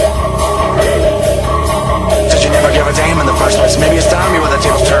 Did you never give a damn in the first place? Maybe it's time you were the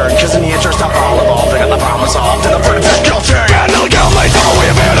tables turn. Cause in the interest of all involved, they got the problem solved. And the primitive culture, yeah, illegal mates, all the way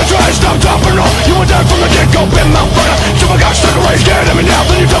of here to try to stop dropping off. You were dead from the get-go, been motherfucker. Jumbo got stuck away, scared of me now.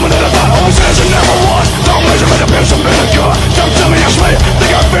 Then you tell me that I thought always says it never was. Don't measure me the pills and vinegar. Don't tell me I'm slayer,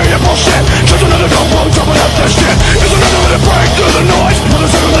 think I fear your bullshit. Just another dope bomb, jumping up this shit. It's another way to break through the noise. With a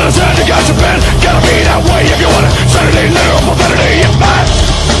circle that is head, you got your pen. Gotta be that way if you want it. Sanity, literal profanity, it's bad.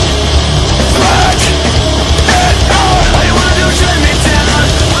 Smash it out. All you wanna do is shut me down.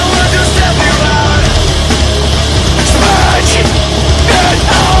 All I wanna do is step you out. Smash it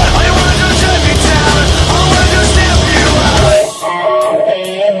out. All you wanna do is shut me down. All I wanna do is step you out.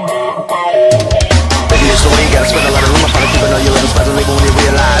 Maybe it's the way you gotta spend a lot of room upon it. People know you live in spots and leave when you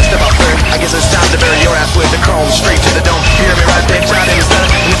realize. Step out there. I guess it's time to bury your ass with the chrome straight to the dome. You hear me right there, try to understand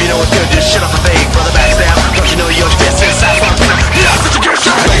it. And if you know it's good, just shut up and fake for the backstab. Don't you know you're best inside from the yeah, such a good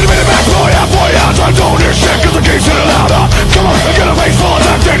shot. Take a minute back, boy, I'm trying to do this shit, cause the game's getting louder. Come on, I got a face full of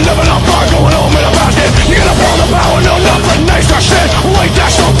acting, living up far, going home in a basket. You gotta pull the power, no, nothing, nice or shit. Wait,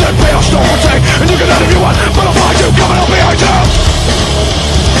 that's something, pale, storm will take. And you can let if you want, but I'll find you coming up behind you.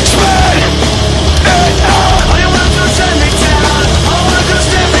 Spin it out. All you wanna do is shut me down. All I wanna do is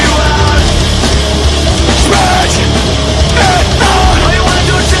step you out. Smash it out. All you wanna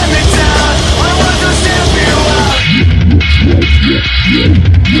do is shut me down. All I wanna do is step you out.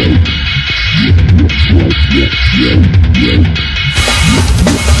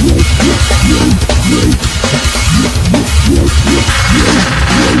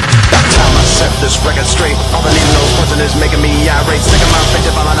 Time I set this record straight. All the needle-nose pointing is making me irate. Sick of my face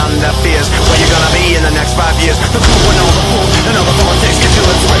falling under fears. Where you gonna be in the next 5 years? The cool and all the fools and all the politics. Get you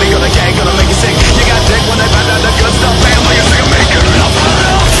it's really gonna gang, gonna make you sick. You got dick when they find out the good stuff. Man, when you're sick of making enough.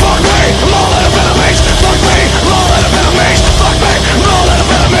 Fuck me, I'm all out of enemies. Fuck me, I'm all out of enemies. Fuck me, I'm all out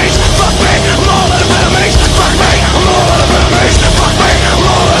of enemies. Fuck me, I'm all out of enemies. Fuck me, I'm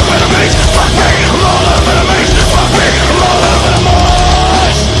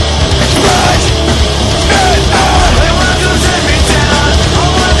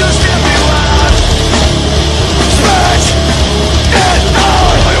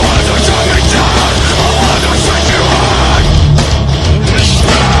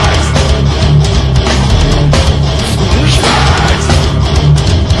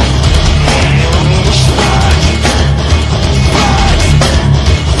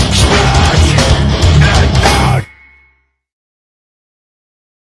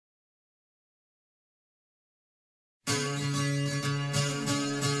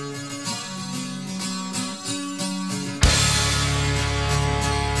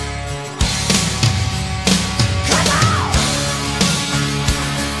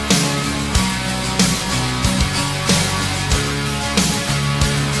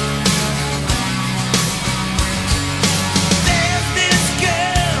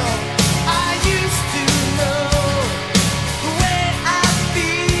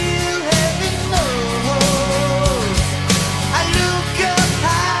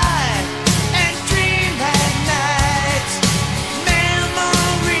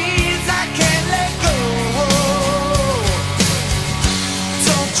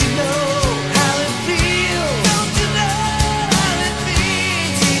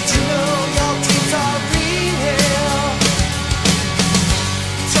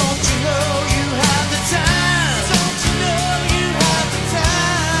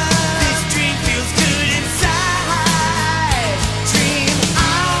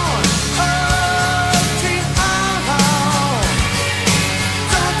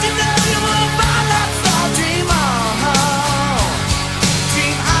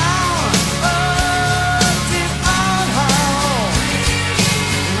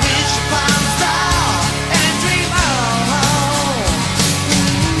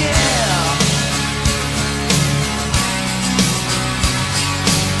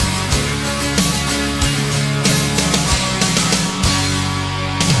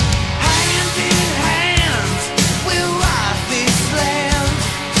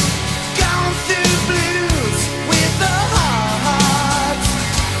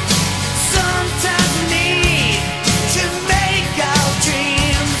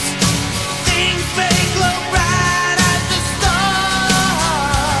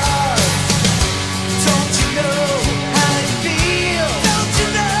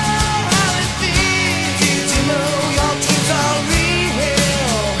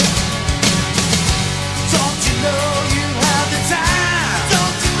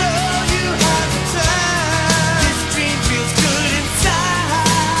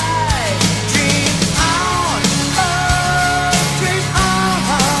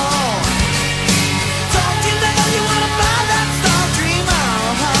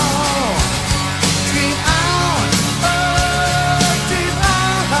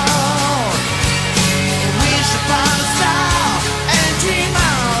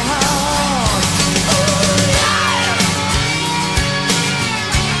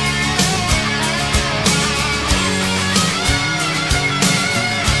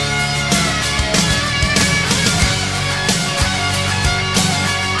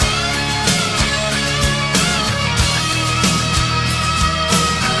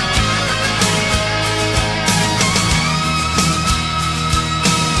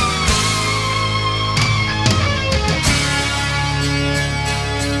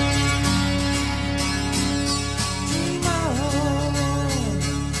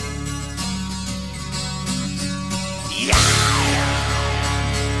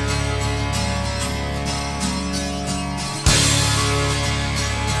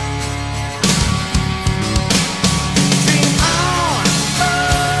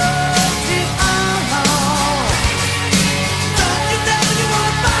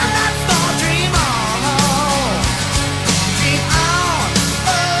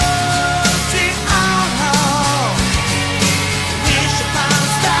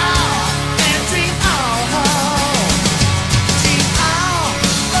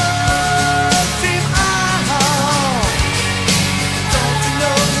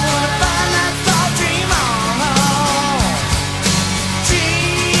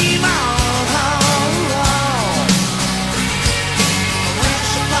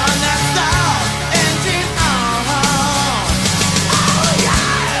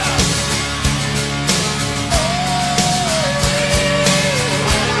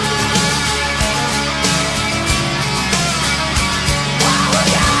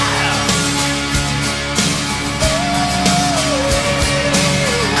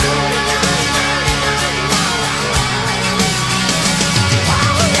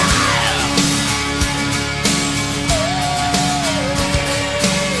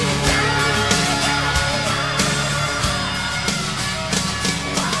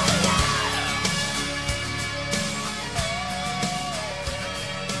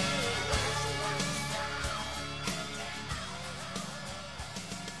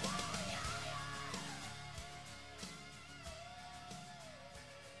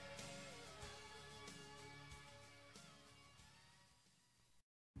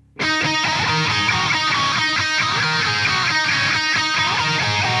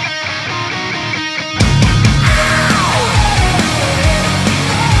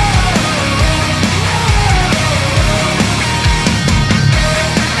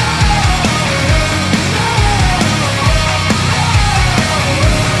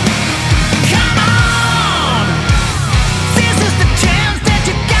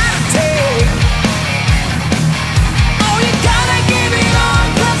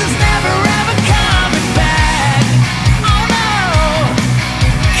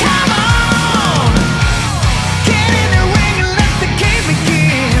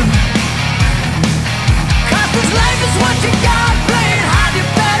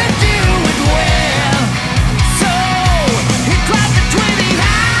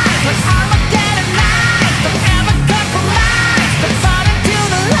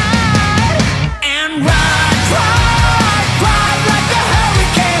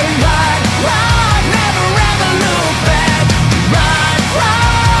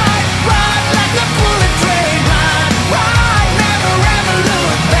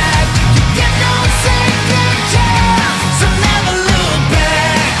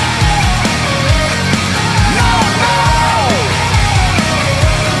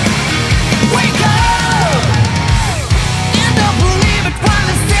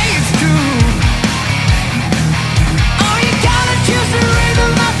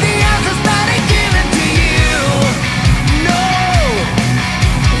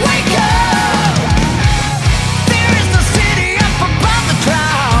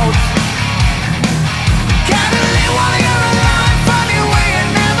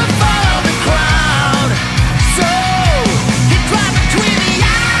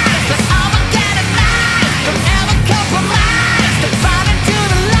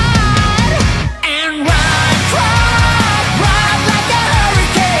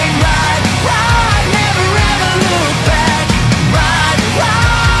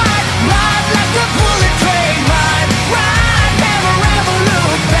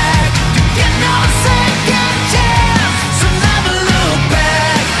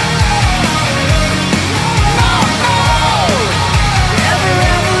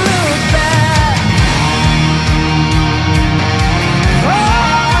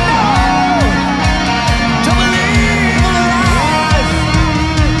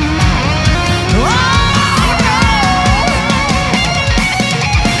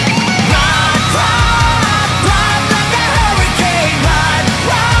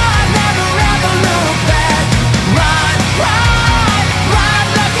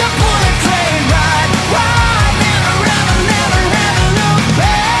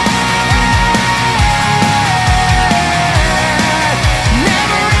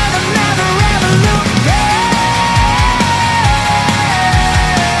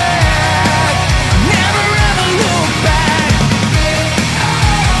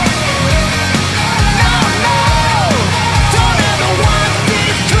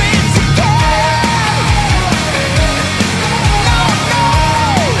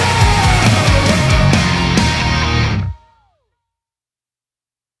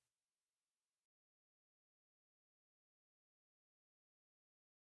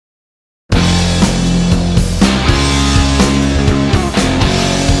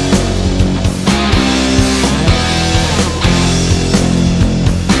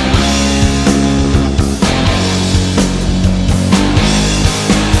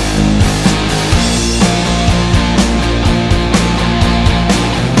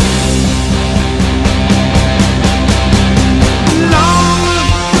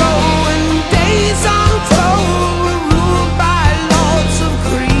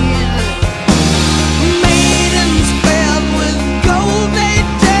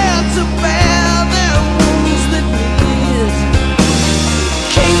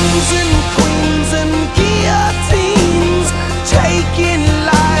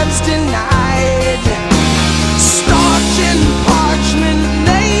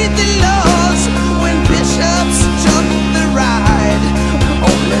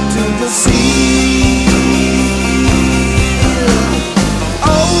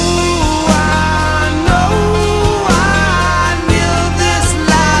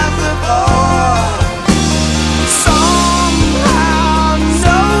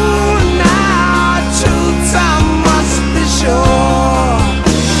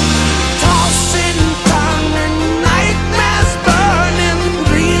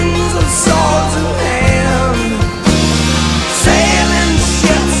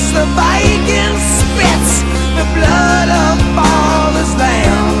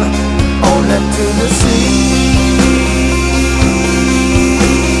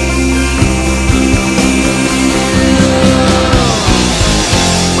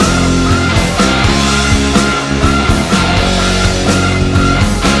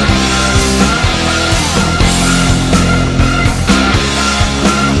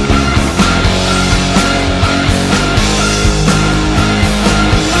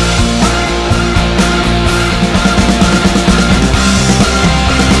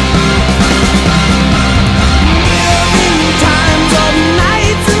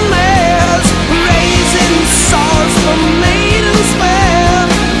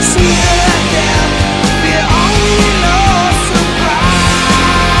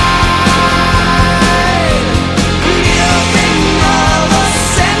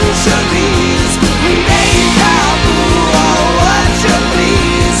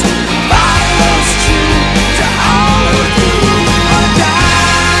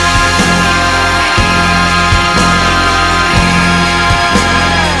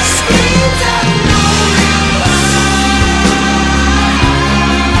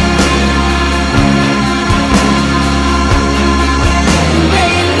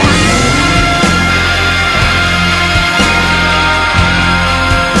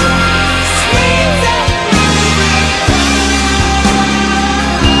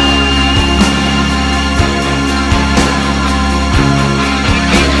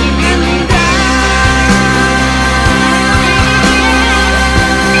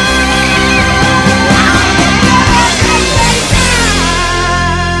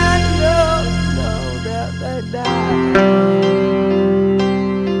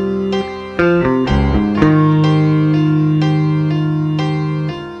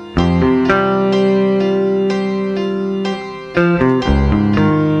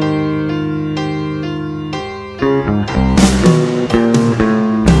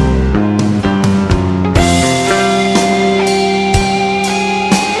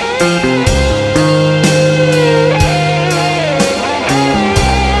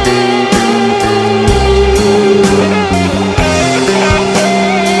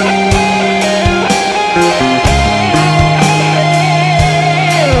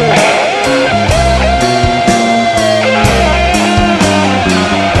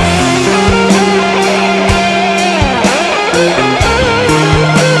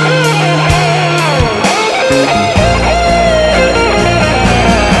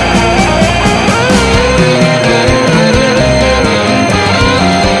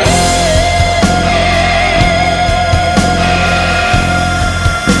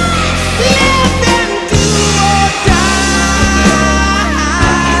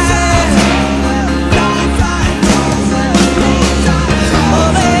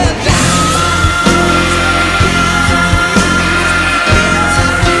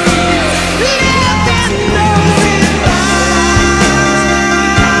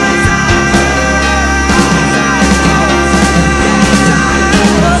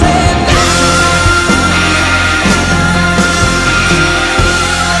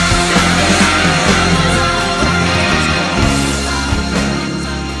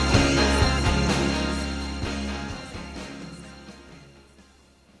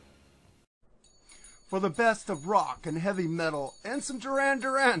the best of rock and heavy metal and some Duran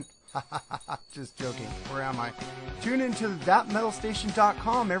Duran. Just joking. Where am I? Tune into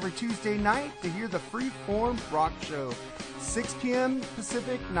thatmetalstation.com every Tuesday night to hear the Freeform Rock Show. 6 p.m.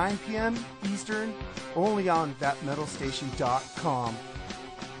 Pacific, 9 p.m. Eastern, only on thatmetalstation.com.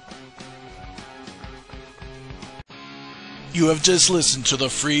 You have just listened to the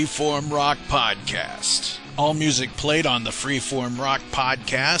Freeform Rock Podcast. All music played on the Freeform Rock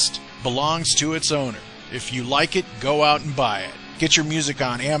Podcast belongs to its owner. If you like it, go out and buy it. Get your music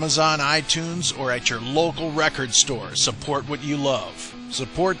on Amazon, iTunes, or at your local record store. Support what you love.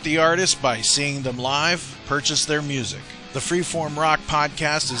 Support the artist by seeing them live. Purchase their music. The Freeform Rock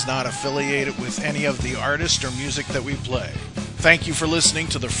Podcast is not affiliated with any of the artists or music that we play. Thank you for listening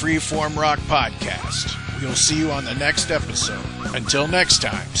to the Freeform Rock Podcast. We'll see you on the next episode. Until next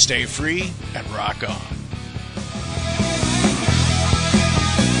time, stay free and rock on.